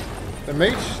 The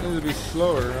mages need to be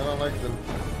slower. I don't like them.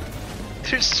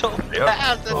 They're so Yep.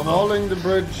 fast. I'm holding the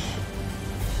bridge.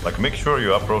 Like, make sure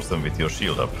you approach them with your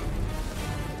shield up.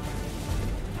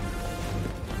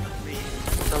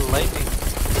 The lightning.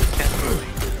 Can't really.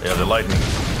 Yeah, the lightning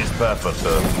is bad, but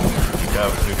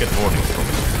you get warnings from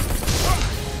it.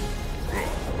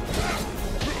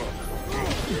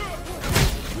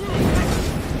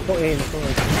 Go A, go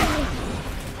A.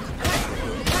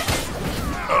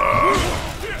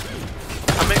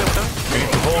 I'm coming.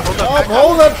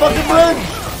 Hold that fucking bridge!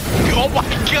 Oh my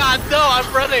god, no, I'm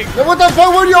running! Then what the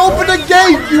fuck? When you open the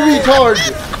gate, you retard!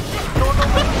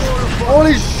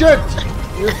 Holy shit!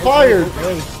 You're fired!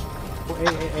 Go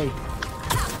A.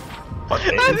 But I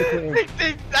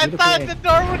thought the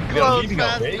door would we are close leaving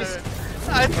our base. faster.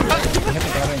 I thought You have to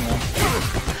gathering now.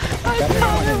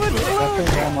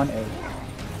 Gathering on A.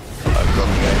 I'm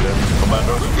coming in then.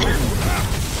 Commander.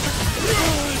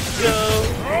 no.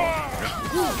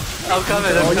 I'm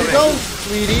coming, Oh, I'm you coming. don't,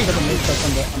 sweetie. Put the mage stuff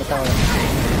on the tower.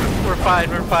 We're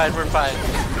fine.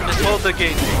 Just hold the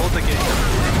gate,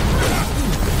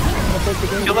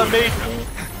 Kill that mate.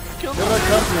 Kill You're that not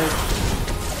company.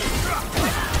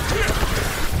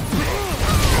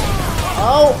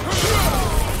 Ow!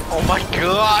 Oh my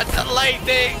god, the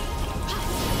lightning!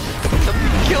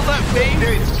 Somebody kill that mate!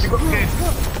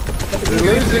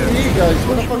 You're losing me, guys.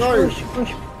 What the fuck are you?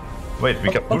 Push. Wait, we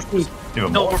can push this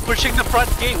even No, more. we're pushing the front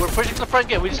gate.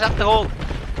 We just have to hold.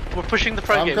 We're pushing the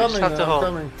front I'm gate. We just coming, have to I'm hold.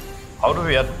 coming. How do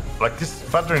we add, like, this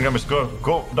battering ram is go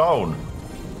down?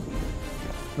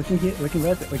 We can res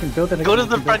it. We can build it. Go to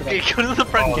the we can front build it gate. Go to the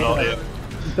front Oh gate. no,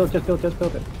 yeah. up. Just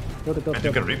build it. Build it. And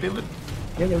you can rebuild it?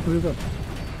 Yeah, we can rebuild.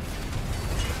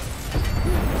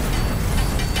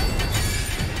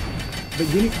 But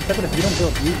you need to step it if you don't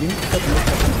build. You need to step the next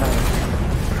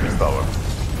time. This tower.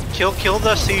 Kill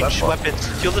the siege That one. weapons.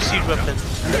 Kill the siege weapons.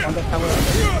 On the tower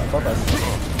above us.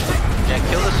 Yeah,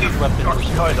 kill the siege weapons.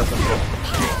 Behind us as well.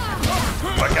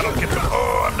 I cannot get them.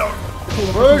 Oh, I'm down.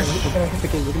 Push! We're gonna hit the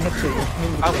gate. We're gonna hit the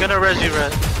gate. I'm gonna res you,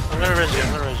 Red. I'm gonna res you.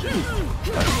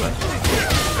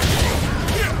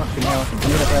 Fucking hell. I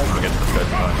need a res. Forget this guy's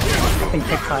behind. Fucking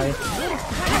kick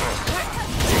high.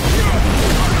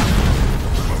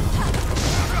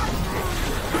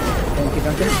 Thank you,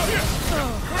 Duncan.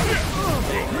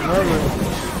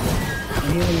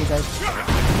 I'm healing you guys.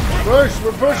 Push!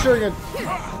 We're pushing it!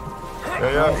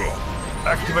 Yeah.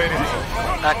 Activate it.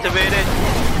 Activate it.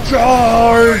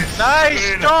 Charge!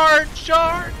 Nice!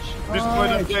 Charge! Destroy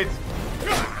that gate.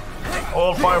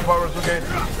 All firepower to gate.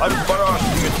 I'm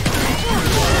barraging it.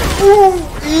 Ooh!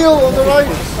 Eel on the right!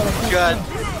 Good.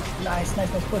 Nice.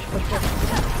 Push.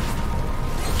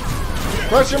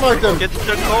 Question mark them! Get the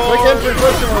Quick core. entry,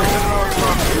 question mark!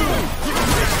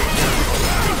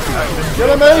 Get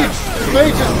a mage! The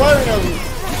mage is firing at me!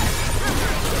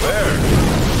 Where?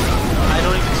 I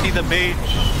don't even see the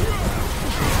mage.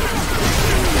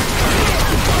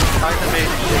 Find the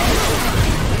mage.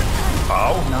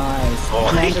 How? Nice. Oh.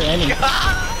 Commander enemy.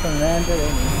 Commander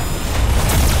enemy.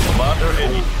 Commander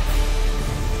any.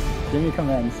 Give me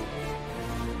commands.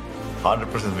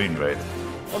 100% win rate.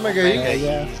 Omega Yeah, E.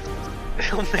 yeah.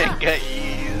 Omega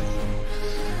E's.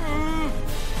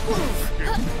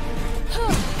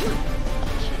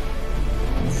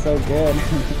 It's so good.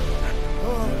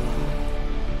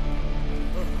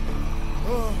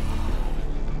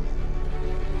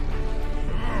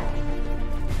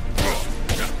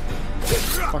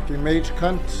 Fucking mage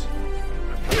cunt.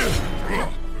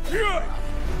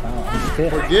 Wow, I'm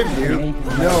fit. Forgive you?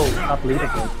 No. Top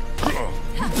leaderboard.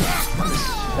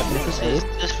 This is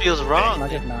 8. This feels wrong.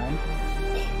 Market 9.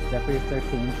 Jeffrey is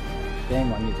 13.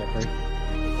 Game on you, Jeffrey.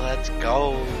 Let's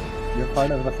go. You're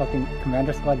part of the fucking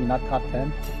commander squad, you're not top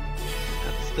 10.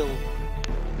 That's still.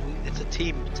 It's a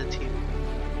team.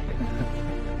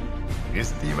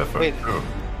 It's team effort. Wait. True.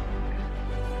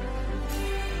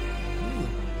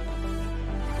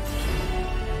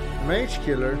 Mage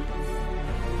killer.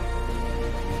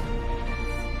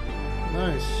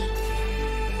 Nice.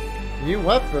 New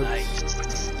weapons.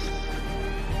 Nice.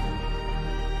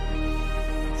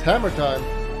 It's hammer time.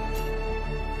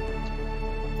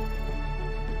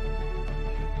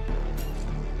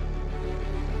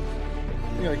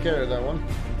 I think I carry that one.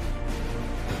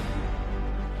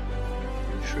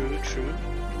 True.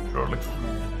 Surely.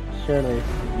 Surely.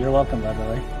 You're welcome, by the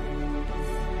way.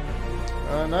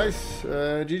 Nice.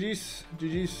 GG's.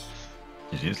 GG's.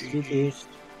 GG's.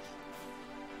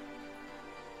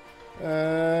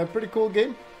 Pretty cool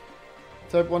game.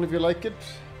 Type 1 if you like it.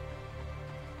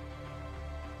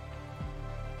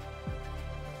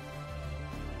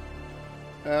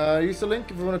 Use the link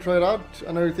if you want to try it out.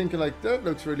 I know you're thinking like, that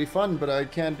looks really fun, but I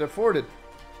can't afford it.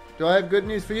 Do I have good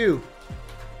news for you?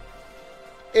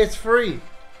 It's free.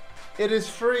 It is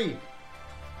free.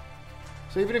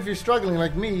 So even if you're struggling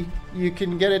like me, you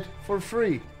can get it for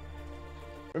free.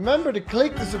 Remember to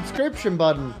click the subscription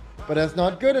button, but that's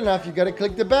not good enough. You gotta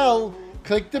click the bell.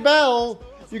 Click the bell.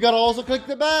 You gotta also click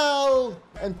the bell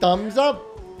and thumbs up.